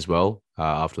clean sheet as well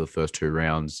after the first 2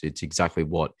 rounds. It's exactly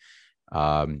what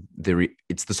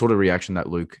it's the sort of reaction that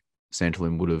Luke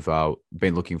Santolin would have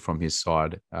been looking from his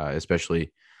side,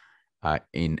 especially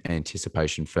in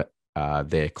anticipation for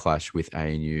their clash with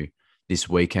ANU this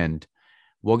weekend.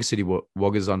 Wagga City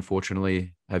Waggers,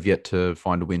 unfortunately, have yet to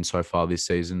find a win so far this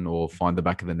season or find the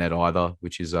back of the net either,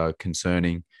 which is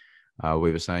concerning.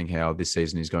 We were saying how this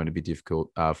season is going to be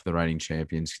difficult for the reigning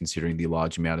champions, considering the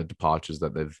large amount of departures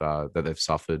that they've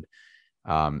suffered,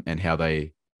 and how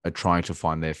they are trying to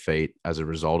find their feet as a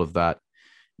result of that.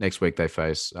 Next week they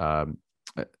face, a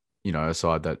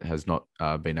side that has not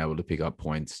been able to pick up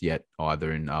points yet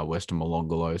either in Western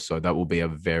Molonglo. So that will be a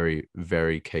very,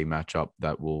 very key matchup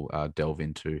that we'll delve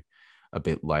into a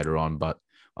bit later on. But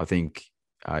I think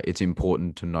it's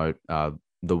important to note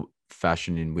the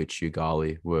fashion in which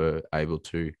Ugali were able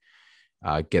to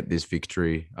get this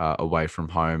victory away from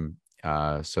home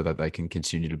so that they can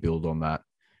continue to build on that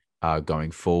going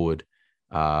forward.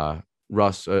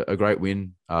 Russ, a great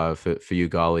win for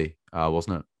Ugali,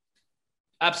 wasn't it?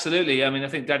 Absolutely. I mean, I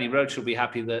think Danny Roach will be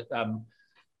happy that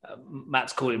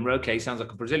Matt's calling him Roque. He sounds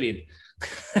like a Brazilian.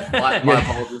 My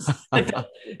apologies.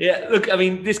 Yeah, look, I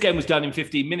mean, this game was done in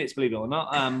 15 minutes, believe it or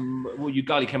not.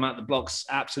 Ugali came out the blocks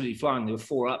absolutely flying. They were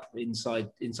 4 up inside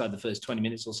the first 20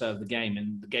 minutes or so of the game,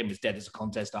 and the game was dead as a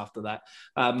contest after that.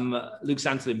 Luke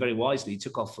Santolin very wisely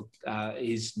took off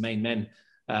his main men,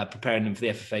 preparing them for the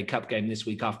FFA Cup game this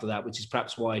week after that, which is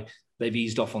perhaps why they've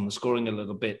eased off on the scoring a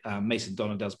little bit. Mason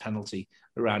Donadell's penalty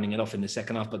rounding it off in the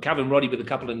second half. But Calvin Roddy with a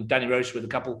couple and Danny Roche with a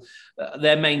couple.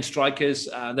 Their main strikers,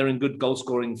 they're in good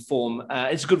goal-scoring form.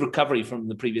 It's a good recovery from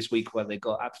the previous week where they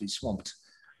got absolutely swamped.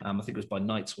 I think it was by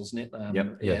Knights, wasn't it?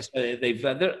 Yep. Yes. Yeah,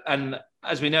 so and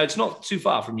as we know, it's not too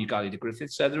far from Ugali to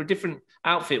Griffith. So they're a different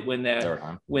outfit when they're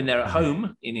at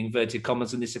home, in inverted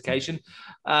commas, on this occasion.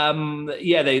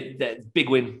 They're big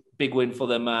win for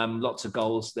them. Lots of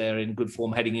goals. They're in good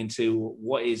form heading into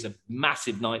what is a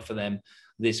massive night for them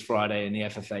this Friday in the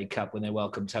FFA Cup when they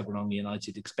welcome Tuggeranong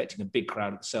United, expecting a big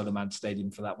crowd at the Solomon Stadium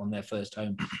for that one, their first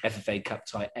home FFA Cup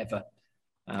tie ever.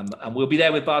 And we'll be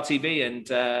there with Bar TV and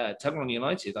Tuggeranong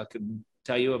United. I can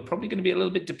tell you are probably going to be a little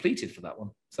bit depleted for that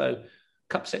one. So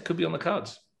cup set could be on the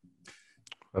cards.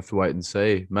 We'll have to wait and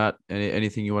see. Matt,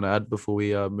 anything you want to add before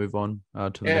we move on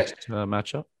to the next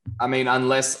matchup? I mean,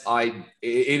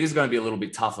 it is going to be a little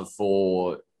bit tougher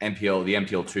for the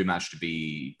NPL2 match to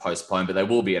be postponed, but they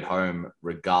will be at home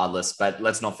regardless. But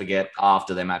let's not forget,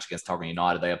 after their match against Tuggeranong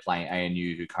United, they are playing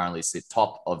ANU, who currently sit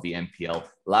top of the NPL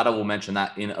ladder. We'll mention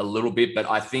that in a little bit, but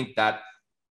I think that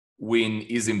win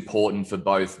is important for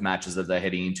both matches that they're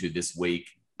heading into this week.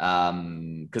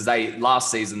 Because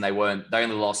last season they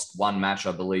only lost one match,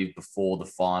 I believe, before the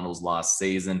finals last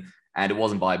season, and it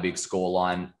wasn't by a big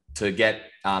scoreline. to get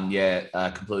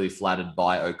completely flattered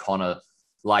by O'Connor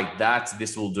like that.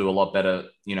 This will do a lot better,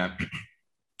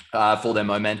 for their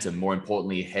momentum. More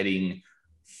importantly, heading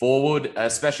forward,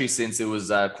 especially since it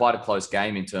was quite a close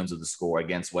game in terms of the score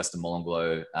against Western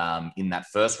Molonglo in that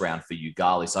first round for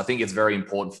Ugali. So I think it's very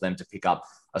important for them to pick up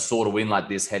a sort of win like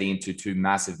this heading into two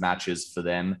massive matches for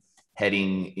them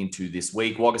heading into this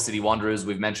week. Wagga City Wanderers,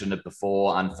 we've mentioned it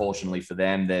before. Unfortunately for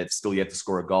them, they've still yet to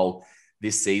score a goal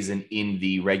this season in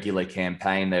the regular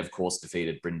campaign. They, of course,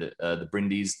 defeated the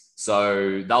Brindis.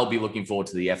 So they'll be looking forward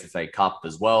to the FFA Cup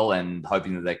as well and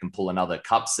hoping that they can pull another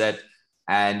cup set.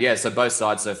 And yeah, so both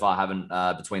sides so far haven't,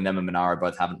 between them and Monaro,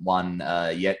 both haven't won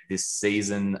yet this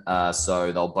season.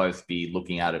 So they'll both be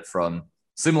looking at it from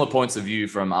similar points of view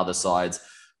from other sides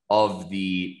of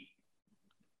the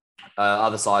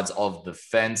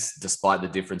fence, despite the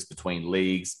difference between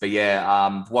leagues. But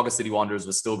yeah, Wagga City Wanderers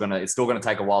it's still gonna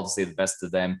take a while to see the best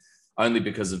of them, only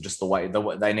because of just the way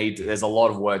they need. There's a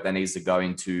lot of work that needs to go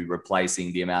into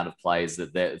replacing the amount of players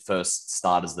that their first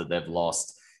starters that they've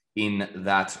lost in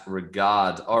that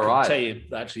regard. All right. I'll tell you,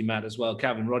 actually, Matt, as well,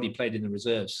 Calvin Roddy played in the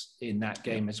reserves in that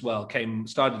game as well.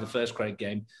 Started the first grade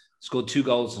game, scored 2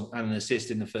 goals and an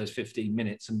assist in the first 15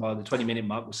 minutes. And by the 20-minute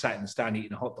mark, was sat in the stand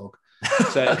eating a hot dog.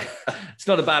 So it's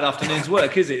not a bad afternoon's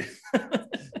work, is it?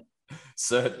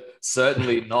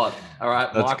 Certainly not. All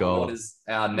right, Let's Michael, go. what is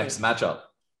our next matchup?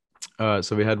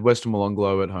 So we had Western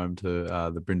Molonglo at home to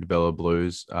the Brindabella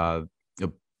Blues.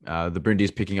 The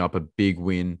Brindis picking up a big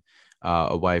win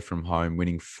away from home,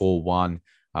 winning 4-1.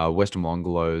 Western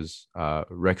Molonglo's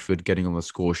Reckford getting on the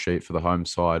score sheet for the home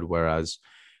side, whereas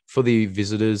for the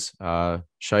visitors,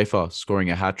 Schaefer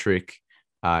scoring a hat-trick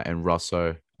and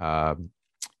Russo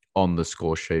on the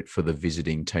score sheet for the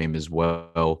visiting team as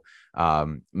well.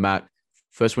 Matt,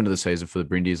 first win of the season for the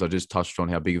Brindis. I just touched on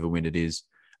how big of a win it is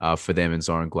for them and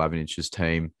Zoran Glavinich's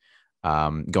team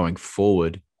going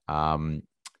forward.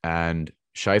 And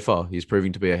Schaefer, he's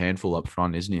proving to be a handful up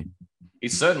front, isn't he? He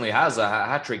certainly has a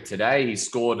hat-trick today. He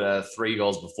scored 3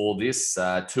 goals before this,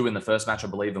 2 in the first match, I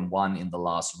believe, and 1 in the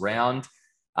last round.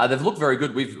 They've looked very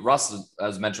good. Russ,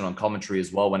 as mentioned on commentary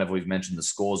as well, whenever we've mentioned the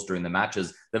scores during the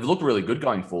matches, they've looked really good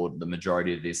going forward. The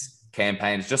majority of this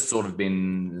campaign has just sort of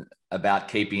been about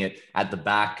keeping it at the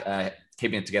back,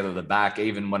 keeping it together at the back.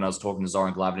 Even when I was talking to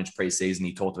Zoran Glavinic pre-season,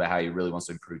 he talked about how he really wants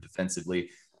to improve defensively.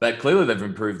 But clearly they've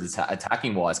improved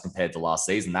attacking-wise compared to last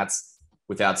season. That's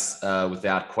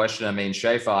without question. I mean,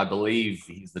 Schaefer, I believe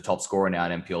he's the top scorer now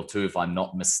in MPL2, if I'm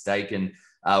not mistaken,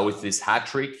 with this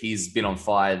hat-trick. He's been on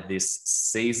fire this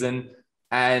season.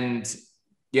 And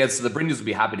yeah, so the Brindis would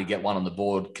be happy to get one on the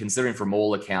board, considering from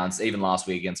all accounts, even last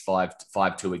week against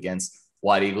 5-2 against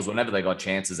White Eagles, whenever they got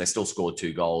chances, they still scored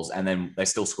 2 goals. And then they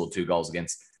still scored 2 goals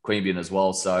against Queanbeyan as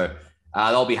well. So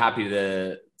they'll be happy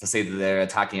to see that their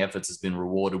attacking efforts has been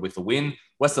rewarded with a win.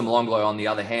 Western Molonglo, on the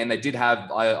other hand, they did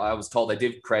have, I was told they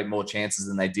did create more chances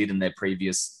than they did in their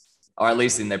previous, or at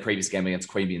least in their previous game against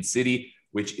Queanbeyan City,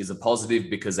 which is a positive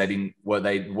because they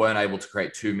weren't able to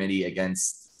create too many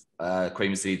against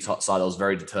Queanbeyan City side that was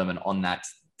very determined on that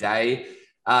day.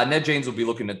 Ned Jeans will be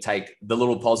looking to take the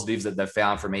little positives that they've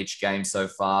found from each game so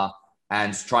far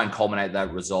and try and culminate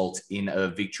that result in a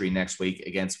victory next week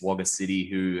against Wagga City,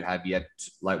 who have yet,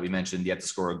 like we mentioned, yet to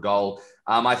score a goal.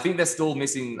 I think they're still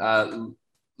missing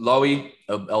Lowy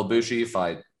El-Bushi,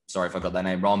 sorry if I got that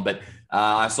name wrong, but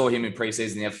I saw him in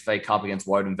preseason, the FFA Cup against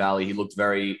Woden Valley. He looked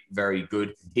very, very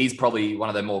good. He's probably one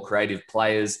of the more creative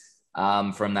players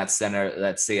from that center,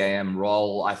 that CAM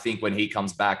role. I think when he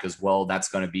comes back as well, that's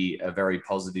going to be a very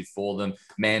positive for them.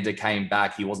 Manda came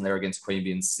back. He wasn't there against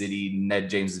Queanbeyan City. Ned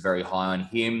James is very high on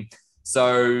him.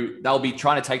 So they'll be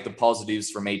trying to take the positives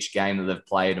from each game that they've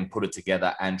played and put it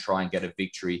together and try and get a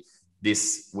victory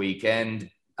this weekend.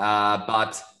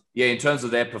 But yeah, in terms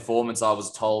of their performance, I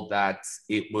was told that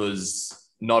it was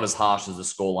not as harsh as the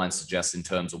scoreline suggests in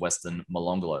terms of Western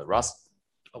Molonglo. Russ?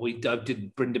 We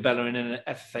did Brindabella in an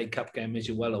FFA Cup game, as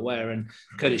you're well aware, and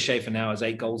Curtis Schaefer now has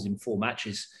 8 goals in 4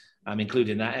 matches,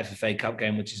 including that FFA Cup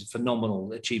game, which is a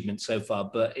phenomenal achievement so far.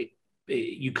 But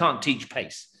you can't teach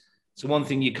pace. So one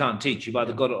thing you can't teach, you've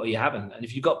either got it or you haven't. And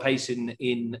if you've got pace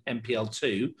in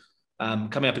MPL2,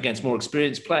 coming up against more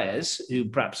experienced players who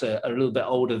perhaps are a little bit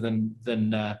older than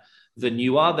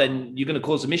you are, then you're going to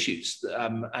cause them issues.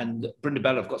 And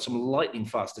Brindabella have got some lightning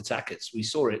fast attackers. We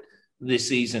saw it this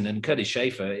season, and Curtis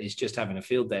Schaefer is just having a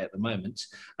field day at the moment.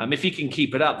 If he can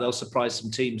keep it up, they'll surprise some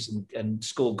teams and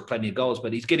score plenty of goals.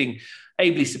 But he's getting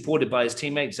ably supported by his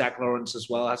teammate, Zach Lawrence, as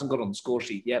well. Hasn't got on the score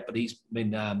sheet yet, but he's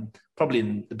been probably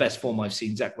in the best form I've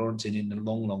seen Zach Lawrence in a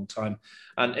long, long time.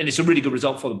 And it's a really good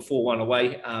result for them, 4-1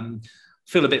 away.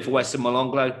 Feel a bit for Western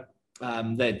Molonglo.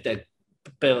 they're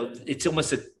built. It's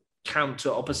almost a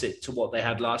counter opposite to what they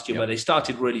had last year, where they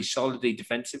started really solidly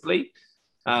defensively,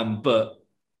 but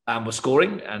were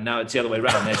scoring, and now it's the other way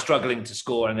around. They're struggling to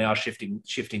score, and they are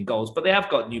shifting goals. But they have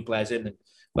got new players in, and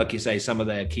like you say, some of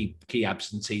their key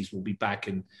absentees will be back,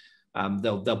 and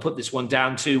they'll put this one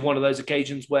down to one of those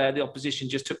occasions where the opposition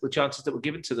just took the chances that were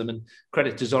given to them. And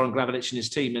credit to Zoran Glavinic and his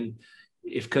team. And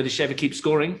if Kurdysheva keeps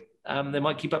scoring, they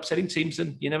might keep upsetting teams,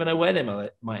 and you never know where they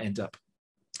might end up.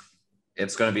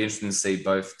 It's going to be interesting to see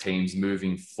both teams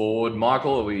moving forward.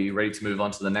 Michael, are we ready to move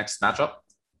on to the next matchup?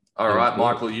 All right,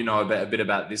 Michael, you know a bit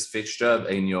about this fixture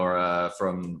in your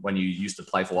from when you used to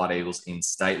play for White Eagles in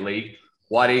State League.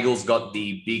 White Eagles got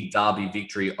the big derby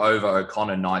victory over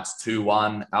O'Connor Knights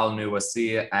 2-1.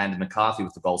 Al-Nuwasir and McCarthy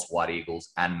with the goals for White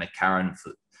Eagles, and McCarran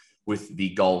with the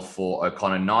goal for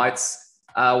O'Connor Knights.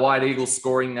 White Eagles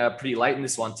scoring pretty late in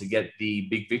this one to get the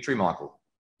big victory, Michael.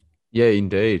 Yeah,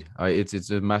 indeed.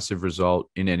 It's a massive result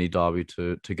in any derby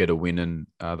to get a win, and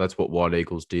that's what White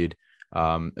Eagles did,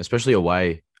 especially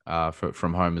away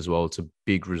from home as well. It's a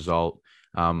big result,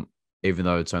 even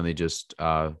though it's only just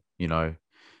 3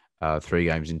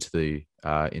 games into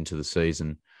the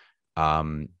season.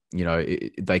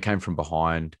 They came from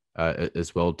behind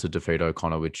as well to defeat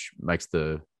O'Connor, which makes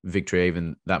the victory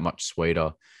even that much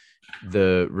sweeter.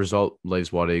 The result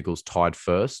leaves White Eagles tied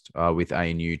first, with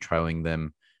ANU trailing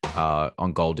them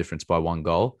on goal difference by 1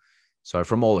 goal. So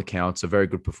from all accounts, a very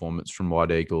good performance from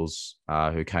White Eagles,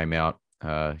 who came out,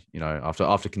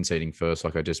 after conceding first,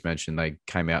 like I just mentioned, they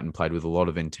came out and played with a lot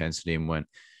of intensity and went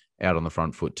out on the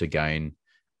front foot to gain,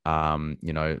 a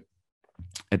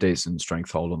decent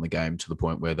strength hold on the game, to the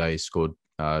point where they scored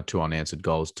 2 unanswered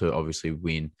goals to obviously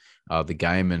win the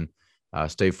game. And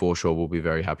Steve Forshaw will be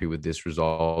very happy with this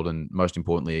result. And most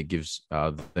importantly, it gives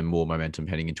them more momentum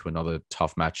heading into another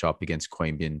tough matchup against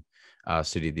Queanbeyan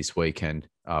City this weekend,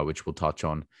 which we'll touch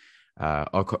on.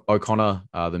 O'Connor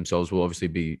themselves will obviously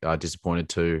be disappointed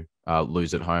to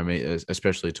lose at home,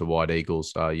 especially to White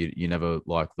Eagles. You never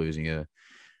like losing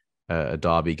a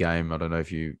derby game. I don't know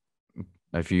if you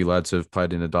lads have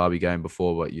played in a derby game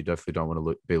before, but you definitely don't want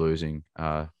to be losing.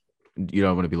 You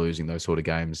don't want to be losing those sort of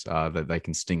games that they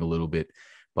can sting a little bit.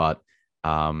 But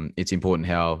it's important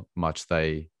how much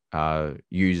they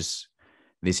use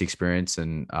this experience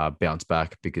and bounce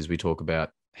back, because we talk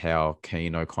about how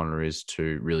keen O'Connor is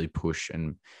to really push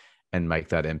and make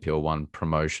that NPL1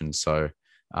 promotion. So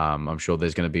I'm sure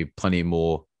there's going to be plenty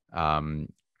more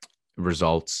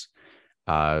results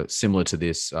similar to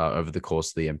this over the course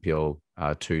of the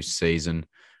NPL2 season.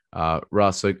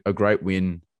 Russ, a great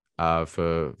win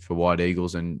for White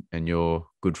Eagles and your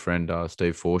good friend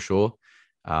Steve Forshaw.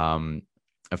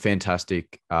 A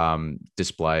fantastic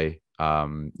display,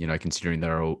 considering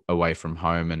they're all away from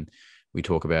home, and we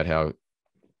talk about how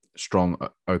strong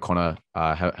O'Connor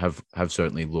have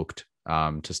certainly looked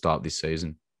to start this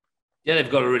season. Yeah,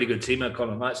 they've got a really good team,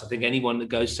 O'Connor Knights. I think anyone that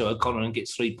goes to O'Connor and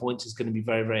gets 3 points is going to be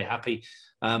very, very happy.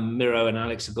 Miro and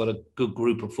Alex have got a good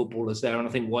group of footballers there, and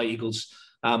I think White Eagles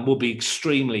will be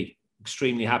extremely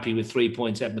happy with 3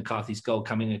 points. Ed McCarthy's goal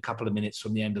coming a couple of minutes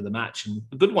from the end of the match, and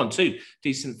a good one too.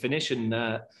 Decent finish, and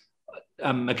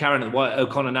McCarran at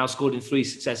O'Connor now scored in 3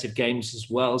 successive games as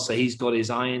well, so he's got his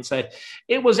eye in. So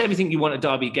it was everything you want a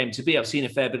derby game to be. I've seen a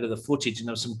fair bit of the footage, and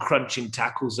there was some crunching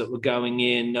tackles that were going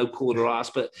in, no quarter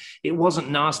ass, but it wasn't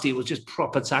nasty. It was just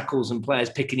proper tackles and players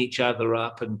picking each other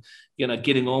up and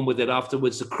getting on with it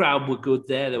afterwards. The crowd were good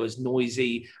there. There was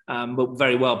noisy, but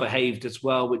very well behaved as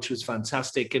well, which was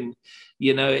fantastic. And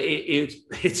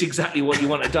it's exactly what you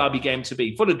want a derby game to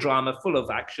be: full of drama, full of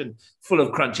action, full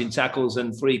of crunching tackles,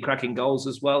 and 3 cracking goals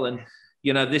as well. And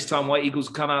this time White Eagles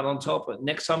come out on top, but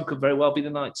next time could very well be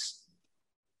the Knights.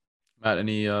 Matt,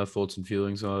 any thoughts and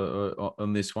feelings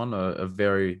on this one? A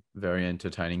very, very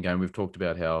entertaining game. We've talked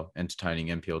about how entertaining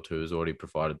NPL2 has already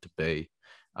provided to be,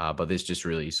 but this just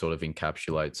really sort of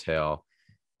encapsulates how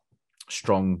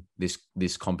strong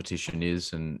this competition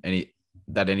is, and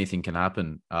anything can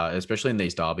happen, especially in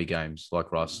these derby games,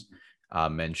 like Russ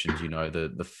mentioned.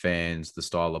 The fans, the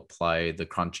style of play, the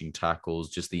crunching tackles,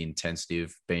 just the intensity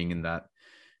of being in that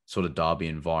sort of derby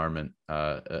environment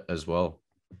as well.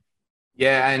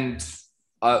 Yeah, and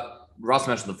Russ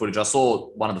mentioned the footage. I saw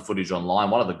one of the footage online.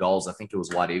 One of the goals, I think it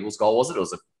was White Eagles' goal, was it? It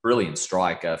was a brilliant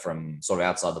strike from sort of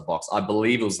outside the box. I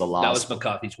believe it was the last. That was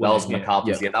McCarthy's. That was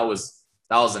McCarthy's. Yeah, that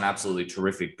was an absolutely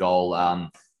terrific goal.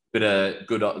 Bit of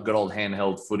good old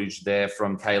handheld footage there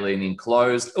from Kayleen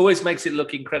enclosed. Always makes it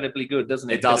look incredibly good, doesn't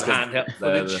it? It does,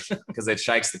 because it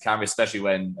shakes the camera, especially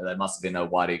when there must have been a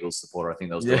White Eagles supporter. I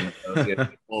think that was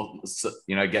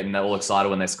getting all excited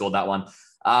when they scored that one.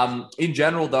 In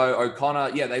general, though,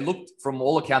 O'Connor, yeah, from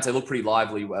all accounts, they looked pretty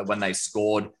lively when they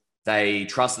scored. They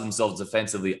trusted themselves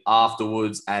defensively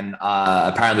afterwards, and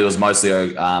apparently it was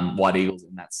mostly White Eagles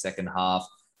in that second half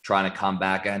trying to come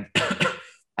back and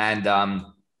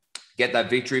get that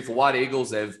victory. For White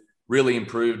Eagles, they've really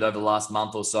improved over the last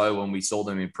month or so. When we saw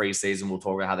them in preseason, we'll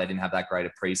talk about how they didn't have that great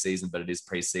a preseason, but it is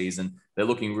preseason. They're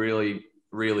looking really,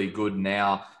 really good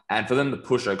now. And for them to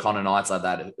push O'Connor Knights like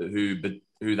that, who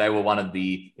they were in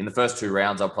the first 2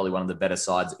 rounds, are probably one of the better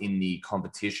sides in the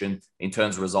competition in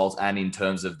terms of results and in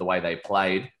terms of the way they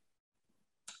played.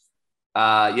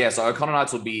 So O'Connor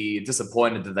Knights will be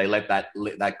disappointed that they let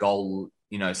that goal,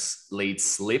 lead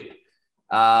slip.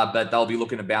 But they'll be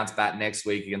looking to bounce back next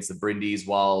week against the Brindis,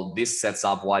 while this sets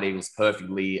up White Eagles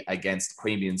perfectly against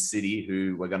Queanbeyan City,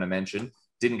 who we're going to mention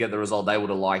didn't get the result they would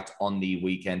have liked on the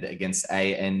weekend against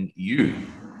ANU.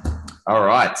 All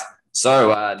right.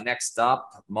 So next up,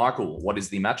 Michael, what is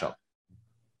the matchup?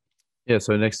 Yeah,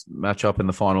 so next matchup and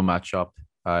the final matchup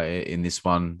in this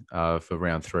one for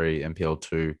round 3, MPL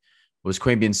 2, was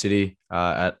Queanbeyan City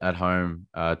at home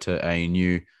to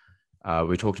ANU.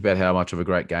 We talked about how much of a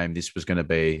great game this was going to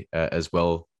be, as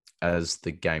well as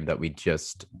the game that we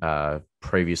just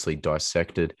previously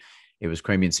dissected. It was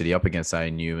Queanbeyan City up against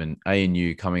ANU, and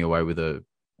ANU coming away with a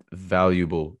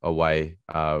valuable away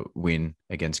win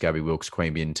against Gabby Wilkes'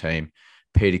 Queanbeyan team.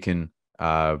 Peterkin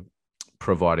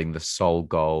providing the sole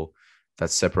goal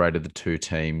that separated the 2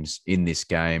 teams in this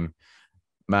game.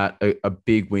 Matt, a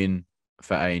big win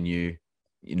for ANU,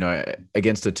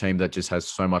 against a team that just has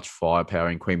so much firepower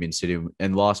in Queanbeyan City.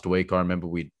 And last week, I remember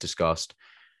we discussed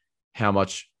how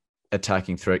much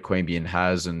attacking threat Queanbeyan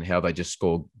has and how they just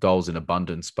score goals in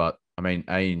abundance. But, I mean,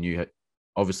 ANU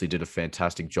obviously did a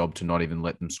fantastic job to not even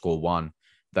let them score one.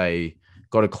 They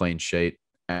got a clean sheet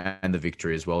and the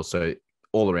victory as well. So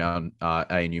all around,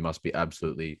 ANU must be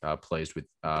absolutely pleased with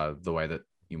the way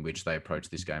in which they approached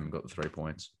this game and got the 3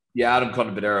 points. Yeah, Adam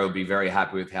Contabadero will be very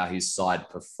happy with how his side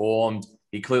performed.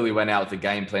 He clearly went out with a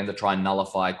game plan to try and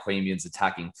nullify Queanbeyan's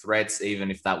attacking threats,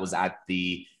 even if that was at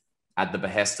the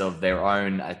behest of their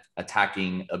own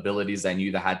attacking abilities. They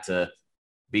knew they had to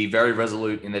be very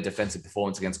resolute in their defensive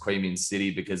performance against Queanbeyan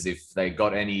City, because if they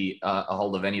got a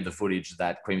hold of any of the footage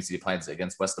that Queanbeyan City played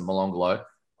against Western Molonglo,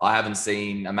 I haven't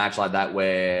seen a match like that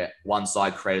where one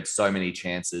side created so many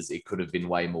chances. It could have been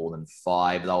way more than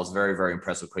 5. I was very, very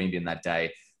impressed with Queanbeyan that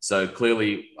day. So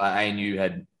clearly ANU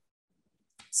had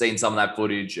seen some of that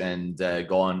footage and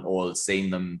gone or seen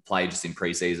them play just in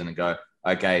preseason and go,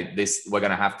 okay, we're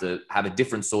going to have a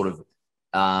different sort of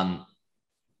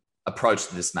approach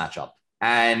to this matchup.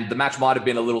 And the match might have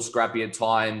been a little scrappy at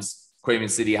times.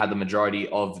 Queanbeyan City had the majority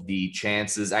of the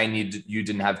chances. ANU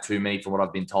didn't have too many from what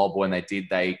I've been told, but when they did,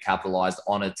 they capitalized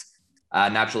on it.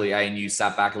 Naturally, ANU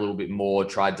sat back a little bit more,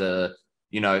 tried to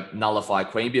nullify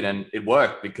Queanbeyan, and it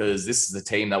worked, because this is a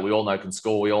team that we all know can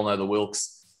score. We all know the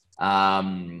Wilkes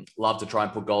love to try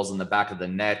and put goals in the back of the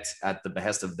net at the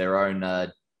behest of their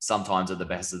own, sometimes at the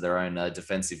behest of their own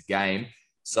defensive game.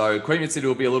 So Queanbeyan City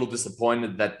will be a little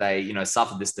disappointed that they,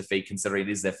 suffered this defeat, considering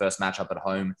it is their first matchup at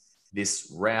home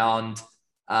this round.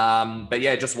 But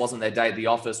yeah, it just wasn't their day at the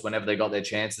office. Whenever they got their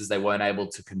chances, they weren't able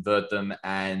to convert them,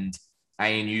 and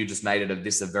ANU just made it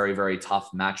a very, very tough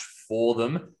match for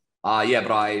them.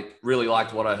 But I really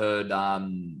liked what I heard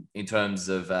in terms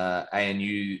of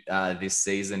ANU this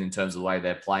season, in terms of the way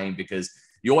they're playing, because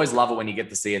you always love it when you get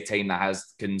to see a team that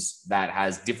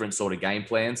has different sort of game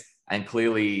plans. And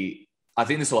clearly, I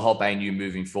think this will help ANU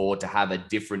moving forward to have a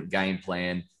different game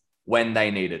plan when they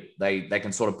need it. They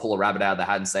can sort of pull a rabbit out of the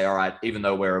hat and say, all right, even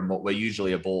though we're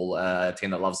usually a ball team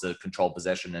that loves to control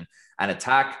possession and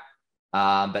attack,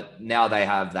 but now they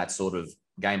have that sort of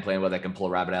game plan where they can pull a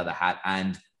rabbit out of the hat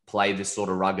and play this sort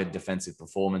of rugged defensive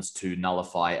performance to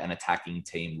nullify an attacking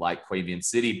team like Queanbeyan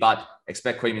City. But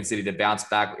expect Queanbeyan City to bounce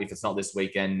back. If it's not this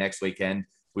weekend, next weekend.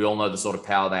 We all know the sort of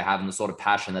power they have and the sort of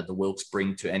passion that the Wilkes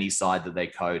bring to any side that they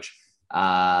coach.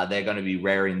 They're going to be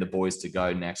raring the boys to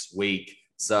go next week.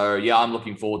 So, yeah, I'm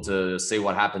looking forward to see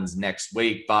what happens next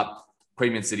week. But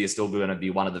Queanbeyan City is still going to be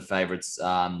one of the favourites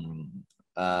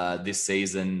this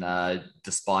season,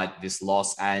 despite this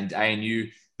loss. And ANU,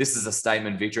 this is a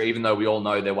statement victory, even though we all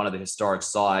know they're one of the historic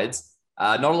sides.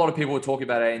 Not a lot of people were talking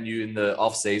about ANU in the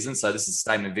off-season, so this is a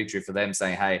statement victory for them,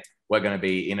 saying, hey, we're going to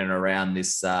be in and around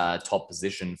this top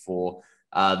position for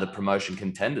the promotion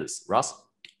contenders. Russ?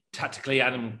 Tactically,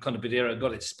 Adam Contabadero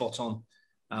got it spot on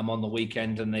the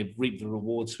weekend, and they've reaped the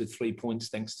rewards with 3 points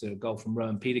thanks to a goal from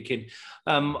Rowan Peterkin.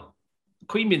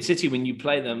 Queanbeyan City, when you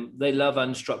play them, they love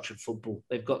unstructured football.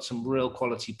 They've got some real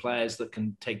quality players that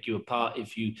can take you apart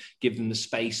if you give them the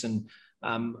space and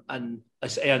and I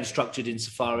say unstructured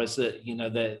insofar as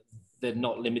that, they're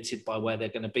not limited by where they're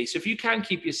going to be. So if you can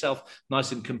keep yourself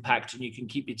nice and compact and you can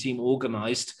keep your team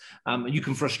organised, you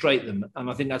can frustrate them. And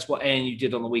I think that's what ANU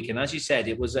did on the weekend. As you said,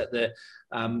 it was at the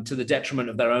to the detriment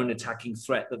of their own attacking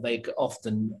threat that they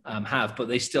often have, but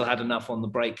they still had enough on the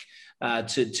break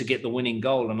to get the winning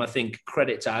goal. And I think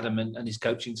credit to Adam and his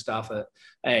coaching staff at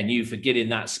ANU for getting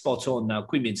that spot on. Now,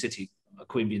 Queanbeyan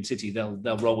City,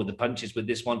 they'll roll with the punches with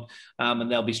this one,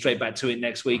 and they'll be straight back to it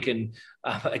next week. And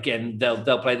again,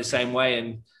 they'll play the same way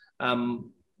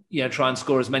and try and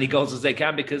score as many goals as they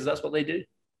can, because that's what they do.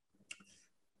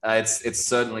 It's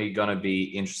certainly going to be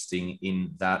interesting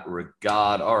in that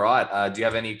regard. All right, do you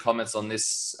have any comments on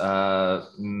this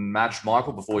match,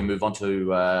 Michael, before we move on to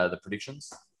the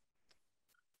predictions?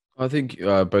 I think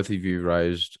both of you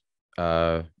raised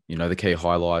the key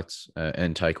highlights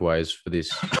and takeaways for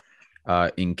this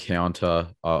encounter.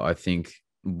 I think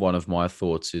one of my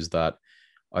thoughts is that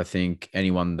I think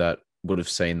anyone that would have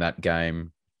seen that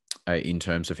game in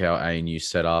terms of how ANU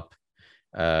set up,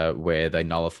 where they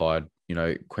nullified,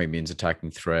 Queanbeyan's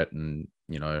attacking threat and,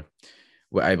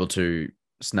 were able to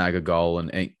snag a goal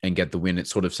and get the win, it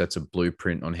sort of sets a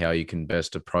blueprint on how you can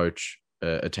best approach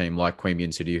a team like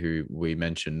Queanbeyan City, who we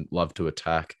mentioned love to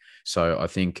attack. So I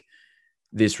think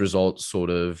this result sort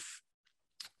of,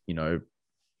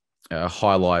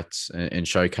 highlights and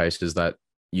showcases that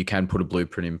you can put a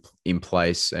blueprint in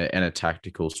place and a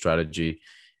tactical strategy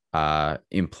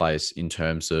in place in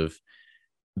terms of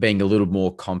being a little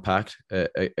more compact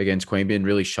against Queanbeyan,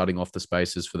 really shutting off the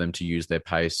spaces for them to use their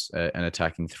pace and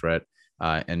attacking threat,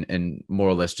 and more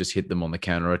or less just hit them on the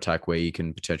counter attack, where you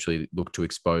can potentially look to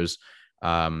expose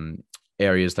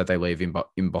areas that they leave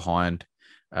in behind.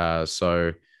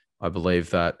 So I believe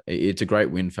that it's a great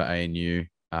win for ANU.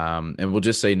 And we'll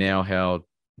just see now how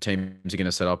teams are going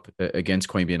to set up against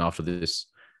Queanbeyan after this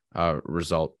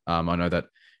result. I know that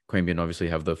Queanbeyan obviously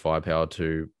have the firepower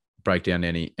to break down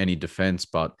any defense,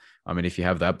 but I mean, if you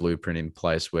have that blueprint in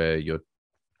place where you're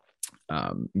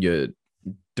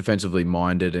defensively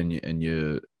minded and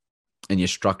you're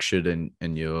structured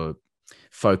and you're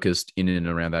focused in and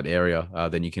around that area,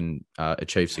 then you can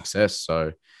achieve success.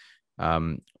 So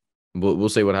we'll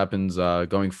see what happens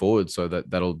going forward. So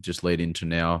that'll just lead into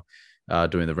now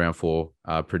doing the round 4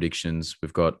 predictions.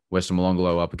 We've got Western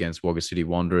Molonglo up against Wagga City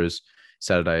Wanderers,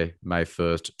 Saturday, May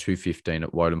 1st, 2:15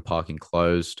 at Woden Park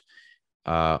Enclosed.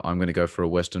 I'm going to go for a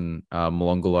Western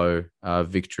Molonglo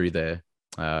victory there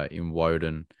in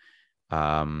Woden.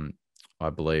 I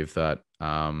believe that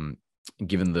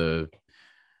given the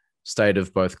state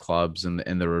of both clubs and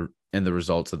the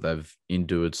results that they've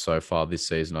endured so far this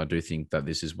season, I do think that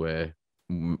this is where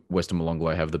Western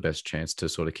Molonglo have the best chance to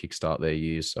sort of kickstart their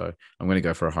years. So I'm going to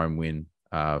go for a home win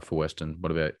for Western.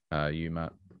 What about you,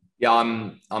 Matt? Yeah,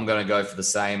 I'm going to go for the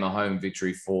same, a home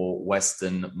victory for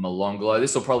Western Molonglo.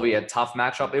 This will probably be a tough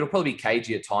matchup. It'll probably be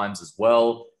cagey at times as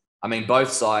well. I mean,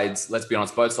 both sides, let's be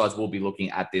honest, both sides will be looking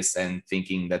at this and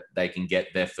thinking that they can get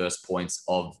their first points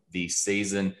of the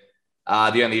season.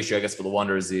 The only issue, I guess, for the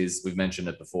Wanderers is we've mentioned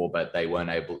it before, but they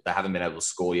haven't been able to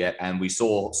score yet. And we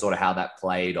saw sort of how that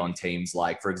played on teams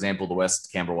like, for example, the West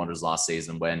Canberra Wanderers last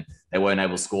season, when they weren't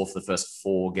able to score for the first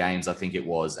 4 games, I think it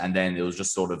was. And then it was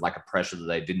just sort of like a pressure that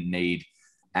they didn't need.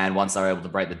 And once they were able to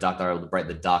break the duck, they were able to break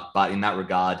the duck. But in that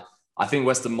regard, I think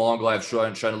Western Molonglo have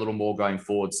shown a little more going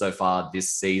forward so far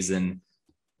this season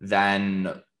than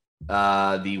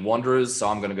the Wanderers. So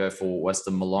I'm going to go for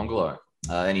Western Molonglo.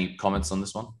 Any comments on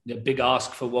this one? Yeah, big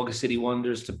ask for Wagga City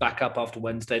Wanderers to back up after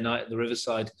Wednesday night at the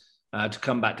Riverside, to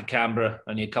come back to Canberra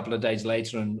only a couple of days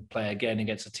later and play again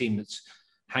against a team that's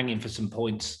hanging for some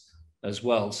points as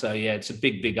well. So, yeah, it's a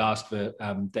big ask for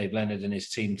Dave Leonard and his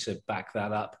team to back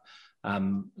that up.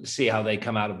 See how they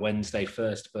come out of Wednesday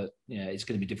first, but, yeah, it's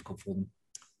going to be difficult for them.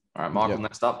 All right, Michael,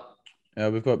 next up.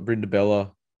 We've got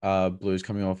Brindabella Blues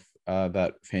coming off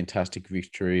that fantastic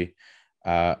victory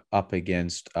up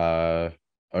against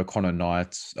O'Connor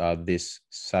Knights this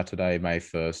Saturday, May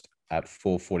 1st at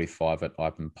 4:45 at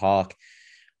Ipen Park.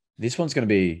 This one's going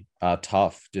to be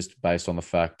tough just based on the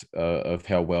fact of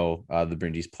how well the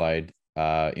Brindis played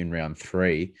in round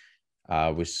 3,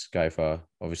 with Schaefer,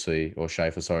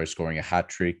 scoring a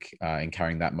hat-trick and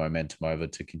carrying that momentum over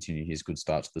to continue his good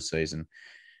start to the season.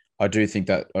 I do think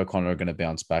that O'Connor are going to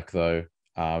bounce back, though,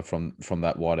 from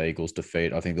that White Eagles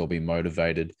defeat. I think they'll be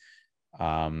motivated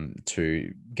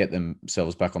to get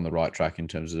themselves back on the right track in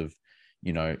terms of,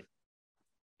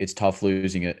 it's tough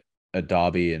losing a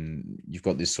derby and you've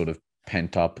got this sort of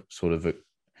pent up sort of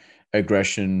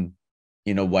aggression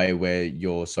in a way where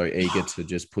you're so eager to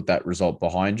just put that result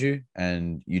behind you,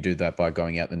 and you do that by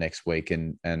going out the next week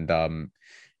and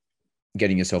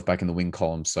getting yourself back in the win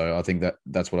column. So I think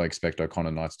that's what I expect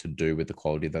O'Connor Knights to do with the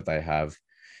quality that they have.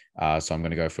 So I'm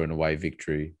going to go for an away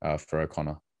victory for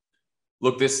O'Connor.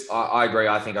 Look, I agree.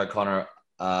 I think O'Connor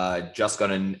just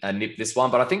going to nip this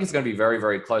one, but I think it's going to be very,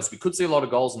 very close. We could see a lot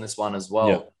of goals in this one as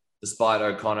well, despite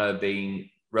O'Connor being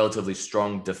relatively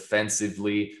strong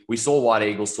defensively. We saw White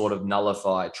Eagles sort of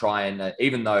try and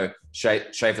even though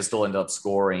Schaefer still ended up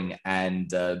scoring and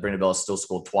Brindabella still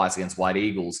scored twice against White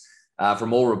Eagles.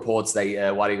 From all reports,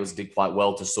 White Eagles did quite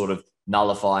well to sort of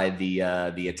nullify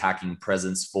the attacking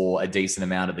presence for a decent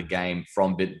amount of the game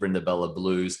from Brindabella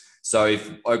Blues. So if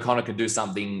O'Connor could do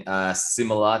something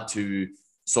similar to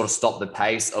sort of stop the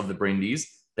pace of the Brindis,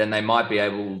 then they might be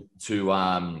able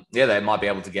to,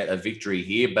 get a victory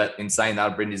here. But in saying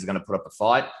that, Brindis are going to put up a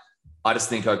fight. I just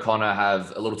think O'Connor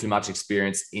have a little too much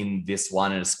experience in this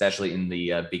one, and especially in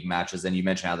the big matches. And you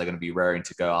mentioned how they're going to be raring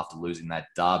to go after losing that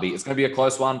derby. It's going to be a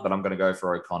close one, but I'm going to go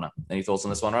for O'Connor. Any thoughts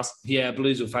on this one, Russ? Yeah,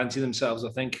 Blues will fancy themselves. I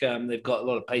think they've got a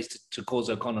lot of pace to cause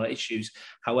O'Connor issues.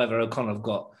 However, O'Connor have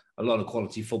got a lot of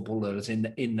quality footballers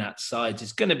in that side.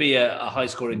 It's going to be a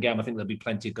high-scoring game. I think there'll be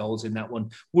plenty of goals in that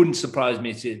one. Wouldn't surprise me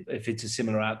if it's a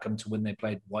similar outcome to when they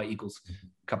played White Eagles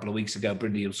a couple of weeks ago.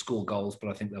 Brindley will score goals,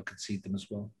 but I think they'll concede them as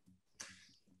well.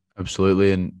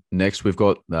 Absolutely. And next we've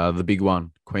got the big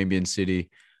one, Queanbeyan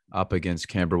City up against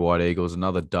Canberra White Eagles,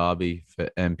 another derby for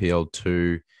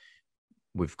NPL2.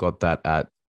 We've got that at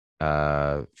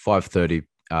 5:30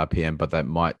 p.m., but that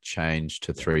might change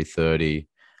to 3:30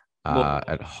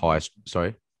 at High.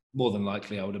 Sorry, more than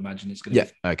likely, I would imagine it's going to.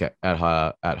 Yeah, okay.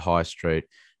 At High Street,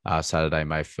 Saturday,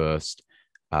 May 1st.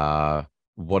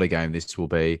 What a game this will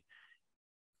be!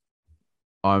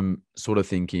 I'm sort of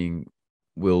thinking,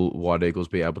 will White Eagles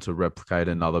be able to replicate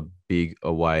another big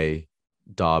away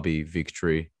derby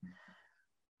victory?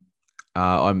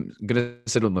 I'm going to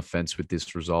sit on the fence with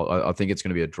this result. I think it's going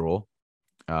to be a draw.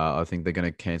 I think they're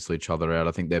going to cancel each other out.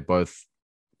 I think they're both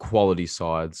quality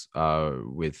sides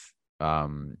with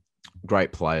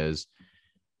great players.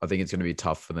 I think it's going to be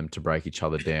tough for them to break each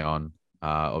other down.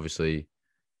 Obviously,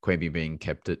 Queanbeyan being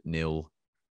kept at 0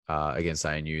 against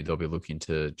ANU, they'll be looking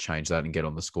to change that and get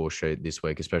on the score sheet this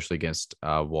week, especially against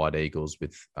White Eagles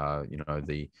with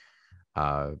the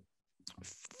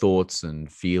thoughts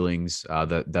and feelings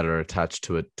that are attached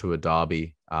to a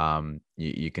derby.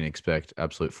 You can expect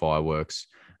absolute fireworks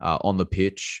on the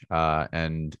pitch,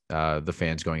 and the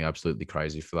fans going absolutely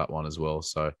crazy for that one as well.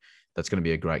 So that's going to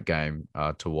be a great game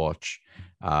to watch.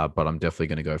 But I'm definitely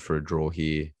going to go for a draw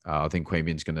here. I think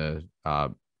Queanbeyan's going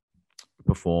to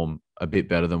perform a bit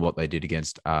better than what they did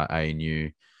against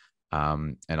ANU.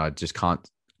 And I just can't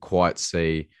quite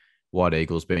see White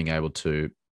Eagles being able to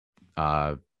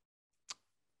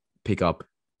pick up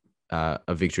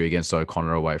a victory against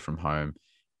O'Connor away from home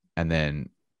and then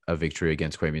a victory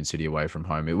against Queanbeyan City away from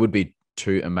home. It would be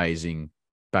two amazing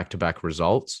back-to-back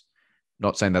results.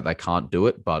 Not saying that they can't do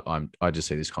it, but I just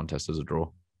see this contest as a draw.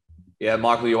 Yeah,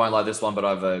 Michael, you won't like this one, but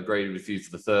I've agreed with you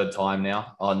for the third time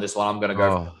now on this one. I'm going to go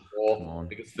for the draw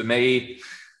because for me,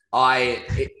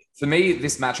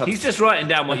 this matchup. He's just writing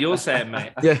down what you're saying,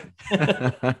 mate. Yeah.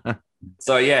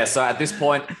 So at this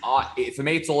point, for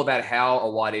me, it's all about how a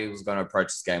White Eagle is going to approach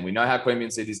this game. We know how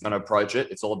Queanbeyan City is going to approach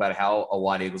it. It's all about how a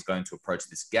White Eagle is going to approach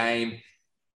this game.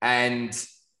 And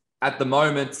at the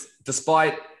moment,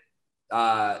 despite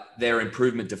their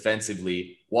improvement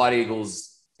defensively, White Eagles,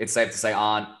 it's safe to say,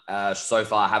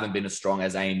 haven't been as strong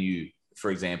as ANU,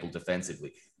 for example,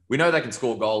 defensively. We know they can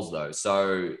score goals, though.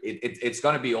 So it's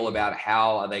going to be all about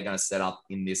how are they going to set up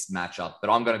in this matchup. But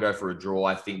I'm going to go for a draw.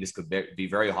 I think this could be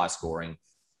very high scoring,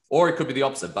 or it could be the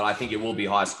opposite. But I think it will be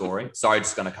high scoring. Sorry,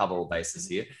 just going to cover all bases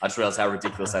here. I just realized how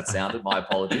ridiculous that sounded. My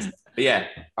apologies. But yeah,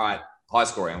 all right, high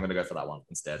scoring. I'm going to go for that one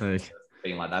instead.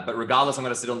 Being like that. But regardless, I'm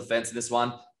going to sit on the fence in this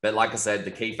one. But like I said,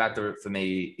 the key factor for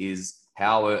me is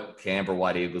how are Canberra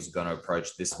White Eagles going to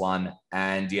approach this one.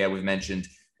 And yeah, we've mentioned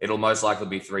it'll most likely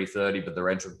be 3:30, but the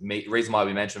reason why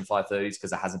we mentioned 5:30 is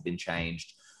because it hasn't been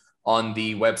changed on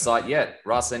the website yet.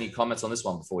 Russ, any comments on this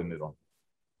one before we move on?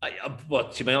 Well,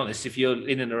 to be honest, if you're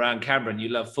in and around Canberra and you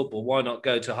love football, why not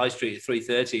go to High Street at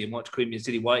 3:30 and watch Queanbeyan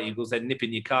City White Eagles, then nip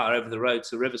in your car over the road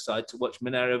to Riverside to watch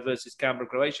Monaro versus Canberra,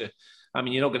 Croatia? I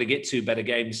mean, you're not going to get two better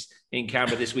games in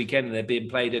Canberra this weekend, and they're being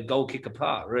played a goal kick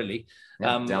apart, really.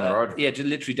 Down the road. Just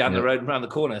literally down the road and around the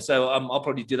corner. So I'll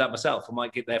probably do that myself. I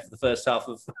might get there for the first half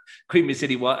of Queen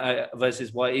City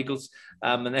versus White Eagles,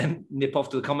 and then nip off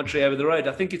to the commentary over the road.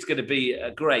 I think it's going to be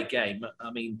a great game.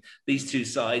 I mean, these two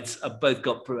sides have both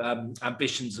got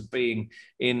ambitions of being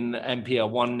in NPL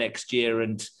 1 next year.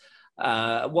 And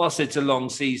whilst it's a long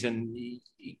season,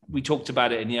 we talked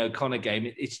about it in the O'Connor game.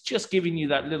 It's just giving you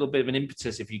that little bit of an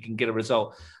impetus if you can get a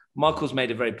result. Michael's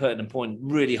made a very pertinent point.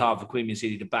 Really hard for Queen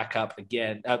City to back up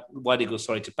again. White Eagles,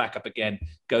 to back up again.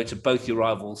 Go to both your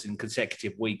rivals in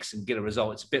consecutive weeks and get a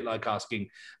result. It's a bit like asking,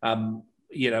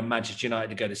 Manchester United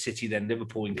to go to City, then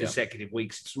Liverpool in consecutive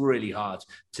weeks. It's really hard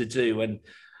to do, and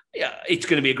it's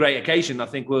going to be a great occasion. I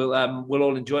think we'll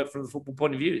all enjoy it from the football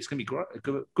point of view. It's going to be great, a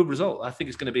good result. I think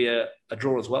it's going to be a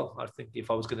draw as well. I think if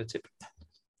I was going to tip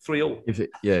 3-3.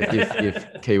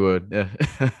 If keyword. Yeah.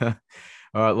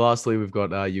 All right. Lastly, we've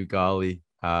got Ugali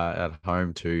at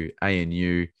home to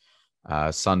ANU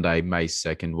Sunday, May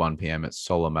 2nd, 1 p.m. at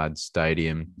Solomad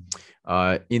Stadium.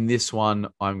 In this one,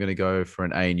 I'm going to go for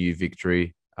an ANU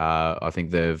victory. I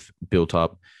think they've built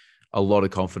up a lot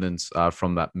of confidence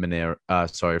from that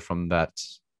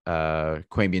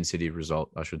Queanbeyan City result,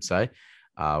 I should say,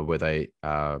 where they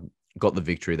got the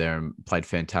victory there and played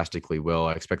fantastically well.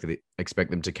 I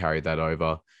expect them to carry that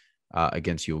over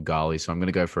against Ugali. So I'm going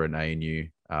to go for an ANU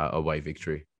away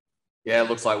victory. Yeah, it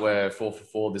looks like we're 4 for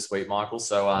 4 this week, Michael.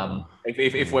 So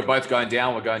if we're both going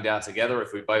down, we're going down together.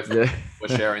 If we both we're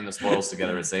sharing the spoils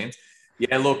together, it seems.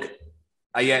 Yeah, look,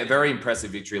 very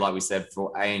impressive victory, like we said,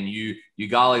 for ANU.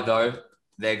 Ugali, though,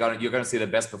 you're going to see the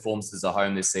best performances at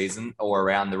home this season or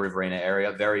around the Riverina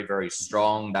area. Very, very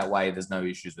strong. That way, there's no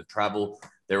issues with travel.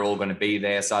 They're all going to be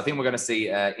there. So I think we're going to see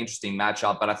an interesting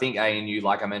matchup. But I think ANU,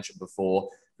 like I mentioned before,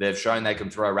 they've shown they can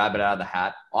throw a rabbit out of the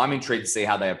hat. I'm intrigued to see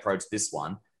how they approach this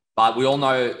one. But we all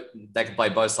know they can play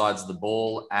both sides of the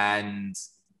ball. And,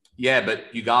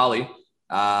 but Ugali,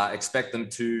 expect them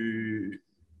to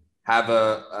have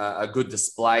a good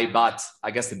display. But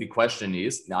I guess the big question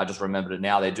is, now I just remembered it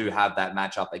now, they do have that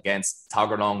matchup against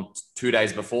Tuggeranong 2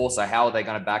 days before. So how are they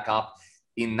going to back up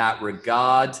in that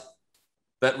regard?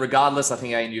 But regardless, I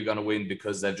think ANU are going to win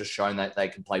because they've just shown that they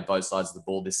can play both sides of the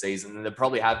ball this season. And they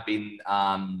probably have been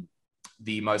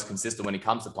the most consistent when it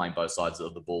comes to playing both sides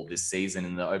of the ball this season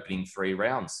in the opening 3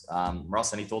 rounds.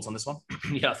 Ross, any thoughts on this one?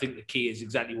 Yeah, I think the key is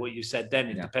exactly what you said then.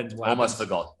 It depends what Almost happens.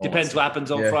 forgot. Depends what happens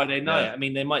on Friday night. I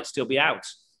mean, they might still be out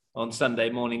on Sunday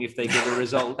morning if they get a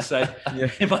result. So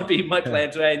it might play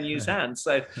into ANU's hands.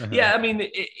 So, I mean,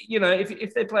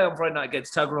 if they play on Friday night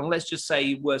against Tuggeranong, let's just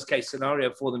say worst case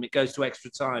scenario for them, it goes to extra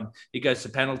time, it goes to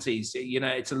penalties.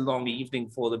 It's a long evening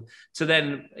for them. So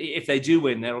then if they do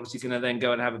win, they're obviously going to then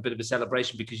go and have a bit of a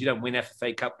celebration because you don't win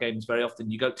FFA Cup games very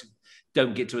often. You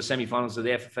don't get to a semi-finals of the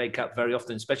FFA Cup very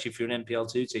often, especially if you're an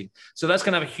NPL2 team. So that's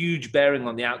going to have a huge bearing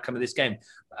on the outcome of this game.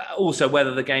 Also,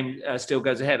 whether the game still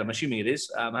goes ahead. I'm assuming it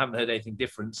is. I haven't heard anything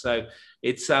different. So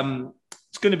it's going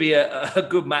to be a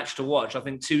good match to watch. I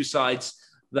think two sides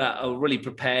that are really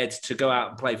prepared to go out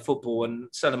and play football, and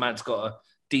Solomad's got a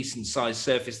decent sized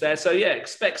surface there. So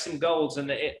expect some goals, and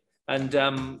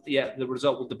the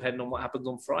result will depend on what happens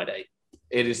on Friday.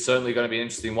 It is certainly going to be an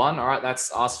interesting one. All right, that's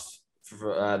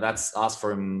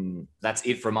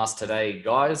it from us today,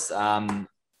 guys.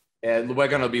 And we're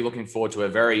going to be looking forward to a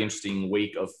very interesting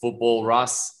week of football.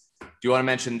 Russ, do you want to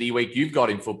mention the week you've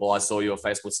got in football? I saw your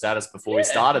Facebook status before we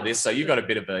started this, so you've got a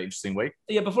bit of an interesting week.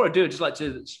 Yeah, before I do, I'd just like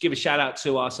to give a shout out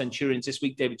to our Centurions this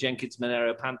week. David Jenkins,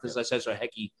 Monero Panthers, Isosro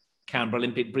Heki, Canberra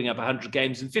Olympic, bring up 100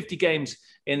 games and 50 games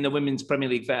in the Women's Premier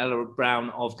League for Ella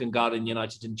Brown of Gungahlin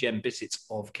United and Jem Bissett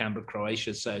of Canberra,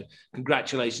 Croatia. So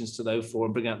congratulations to those four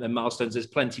and bring up their milestones. There's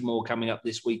plenty more coming up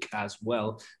this week as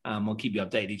well. I'll keep you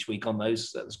updated each week on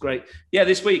those. That was great. Yeah,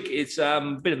 this week it's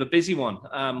a bit of a busy one.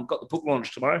 Got the book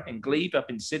launch tomorrow in Glebe up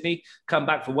in Sydney. Come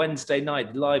back for Wednesday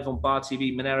night live on Bar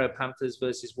TV, Monero Panthers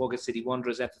versus Wagga City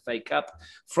Wanderers FFA Cup.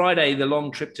 Friday, the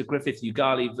long trip to Griffith,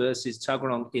 Ugali versus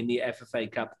Tuggeranong in the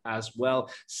FFA Cup as well.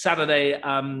 Saturday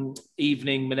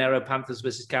evening, Monero Panthers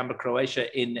versus Canberra,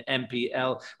 Croatia in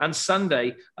MPL. And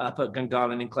Sunday, up at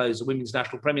Gungahlin Enclosed, the Women's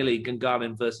National Premier League,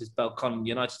 Gungahlin versus Belconnen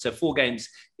United. So 4 games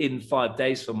in 5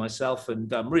 days for myself,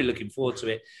 and I'm really looking forward to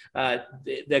it.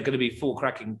 They're going to be 4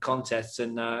 cracking contests,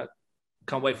 and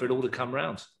can't wait for it all to come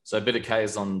round. So a bit of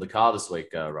K's on the car this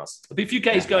week, Russ. There'll be a few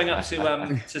K's going up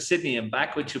to Sydney and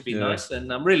back, which would be nice.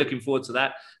 And I'm really looking forward to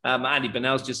that. Andy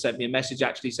Bennell's just sent me a message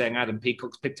actually saying Adam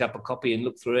Peacock's picked up a copy and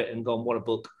looked through it and gone, what a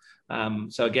book.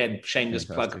 So again, shameless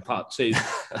plug part 2.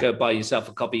 Go buy yourself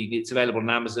a copy. It's available on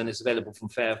Amazon. It's available from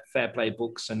Fair Play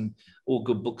Books and all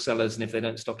good booksellers. And if they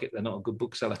don't stock it, they're not a good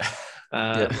bookseller.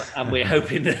 And we're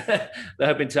hoping to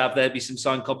have there be some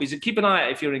signed copies. And keep an eye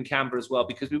out if you're in Canberra as well,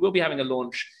 because we will be having a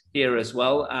launch here as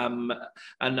well.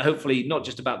 And hopefully not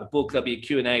just about the book. There'll be a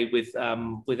Q&A with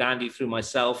Andy through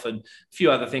myself and a few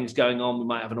other things going on. We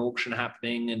might have an auction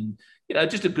happening, and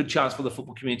just a good chance for the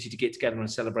football community to get together and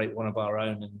celebrate one of our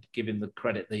own and give him the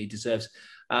credit that he deserves.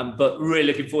 But really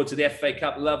looking forward to the FFA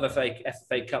Cup. Love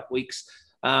FFA Cup weeks.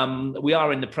 We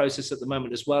are in the process at the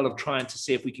moment as well of trying to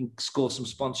see if we can score some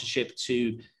sponsorship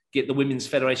to get the Women's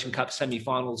Federation Cup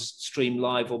semi-finals streamed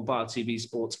live on Bar TV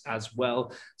Sports as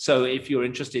well. So if you're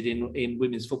interested in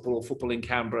women's football or football in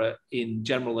Canberra in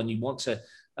general, and you want to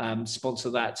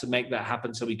sponsor that to make that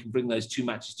happen so we can bring those 2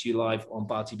 matches to you live on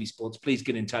Bar TV Sports, please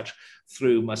get in touch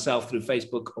through myself, through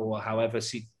Facebook, or however,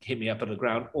 hit me up at the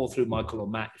ground, or through Michael or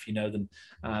Matt if you know them,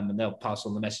 and they'll pass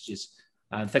on the messages.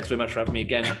 And thanks very much for having me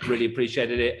again. Really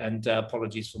appreciated it, and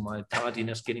apologies for my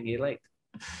tardiness getting here late.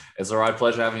 It's all right.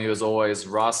 Pleasure having you as always.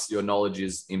 Russ, your knowledge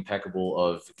is impeccable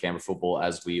of Canberra football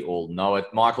as we all know it.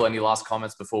 Michael, any last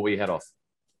comments before we head off?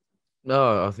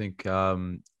 No, I think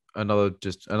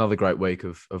another great week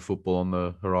of football on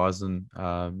the horizon.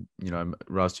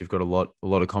 Russ, you've got a lot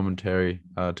of commentary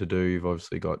to do. You've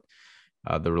obviously got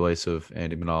the release of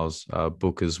Andy Manal's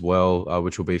book as well,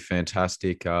 which will be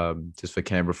fantastic just for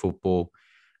Canberra football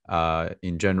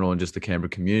in general and just the Canberra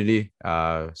community.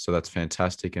 So that's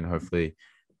fantastic. And hopefully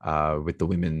with the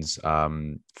Women's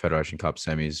Federation Cup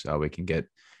semis, we can get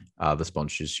the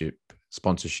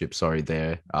sponsorship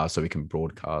there, so we can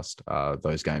broadcast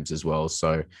those games as well.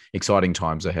 So exciting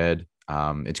times ahead.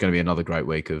 It's going to be another great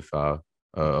week of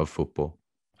football.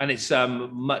 And it's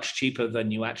much cheaper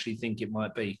than you actually think it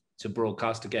might be to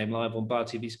broadcast a game live on Bar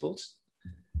TV Sports.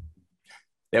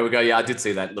 There we go. Yeah, I did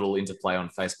see that little interplay on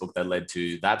Facebook that led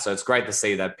to that. So it's great to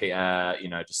see that,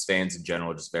 just fans in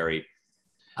general are just very,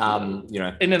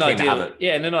 in an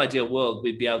ideal world,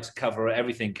 we'd be able to cover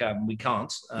everything. We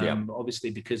can't, obviously,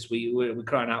 because we're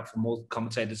crying out for more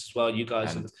commentators as well. You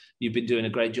guys, you've been doing a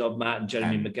great job, Matt and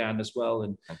Jeremy McGann as well,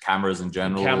 and cameras in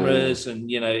general. Cameras and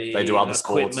they do other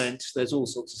equipment. Sports. There's all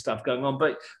sorts of stuff going on,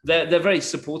 but they're very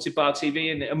supportive Bar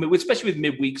TV, and I mean, especially with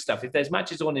midweek stuff. If there's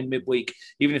matches on in midweek,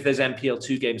 even if there's NPL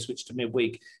 2 games switched to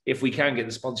midweek, if we can get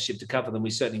the sponsorship to cover them, we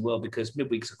certainly will, because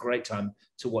midweek's a great time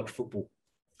to watch football.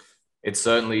 It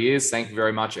certainly is. Thank you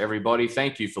very much, everybody.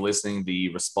 Thank you for listening. The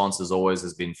response, as always,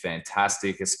 has been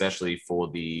fantastic, especially for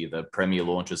the premiere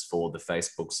launches for the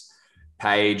Facebook's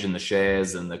page and the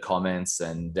shares and the comments,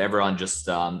 and everyone just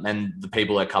and the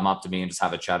people that come up to me and just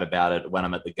have a chat about it when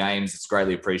I'm at the games. It's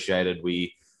greatly appreciated.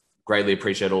 We greatly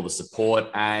appreciate all the support,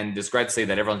 and it's great to see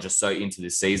that everyone's just so into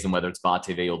this season, whether it's Bar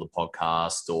TV or the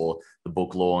podcast or the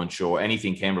book launch or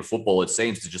anything Canberra football. It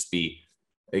seems to just be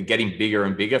getting bigger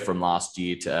and bigger from last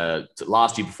year to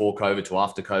last year before COVID to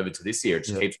after COVID to this year. It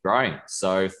just keeps growing.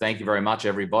 So thank you very much,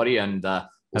 everberry, and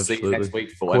we'll see you next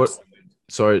week for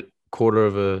quarter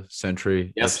of a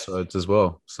century episodes as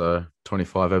well. So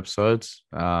 25 episodes,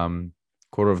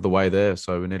 quarter of the way there.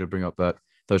 So we need to bring up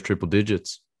those triple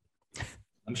digits.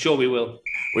 I'm sure we will.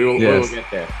 We will get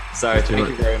there. So thank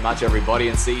you very much, everybody,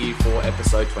 and see you for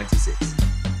episode 26.